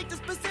home and take the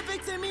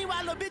specifics in me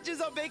while the bitch is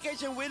on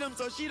vacation with him,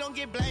 so she don't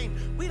get blamed.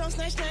 We don't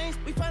snatch chains,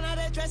 we find out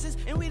addresses,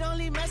 and we don't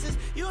leave messes.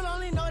 You'll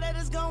only know that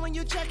it's gone when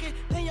you check it.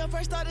 Then your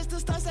first thought is to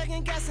start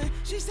second guessing.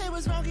 She say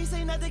what's wrong, he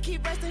say nothing,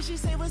 keep resting. She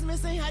say what's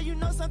missing, how you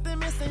know something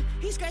missing.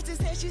 He scratched his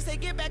head, she say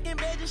get back in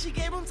bed, and she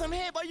gave him some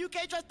head. Boy, you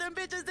can't trust them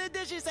bitches. And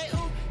then she say,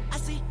 ooh, I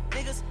see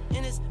niggas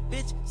in this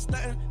bitch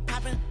stunting,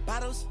 popping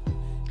bottles,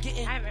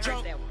 getting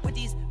drunk with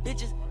these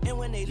bitches, and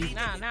when they leave.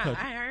 Nah,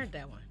 I heard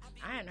that one.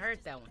 I hadn't heard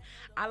that one.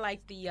 I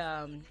like the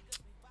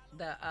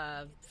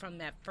from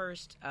that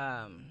first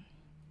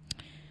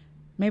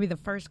maybe the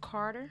first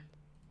Carter.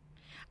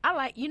 I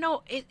like,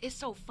 it's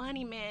so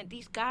funny, man.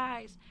 These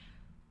guys,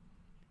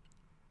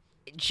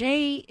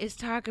 Jay is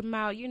talking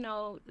about,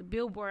 the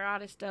Billboard, all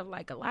this stuff.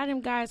 Like, a lot of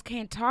them guys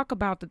can't talk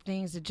about the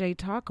things that Jay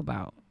talk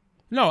about.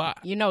 No,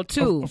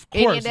 too. Of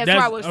course, and that's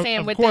why I was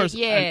saying with course, that.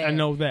 Yeah, I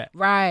know that.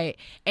 Right,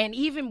 and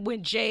even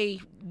when Jay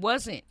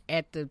wasn't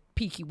at the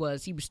peak he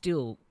was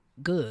still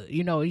good.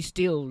 He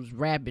still was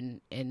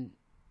rapping and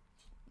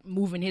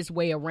moving his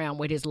way around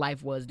what his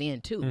life was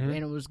then too, and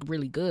it was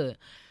really good.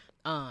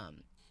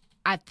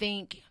 I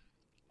think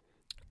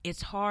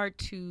it's hard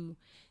to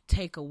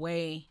take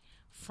away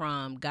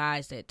from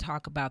guys that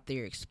talk about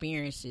their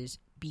experiences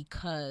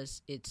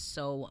because it's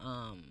so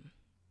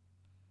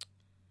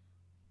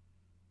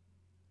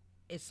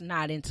it's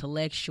not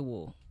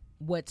intellectual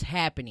what's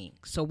happening.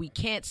 So we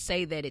can't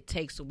say that it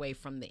takes away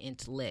from the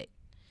intellect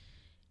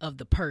of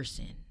the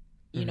person,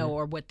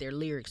 or what their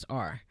lyrics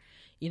are.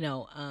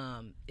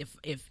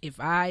 If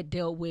I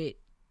dealt with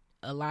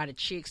a lot of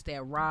chicks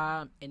that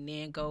rob and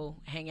then go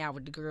hang out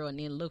with the girl and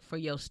then look for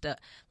your stuff,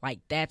 like,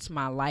 that's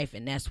my life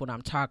and that's what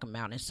I'm talking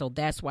about. And so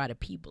that's why the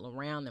people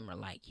around them are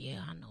like,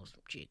 yeah, I know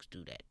some chicks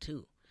do that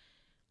too.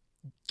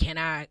 Can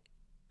I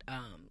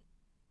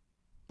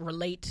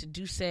relate to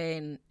Duce?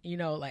 And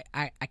like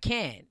I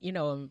can,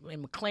 and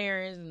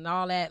McLaren's and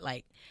all that.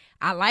 Like,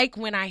 I like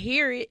when I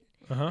hear it,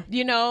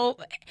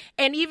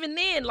 and even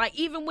then, like,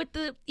 even with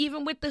the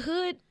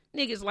hood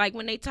niggas, like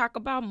when they talk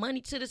about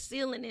money to the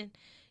ceiling and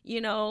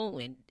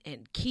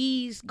and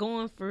keys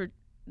going for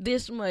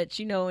this much,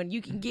 and you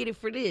can get it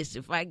for this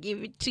if I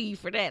give it to you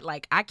for that.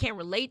 Like, I can't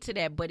relate to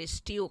that, but it's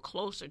still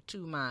closer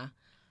to my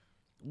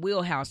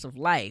wheelhouse of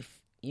life.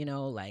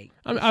 Like,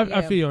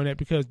 I feel on that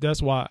because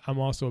that's why I'm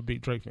also a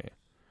big Drake fan.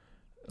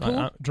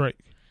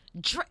 Drake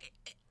ain't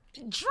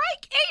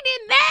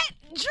in that.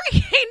 Drake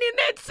ain't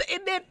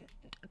in that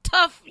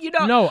tough.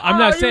 No, I'm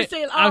not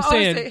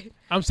saying.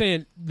 I'm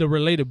saying the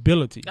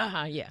relatability.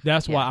 Yeah.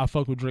 That's why I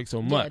fuck with Drake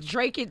so much.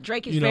 Yeah,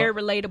 Drake is very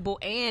relatable,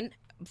 and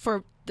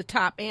for the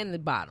top and the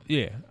bottom.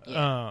 Yeah.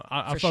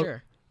 For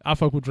sure. I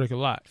fuck with Drake a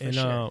lot, and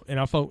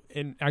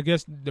I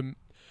guess the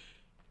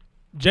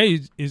Jay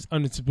is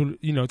undisputed,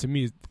 to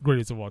me, is the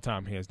greatest of all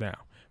time, hands down.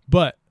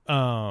 But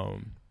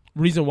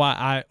reason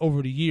why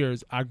over the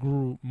years I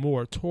grew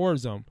more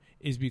towards him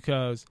is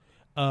because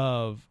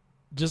of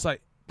just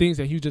like things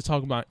that he was just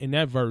talking about in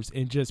that verse,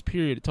 and just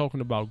period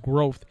talking about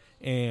growth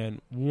and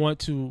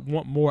want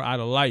more out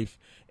of life,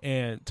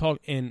 and talk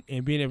and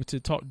being able to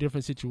talk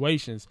different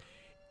situations.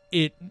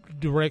 It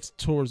directs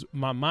towards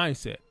my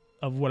mindset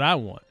of what I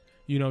want.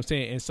 You know what I'm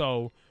saying? And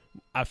so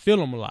I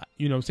feel him a lot.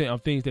 You know what I'm saying?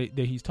 Of things that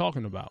he's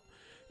talking about.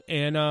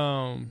 And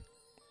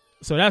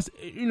so that's,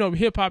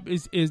 hip hop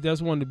is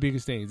that's one of the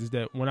biggest things, is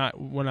that when I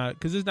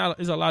because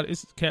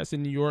it's cats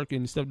in New York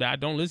and stuff that I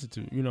don't listen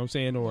to, you know what I'm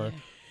saying,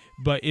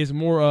 but it's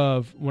more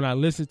of when I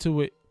listen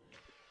to it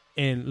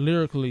and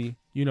lyrically,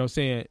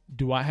 saying,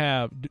 do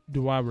I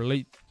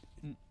relate,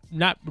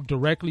 not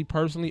directly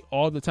personally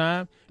all the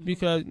time,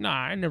 because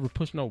I never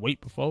pushed no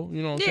weight before,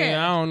 you know what I'm saying?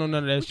 I don't know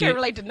none of that shit. Can't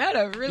relate to none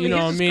of it, really. You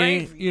know what I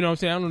mean? Crazy. You know what I'm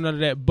saying? I don't know none of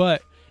that,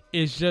 but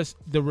it's just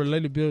the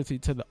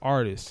relatability to the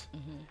artist,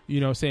 you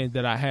know what I'm saying,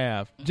 that I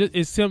have. Just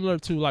it's similar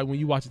to like when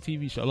you watch a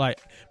TV show. Like,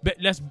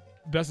 that's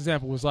best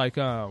example was like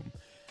I'm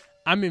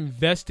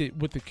invested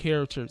with the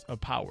characters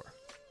of Power.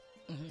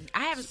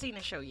 I haven't seen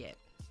the show yet.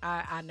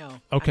 I know.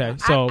 Okay, I know.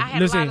 so I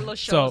had listen. a lot of little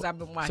shows I've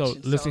been watching. So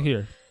listen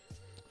here.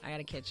 I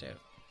gotta catch up.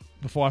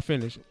 Before I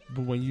finish,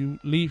 but when you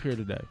leave here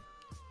today,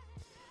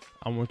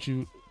 I want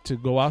you to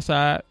go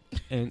outside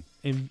and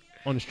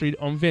on the street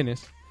on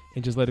Venice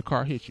and just let a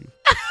car hit you.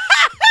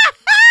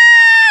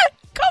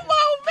 Come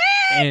on,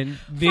 man. And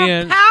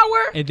then from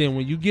Power. And then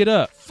when you get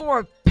up,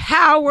 For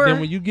power. then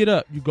when you get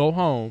up, you go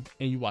home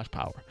and you watch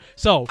Power.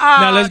 So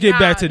now let's get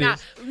back to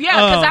this. Yeah,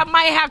 because I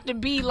might have to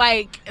be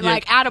like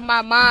out of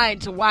my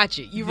mind to watch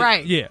it. You're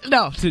right. Yeah.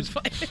 No.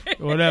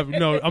 Whatever.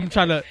 No, I'm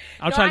trying to.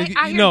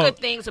 I hear good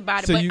things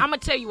about it, So but you- I'm gonna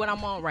tell you what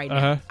I'm on right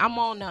Uh-huh. now. I'm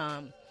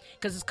on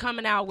because it's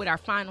coming out with our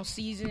final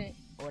season,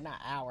 or not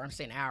hour. I'm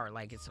saying hour,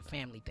 like it's a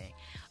family thing.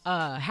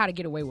 How to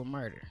Get Away with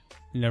Murder.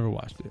 Never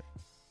watched it.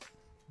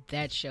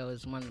 That show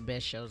is one of the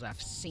best shows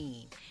I've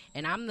seen,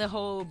 and I'm the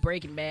whole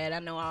Breaking Bad. I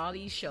know all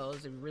these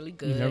shows are really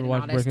good. You never and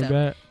watched all that Breaking stuff.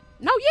 Bad?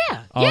 No,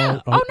 yeah. Oh,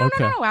 No,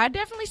 okay. I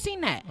definitely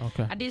seen that.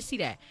 Okay. I did see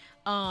that.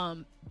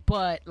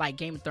 But like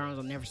Game of Thrones,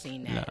 I've never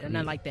seen that, Nah, or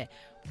nothing like that.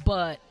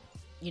 But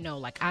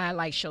like I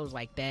like shows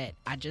like that.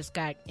 I just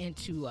got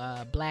into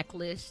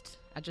Blacklist.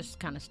 I just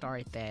kind of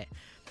started that.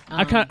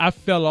 I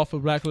fell off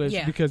of Blacklist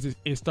Yeah. because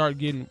it started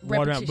getting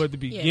watered down. But the Repetition.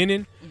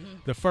 beginning, Mm-hmm.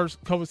 the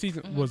first couple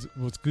seasons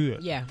was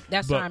good. Yeah,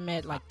 that's But- where I'm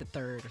at, like the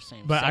third or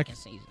second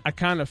season.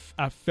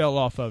 I fell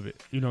off of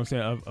it. You know what I'm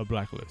saying? Of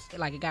Blacklist.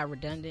 Like it got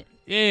redundant.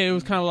 Yeah, it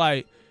was kind of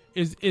like,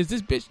 is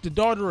this bitch the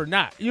daughter or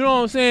not? You know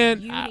what I'm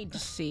saying? You need to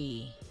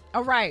see.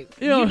 All right,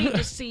 You know- you need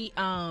to see.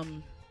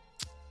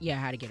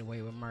 How to Get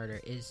Away with Murder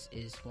is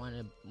one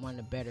of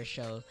the better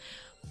shows.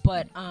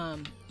 But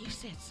you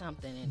said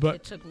something, and But-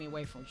 it took me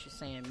away from what you're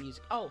saying.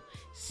 Music. Oh,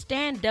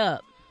 Stand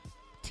Up,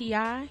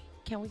 T.I.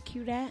 Can we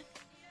cue that?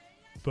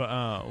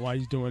 But why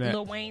you doing that?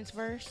 Lil Wayne's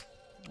verse,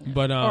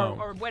 But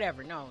or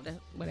whatever. No,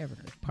 whatever.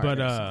 Part of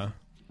that song.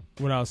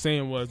 what I was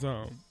saying was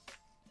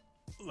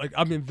like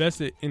I'm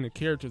invested in the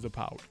characters of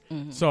Power.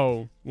 Mm-hmm.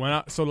 So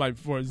like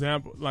for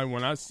example, like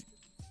when I,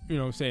 you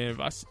know what I'm saying,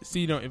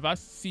 if I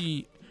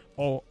see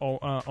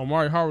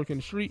Omari Hardwick in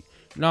the street,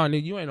 nah,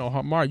 nigga, you ain't no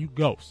Omari, you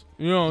Ghost.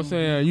 You know what I'm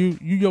saying? You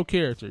your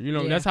character. You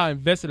know, Yeah. that's how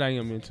invested I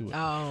am into it.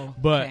 Oh,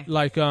 But okay.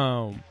 like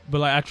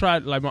I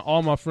tried, like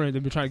all my friends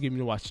have been trying to get me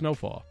to watch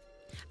Snowfall.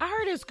 I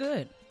heard it's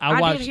good. I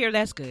I watched- did hear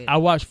that's good. I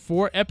watched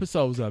 4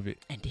 episodes of it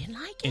and didn't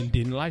like it. and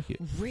didn't like it.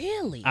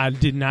 Really? I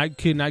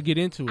could not get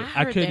into it. I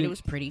heard couldn't. that it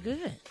was pretty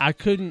good. I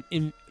couldn't.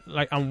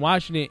 I'm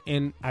watching it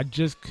and I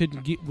just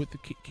couldn't get with the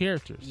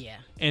characters. Yeah.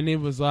 And it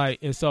was like,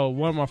 and so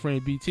one of my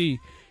friends, BT,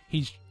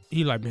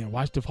 he like, man,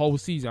 watch the whole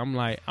season. I'm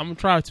like, I'm gonna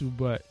try to,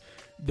 but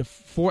the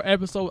 4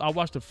 episodes, I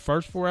watched the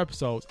first 4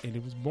 episodes and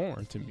it was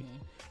boring to me. Mm-hmm.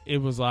 It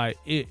was like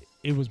it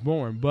was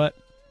boring. But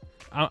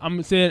I'm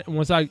gonna say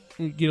once I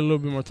get a little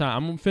bit more time,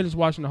 I'm gonna finish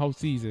watching the whole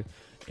season.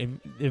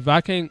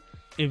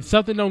 If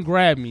something don't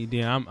grab me,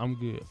 then I'm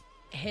good.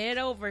 Head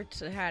over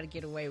to How to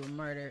Get Away with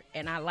Murder,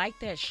 and I like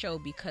that show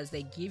because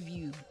they give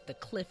you the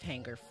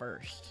cliffhanger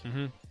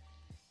 1st,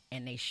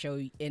 and they show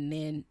you, and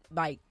then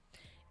like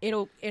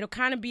it'll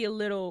kind of be a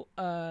little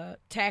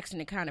taxing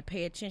to kind of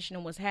pay attention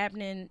to what's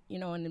happening,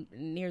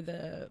 near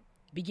the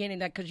beginning,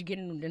 that because you're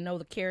getting to know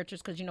the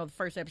characters, because the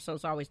first episode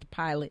is always the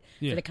pilot,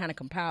 Yeah. so they kind of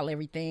compile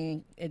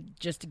everything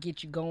just to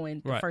get you going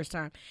the Right. first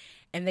time.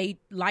 And they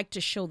like to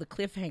show the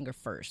cliffhanger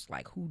first,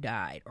 like who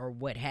died or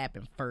what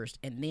happened first,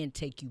 and then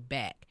take you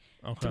back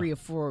 3 or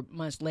 4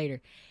 months later.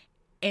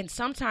 And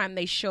sometimes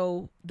they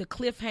show the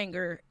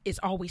cliffhanger is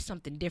always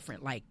something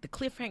different. Like the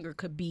cliffhanger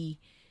could be,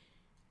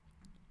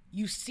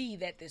 you see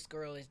that this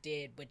girl is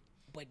dead,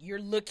 but you're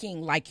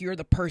looking like you're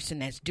the person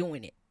that's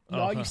doing it.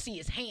 All you see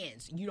is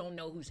hands. You don't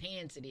know whose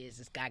hands it is.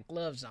 It's got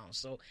gloves on.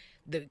 So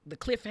the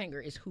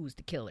cliffhanger is who's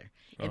the killer.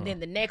 And then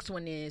the next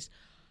one is,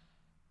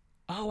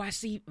 oh, I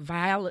see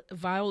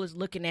Viola's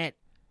looking at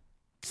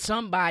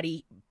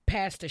somebody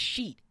past a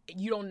sheet.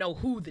 You don't know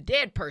who the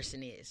dead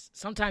person is.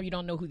 Sometimes you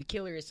don't know who the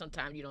killer is.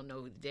 Sometimes you don't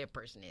know who the dead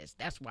person is.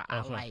 That's why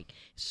I like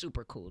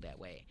super cool that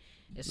way.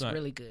 It's Like,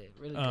 really good.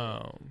 Really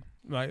good.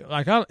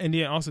 Like I, and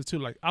then also too,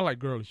 like I like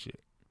girly shit.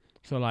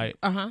 So like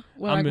Well,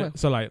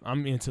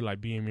 I'm into like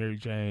being Mary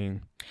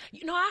Jane.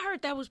 I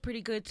heard that was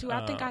pretty good too.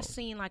 I think I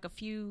seen like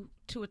 2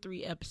 or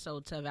 3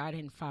 episodes of it. I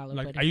didn't follow.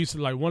 Like but I used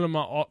to like one of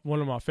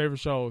my favorite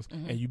shows,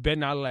 and you better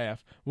not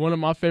laugh. One of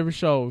my favorite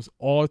shows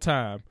all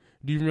time.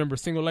 Do you remember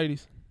Single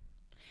Ladies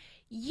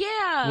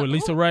yeah, with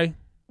Lisa Ray?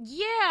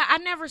 Yeah, I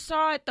never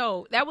saw it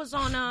though. That was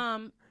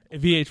on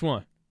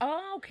VH1.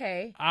 Oh,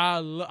 okay.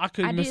 I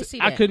couldn't did miss. see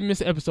I that. couldn't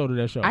miss an episode of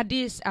that show.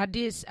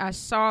 I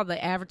saw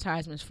the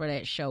advertisements for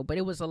that show, but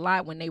it was a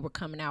lot when they were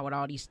coming out with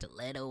all these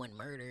Stiletto and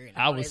Murder. And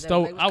all that. They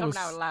coming out with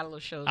a lot of little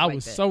shows. I like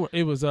was that. so.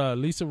 It was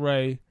Lisa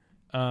Ray.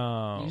 You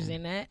was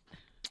in that?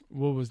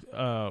 What was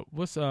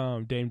what's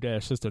Dame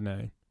Dash sister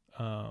name?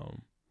 I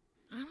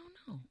don't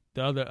know.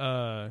 The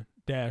other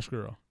Dash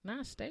girl,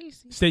 Not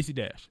Stacy. Stacey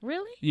Dash.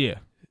 Really? Yeah,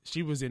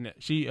 she was in that.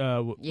 She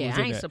was Yeah, in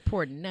I ain't that.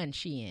 supporting none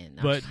she in.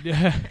 No. But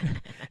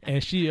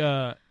and she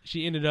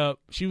ended up,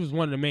 she was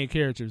one of the main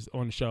characters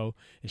on the show,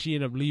 and she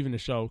ended up leaving the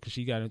show because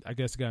she got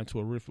into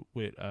a rift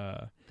with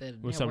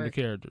some of the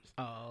characters,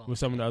 with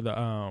some of the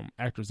other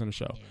actors on the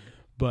show. Yeah.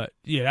 But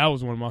yeah, that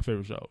was one of my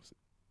favorite shows,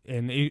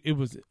 and it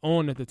was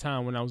on at the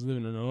time when I was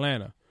living in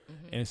Atlanta.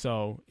 And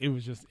so it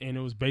was just, and it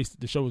was based.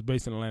 The show was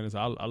based in Atlanta,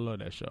 so I love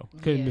that show.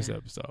 Couldn't miss an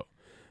episode.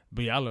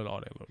 But yeah, I love all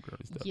that little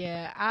girly stuff.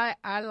 Yeah,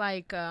 I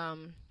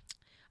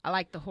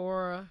like the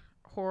horror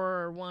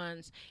horror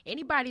ones.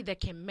 Anybody that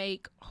can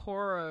make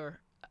horror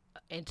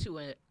into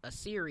a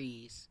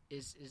series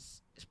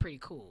is pretty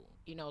cool.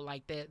 You know,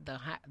 like the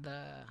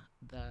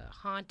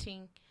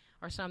Haunting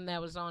or something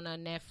that was on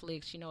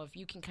Netflix. You know, if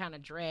you can kind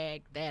of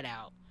drag that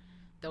out,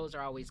 those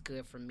are always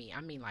good for me.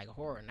 I mean, like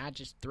horror, not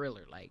just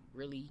thriller, like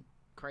really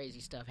crazy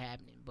stuff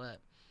happening. But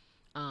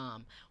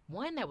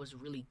one that was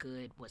really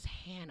good was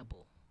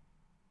Hannibal.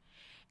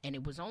 And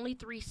it was only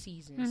 3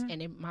 seasons.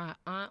 And my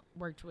aunt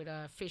worked with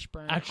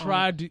Fishburne. I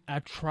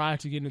tried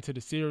to get into the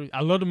series.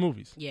 I love the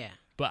movies. Yeah.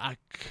 But I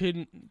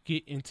couldn't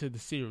get into the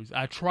series.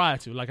 I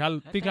tried to. Like I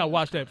think I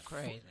watched that.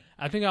 Crazy.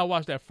 I think I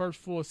watched that first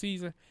full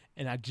season,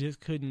 and I just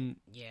couldn't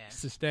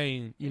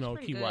sustain. You know,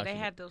 keep good. watching. They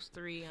had those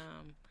 3.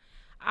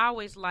 I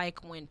always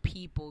like when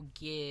people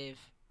give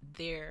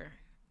their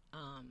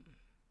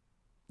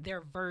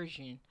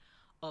version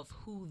of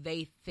who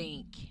they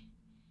think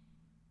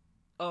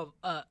of.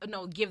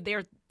 Give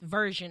their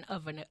version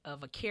of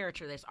a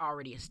character that's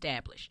already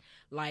established,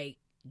 like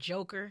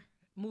Joker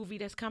movie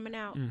that's coming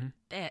out.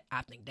 That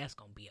I think that's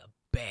gonna be a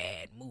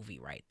bad movie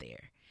right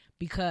there,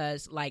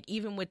 because like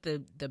even with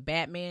the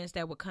Batmans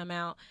that would come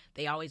out,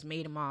 they always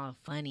made them all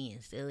funny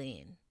and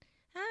silly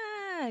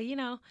and you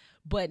know.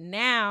 But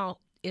now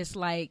it's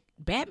like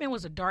Batman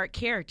was a dark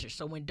character,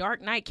 so when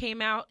Dark Knight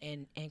came out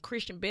and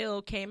Christian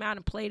Bale came out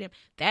and played him,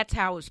 that's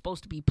how it was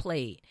supposed to be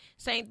played.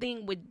 Same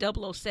thing with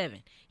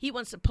 007. He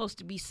wasn't supposed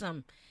to be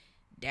some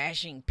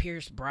dashing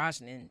Pierce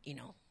Brosnan, you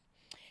know,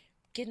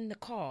 getting the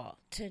call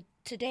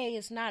today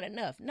is not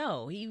enough.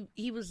 No,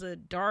 he was a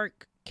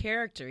dark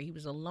character. He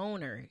was a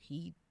loner.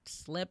 He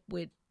slept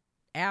with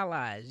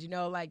allies, you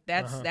know, like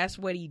that's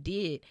what he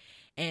did.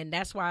 And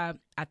that's why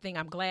I think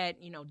I'm glad,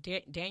 you know,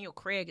 Daniel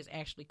Craig is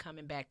actually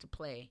coming back to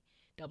play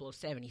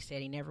 007. He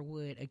said he never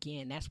would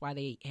again. That's why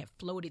they have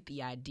floated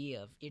the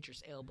idea of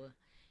Idris Elba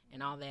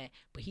and all that.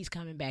 But he's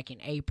coming back in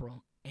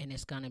April, and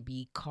it's going to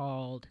be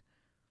called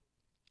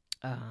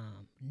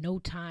No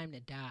Time to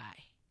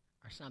Die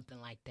or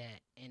something like that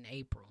in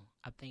April.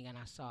 I think, and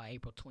I saw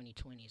April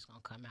 2020 is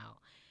going to come out.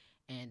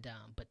 And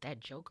but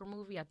that Joker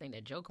movie, I think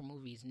that Joker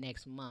movie is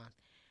next month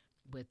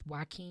with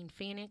Joaquin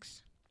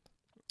Phoenix.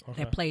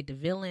 Okay. That played the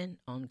villain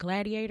on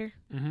Gladiator.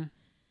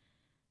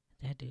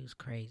 That dude's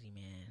crazy,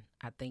 man.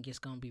 I think it's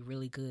gonna be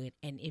really good.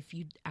 And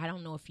I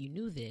don't know if you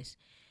knew this,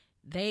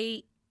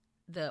 the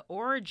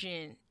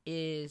origin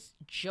is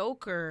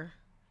Joker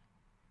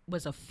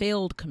was a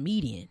failed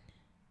comedian.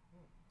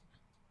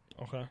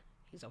 Okay.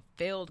 He's a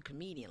failed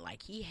comedian.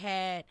 Like he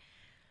had,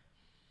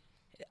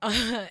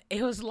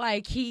 it was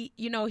like he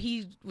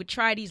would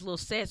try these little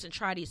sets and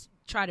try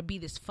to be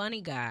this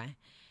funny guy,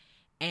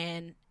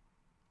 and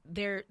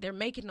they're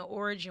making the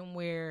origin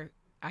where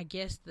I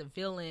guess the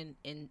villain,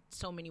 in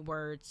so many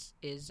words,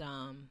 is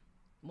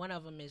one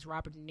of them is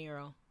Robert De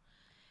Niro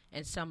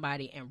and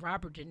somebody. And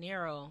Robert De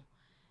Niro,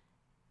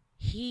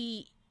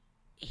 he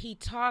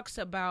talks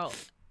about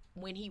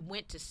when he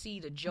went to see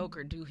the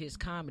Joker do his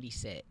comedy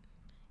set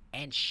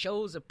and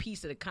shows a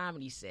piece of the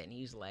comedy set, and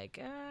he's like,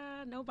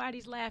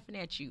 nobody's laughing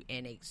at you,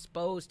 and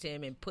exposed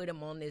him and put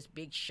him on this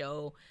big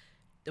show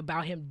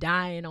about him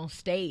dying on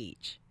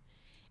stage.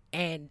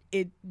 And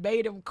it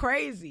made him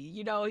crazy.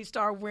 You know, he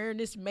started wearing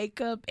this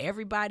makeup.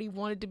 Everybody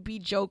wanted to be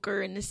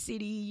Joker in the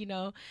city, you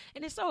know.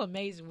 And it's so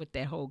amazing with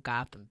that whole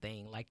Gotham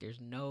thing. Like,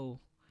 there's no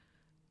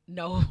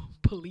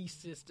police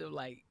system.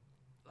 Like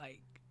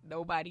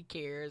nobody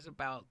cares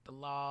about the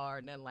law or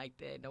nothing like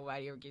that.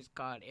 Nobody ever gets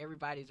caught.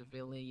 Everybody's a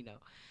villain, you know.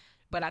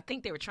 But I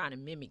think they were trying to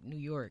mimic New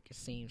York, it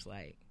seems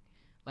like.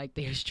 Like,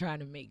 they was trying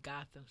to make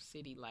Gotham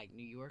City like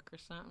New York or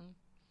something.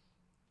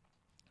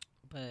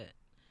 But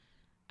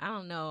I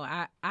don't know.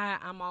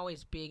 I'm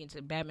always big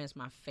into Batman's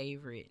my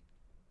favorite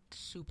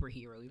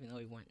superhero, even though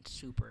he wasn't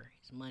super.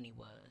 His money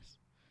was.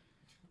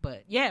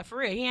 But yeah, for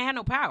real, he ain't had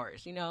no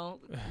powers. You know,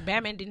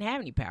 Batman didn't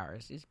have any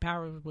powers. His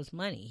power was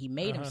money. He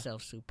made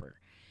himself super,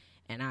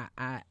 and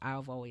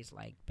I've always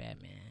liked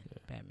Batman. Yeah.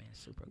 Batman's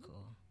super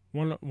cool.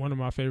 One of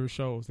my favorite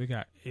shows. I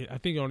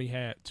think it only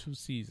had 2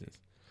 seasons.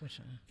 Which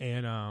one?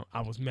 And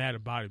I was mad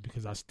about it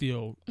because I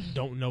still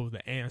don't know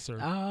the answer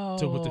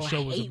to what the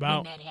show was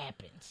about. When that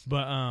happens.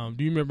 But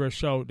do you remember a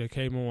show that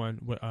came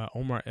on with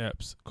Omar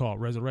Epps called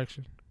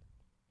Resurrection?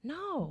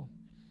 No.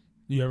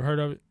 You ever heard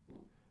of it?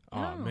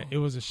 No. Oh man, it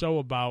was a show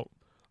about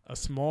a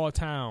small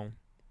town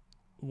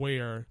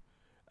where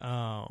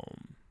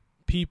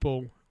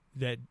people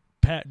that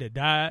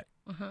died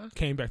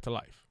came back to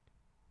life.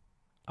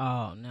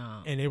 Oh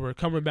no! And they were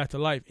coming back to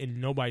life,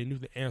 and nobody knew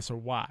the answer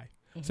why.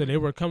 So they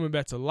were coming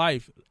back to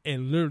life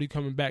and literally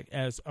coming back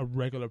as a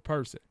regular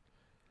person.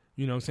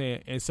 You know what I'm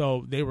saying? And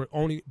so they were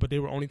only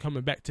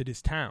coming back to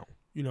this town.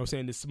 You know what I'm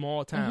saying? This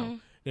small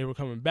town they were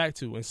coming back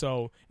to. And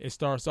so it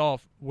starts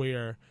off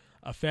where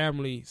a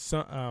family,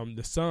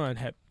 the son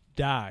had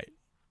died.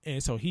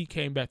 And so he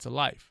came back to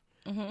life.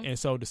 And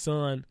so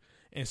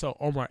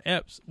Omar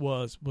Epps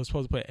was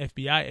supposed to play an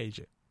FBI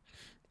agent.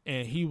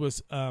 And he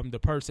was the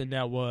person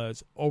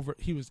that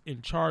he was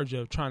in charge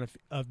of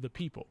of the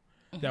people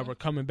that were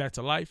coming back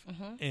to life,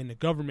 and the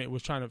government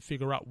was trying to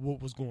figure out what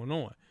was going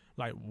on.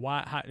 Like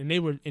why? How, and they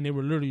were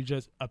literally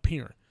just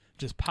appearing,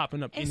 just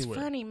popping up It's anywhere.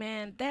 funny,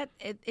 man. That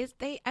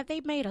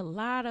they made a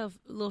lot of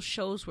little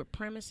shows with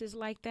premises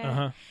like that.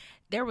 Uh-huh.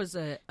 There was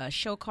a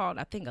show called,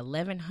 I think,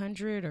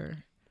 1100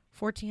 or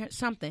 1400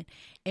 something,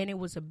 and it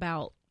was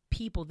about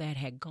people that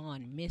had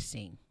gone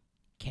missing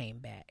came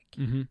back,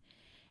 and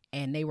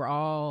they were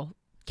all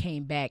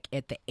came back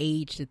at the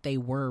age that they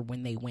were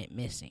when they went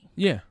missing.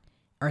 Yeah.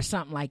 Or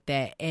something like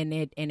that, and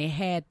it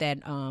had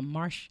that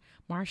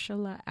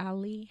Marshala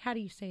Ali. How do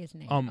you say his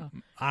name?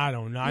 I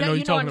don't know. I No, know you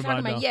you're know what talking I'm talking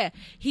about. about. Yeah,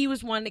 he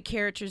was one of the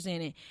characters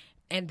in it,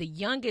 and the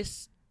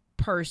youngest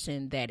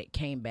person that it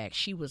came back,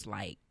 she was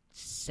like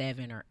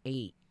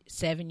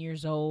 7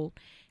 years old,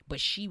 but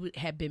she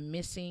had been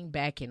missing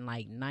back in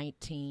like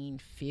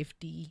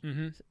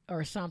 1950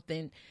 or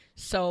something.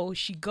 So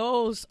she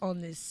goes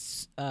on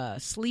this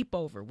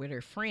sleepover with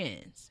her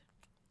friends.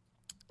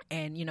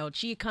 And, you know,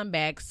 she had come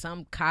back.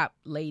 Some cop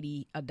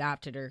lady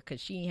adopted her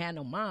because she ain't had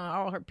no mom.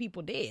 All her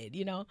people did,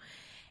 you know.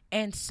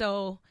 And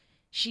so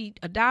she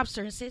adopts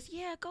her and says,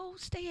 yeah, go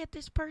stay at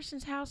this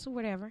person's house or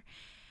whatever.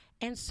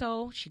 And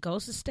so she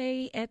goes to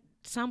stay at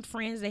some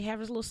friends. They have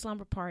this little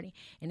slumber party.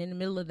 And in the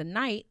middle of the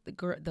night,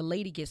 the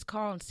lady gets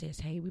called and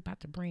says, hey, we about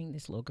to bring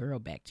this little girl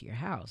back to your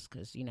house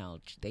because, you know,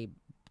 they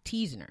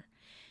teasing her.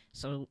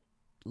 So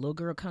the little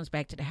girl comes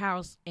back to the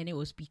house, and it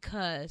was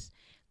because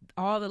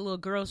all the little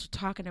girls were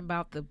talking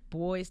about the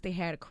boys they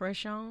had a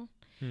crush on.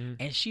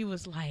 And she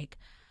was like,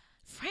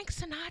 Frank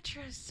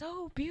Sinatra is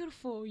so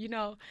beautiful, you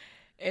know.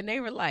 And they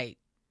were like,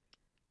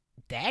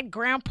 that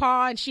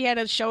grandpa? And she had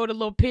to show the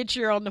little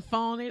picture on the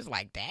phone. It was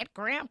like, that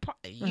grandpa?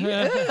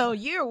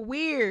 You're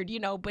weird, you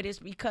know. But it's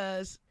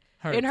because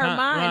in her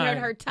mind, at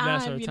her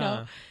time, you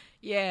know.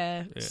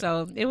 Yeah.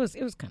 So it was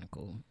kind of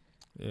cool.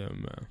 Yeah,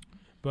 man.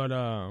 But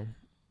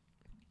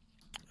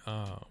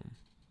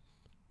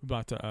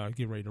about to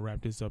get ready to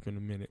wrap this up in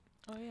a minute.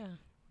 Oh, yeah.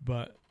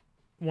 But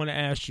I want to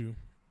ask you,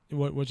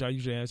 which I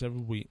usually ask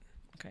every week.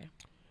 Okay.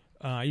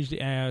 I usually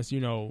ask,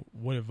 you know,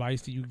 what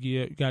advice do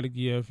you got to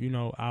give, you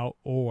know, out,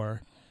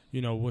 or,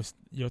 you know, what's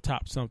your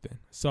top something.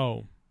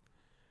 So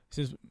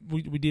since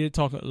we did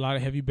talk a lot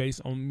of heavy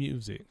bass on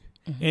music,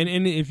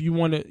 and if you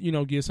want to, you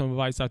know, give some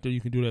advice out there,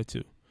 you can do that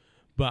too.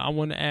 But I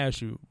want to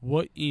ask you,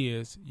 what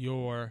is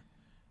your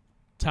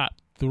top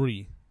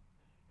 3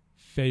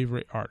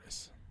 favorite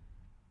artists?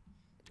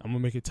 I'm going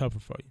to make it tougher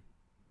for you.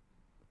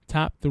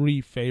 Top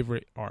 3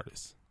 favorite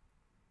artists.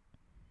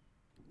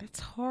 That's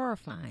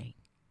horrifying.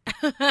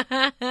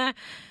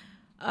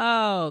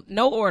 Oh,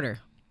 no order,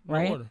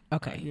 right? No order.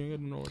 Okay. You ain't got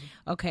no order.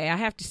 Okay, I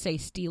have to say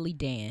Steely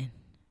Dan.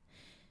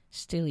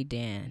 Steely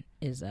Dan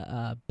is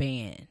a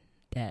band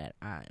that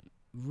I'm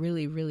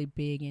really, really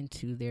big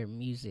into. Their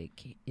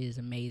music is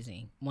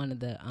amazing. One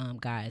of the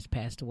guys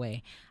passed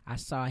away. I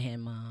saw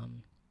him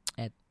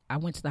I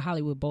went to the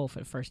Hollywood Bowl for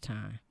the first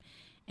time,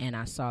 and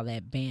I saw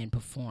that band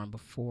perform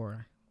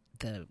before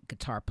the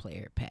guitar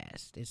player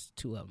passed. It's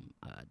two of them,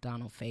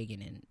 Donald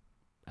Fagen, and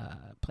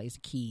plays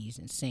the keys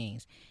and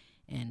sings,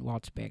 and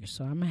Walter Becker.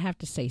 So I'm going to have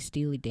to say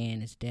Steely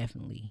Dan is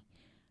definitely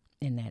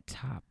in that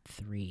top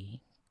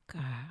 3.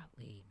 Golly,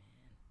 man.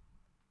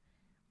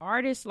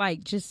 Artists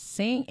like just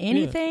sing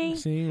anything? Yeah,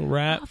 sing,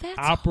 rap, oh, that's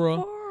opera.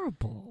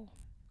 horrible.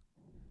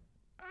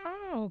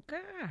 Oh,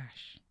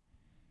 gosh.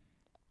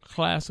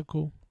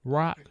 Classical,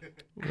 rock,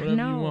 whatever you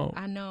want.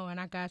 I know, and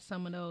I got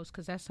some of those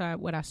because that's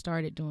what I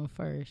started doing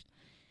first.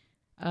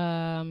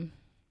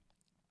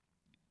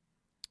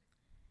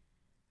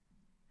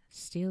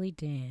 Steely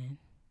Dan,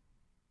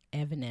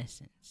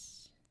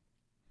 Evanescence.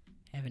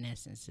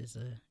 Evanescence is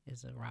a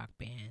rock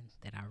band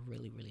that I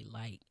really, really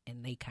like,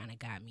 and they kind of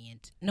got me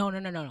into. No.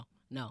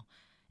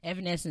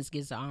 Evanescence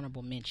gets an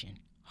honorable mention.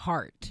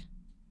 Heart.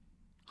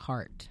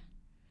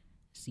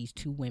 It's these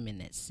 2 women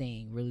that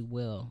sing really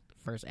well. The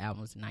first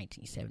album was in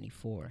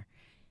 1974.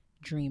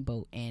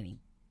 Dreamboat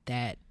Annie.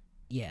 That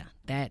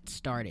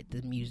started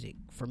the music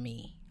for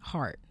me.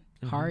 Heart,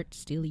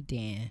 Steely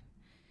Dan.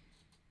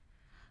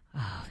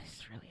 Oh,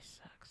 this really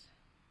sucks.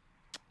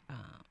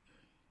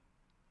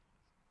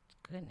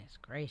 Goodness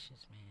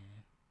gracious,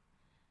 man.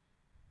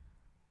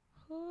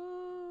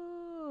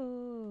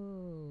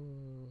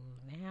 Ooh,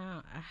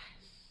 now,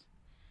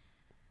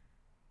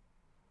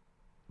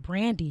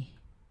 Brandy.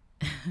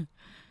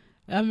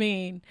 I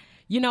mean,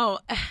 you know,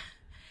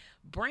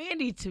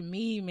 Brandy to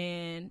me,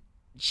 man,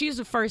 she was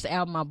the first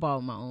album I bought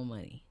with my own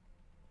money.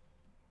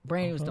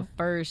 Brandy was the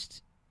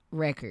first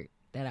record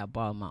that I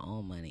bought with my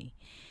own money.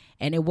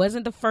 And it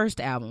wasn't the first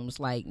album. It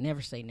was like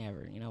Never Say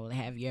Never, you know,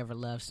 Have You Ever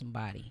Loved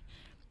Somebody?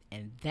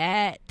 And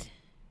that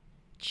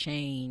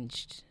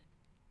changed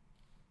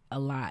a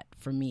lot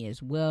for me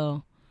as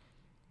well.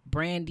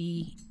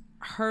 Brandy,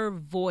 her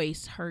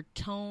voice, her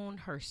tone,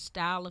 her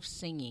style of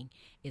singing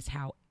is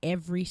how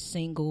every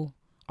single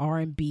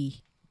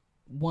R&B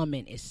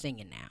woman is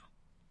singing now.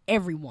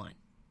 Everyone,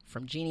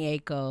 from Jeannie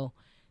Aiko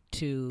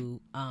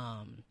to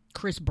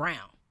Chris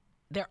Brown,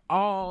 they're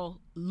all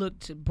look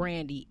to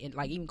Brandy, and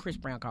like even Chris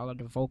Brown called her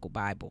the vocal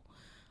Bible.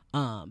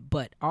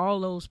 But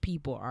all those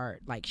people are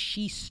like,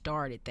 she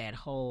started that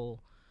whole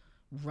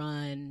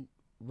run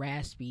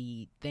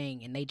raspy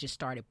thing, and they just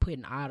started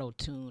putting auto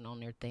tune on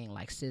their thing,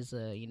 like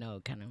SZA, you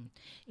know, kind of,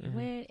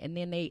 and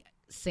then they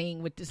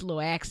sing with this little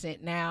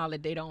accent now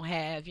that they don't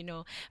have, you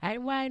know. I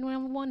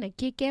want to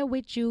kick it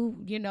with you,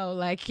 you know,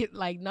 like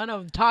none of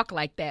them talk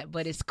like that,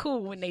 but it's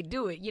cool when they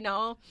do it, you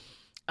know.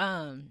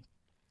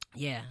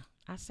 Yeah,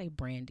 I say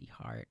Brandy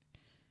Hart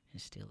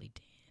and Steely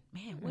Dan.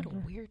 Man, what a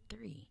weird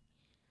three.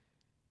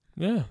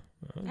 Yeah,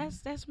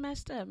 that's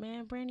messed up,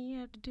 man. Brandy, you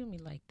have to do me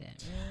like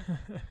that,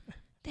 man.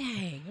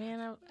 Dang,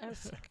 man, I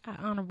got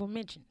honorable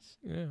mentions.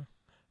 Yeah.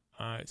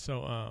 All right,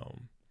 so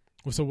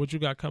what you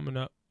got coming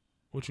up?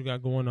 What you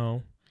got going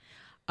on?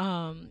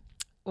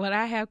 What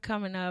I have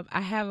coming up,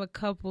 I have a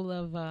couple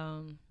of.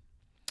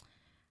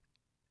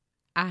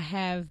 I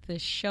have the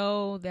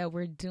show that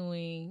we're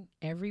doing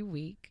every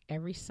week,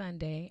 every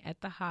Sunday at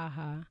the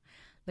Ha,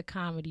 the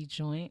comedy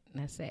joint.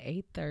 And that's at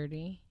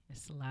 8:30.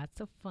 It's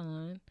lots of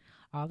fun.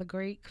 All the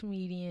great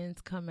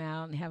comedians come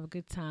out and have a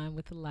good time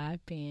with the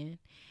live band.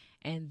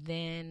 And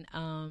then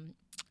I'm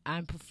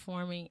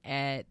performing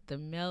at the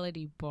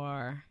Melody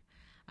Bar,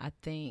 I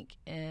think,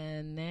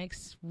 and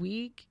next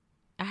week.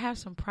 I have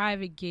some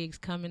private gigs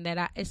coming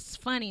that it's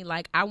funny,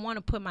 like I want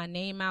to put my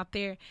name out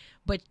there,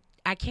 but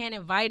I can't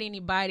invite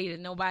anybody to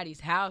nobody's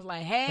house.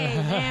 Like, hey,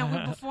 man,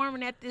 we're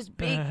performing at this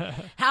big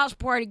house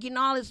party, getting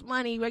all this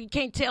money. You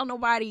can't tell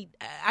nobody.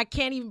 I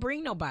can't even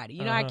bring nobody.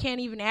 You know, I can't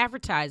even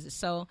advertise it.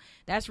 So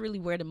that's really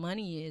where the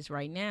money is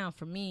right now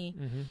for me.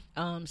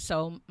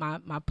 So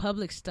my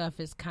public stuff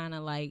is kind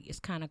of like,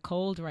 it's kind of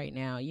cold right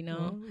now, you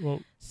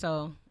know?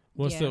 So...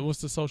 What's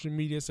the social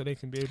media so they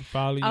can be able to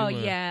follow you? Oh,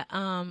 yeah.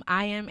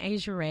 I am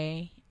Asia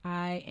Ray.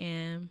 I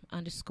am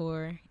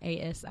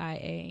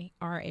 _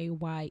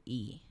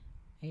 ASIARAYE.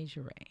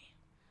 Asia Ray.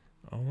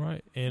 All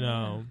right. And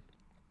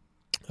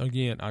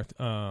again,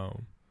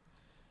 October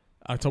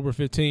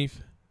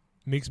 15th,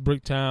 Mixed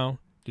Bricktown,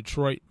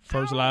 Detroit,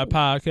 first live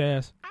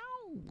podcast.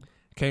 Ow.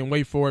 Can't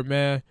wait for it,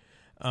 man.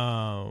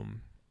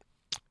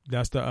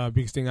 That's the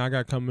biggest thing I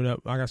got coming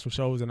up. I got some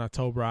shows in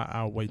October.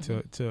 I'll wait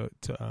to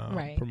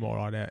promote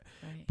all that.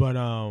 Right. But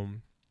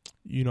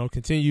you know,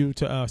 continue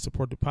to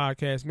support the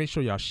podcast. Make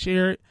sure y'all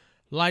share it,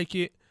 like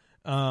it,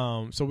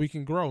 so we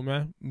can grow,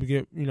 man.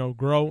 We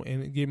grow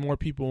and get more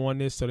people on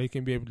this so they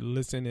can be able to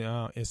listen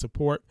and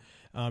support.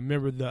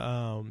 Remember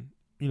the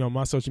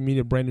my social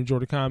media, Brandon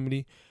Jordan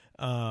Comedy,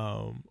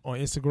 on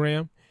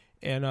Instagram,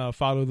 and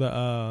follow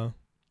the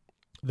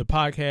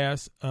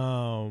podcast.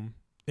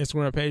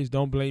 Instagram page,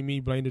 Don't Blame Me,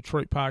 Blame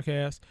Detroit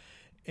podcast.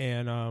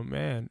 And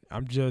man,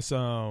 I'm just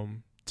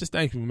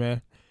thankful,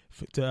 man,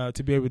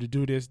 to be able to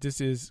do this.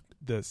 This is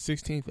the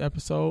 16th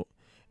episode,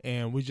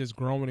 and we're just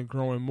growing and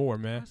growing more,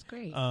 man. That's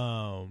great.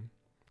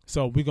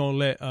 So we're gonna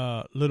let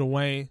Lil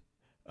Wayne.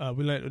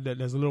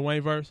 There's a Lil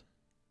Wayne verse.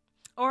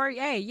 Or or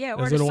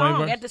there's the Lil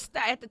song Wayne at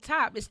the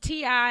top. It's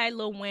T.I.,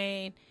 Lil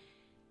Wayne,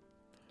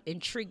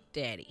 and Trick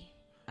Daddy.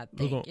 I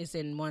think it's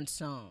in one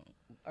song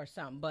or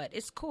something, but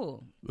it's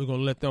cool. We're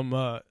gonna let them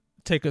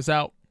take us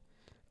out.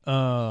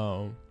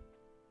 We're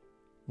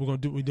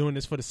doing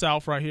this for the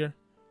South right here.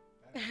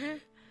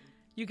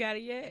 You got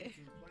it yet?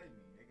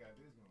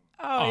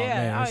 Oh,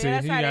 yeah, man. See,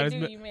 that's how got they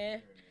his do you,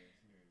 man.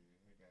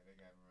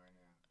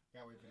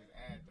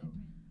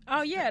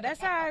 Oh yeah, that's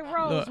how it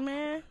rolls,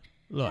 man.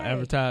 Little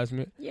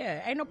advertisement.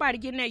 Yeah, ain't nobody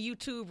getting that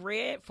YouTube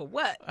Red for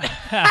what?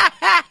 I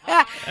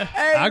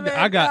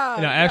do got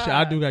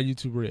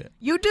YouTube Red.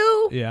 You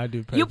do? Yeah, I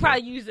do. You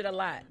probably use it a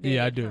lot.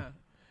 Yeah, I do.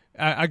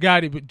 I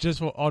got it, but just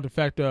for all the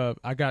fact of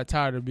I got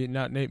tired of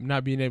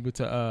not being able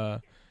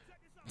to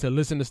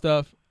listen to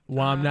stuff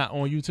while I'm not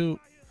on YouTube.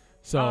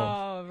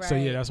 So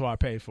yeah, that's why I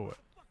paid for it.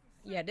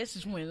 Yeah, this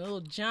is when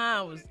Lil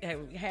Jon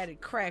had it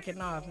cracking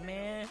off,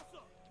 man.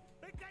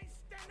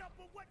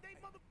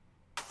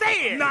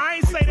 Say it. Nah, I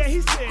ain't say that.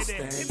 He said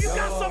that. If you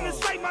got something to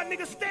say, my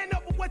nigga, stand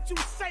up with what you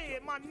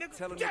said, my nigga.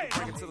 Tell him to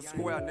bring it to the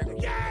square,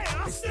 nigga.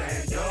 Yeah, I stand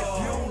up. If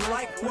you don't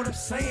like what I'm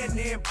saying,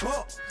 then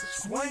buck.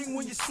 Swing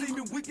when you see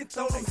me, we can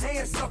throw them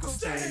hand suckers.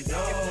 Stand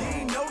up. If you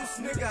ain't notice,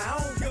 nigga,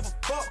 I don't give a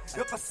fuck.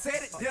 If I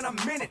said it, then I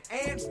meant it.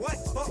 And what?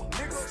 Fuck,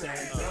 nigga.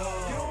 Stand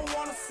up. You don't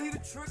want to see the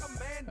trigger,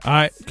 man. All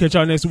right, catch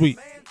y'all next week.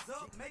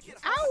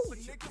 Ow.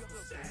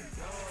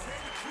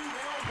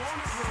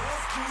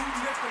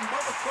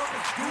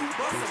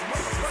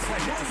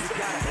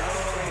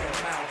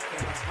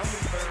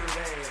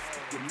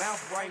 Your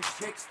mouth writing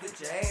checks that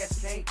your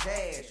ass can't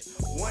cash.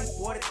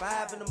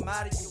 145 and I'm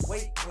out of your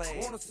weight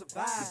class. Wanna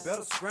survive? You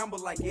better scramble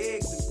like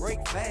eggs and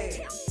break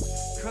fast.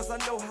 Cause I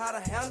know how to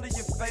handle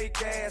your fake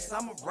ass.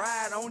 I'ma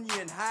ride on you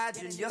and hide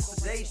you in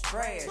yesterday's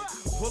trash.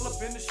 Pull up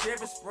in the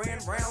Chevy,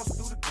 spraying rounds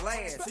through the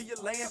glass. Till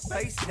you're laying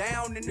face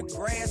down in the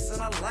grass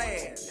and I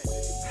laugh.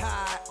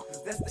 Hide,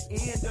 cause that's the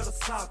end of the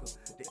saga.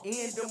 The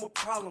end of my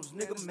problems,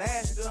 nigga,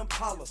 master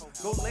Impala.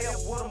 Go lay up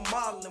with a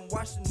model and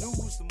watch the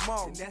news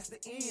tomorrow. And that's the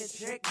end,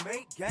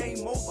 checkmate,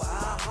 game over,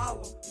 I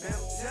holler. Man,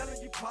 I'm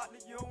telling you, partner,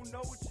 you don't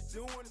know what you're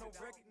doing. Don't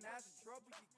recognize the trouble.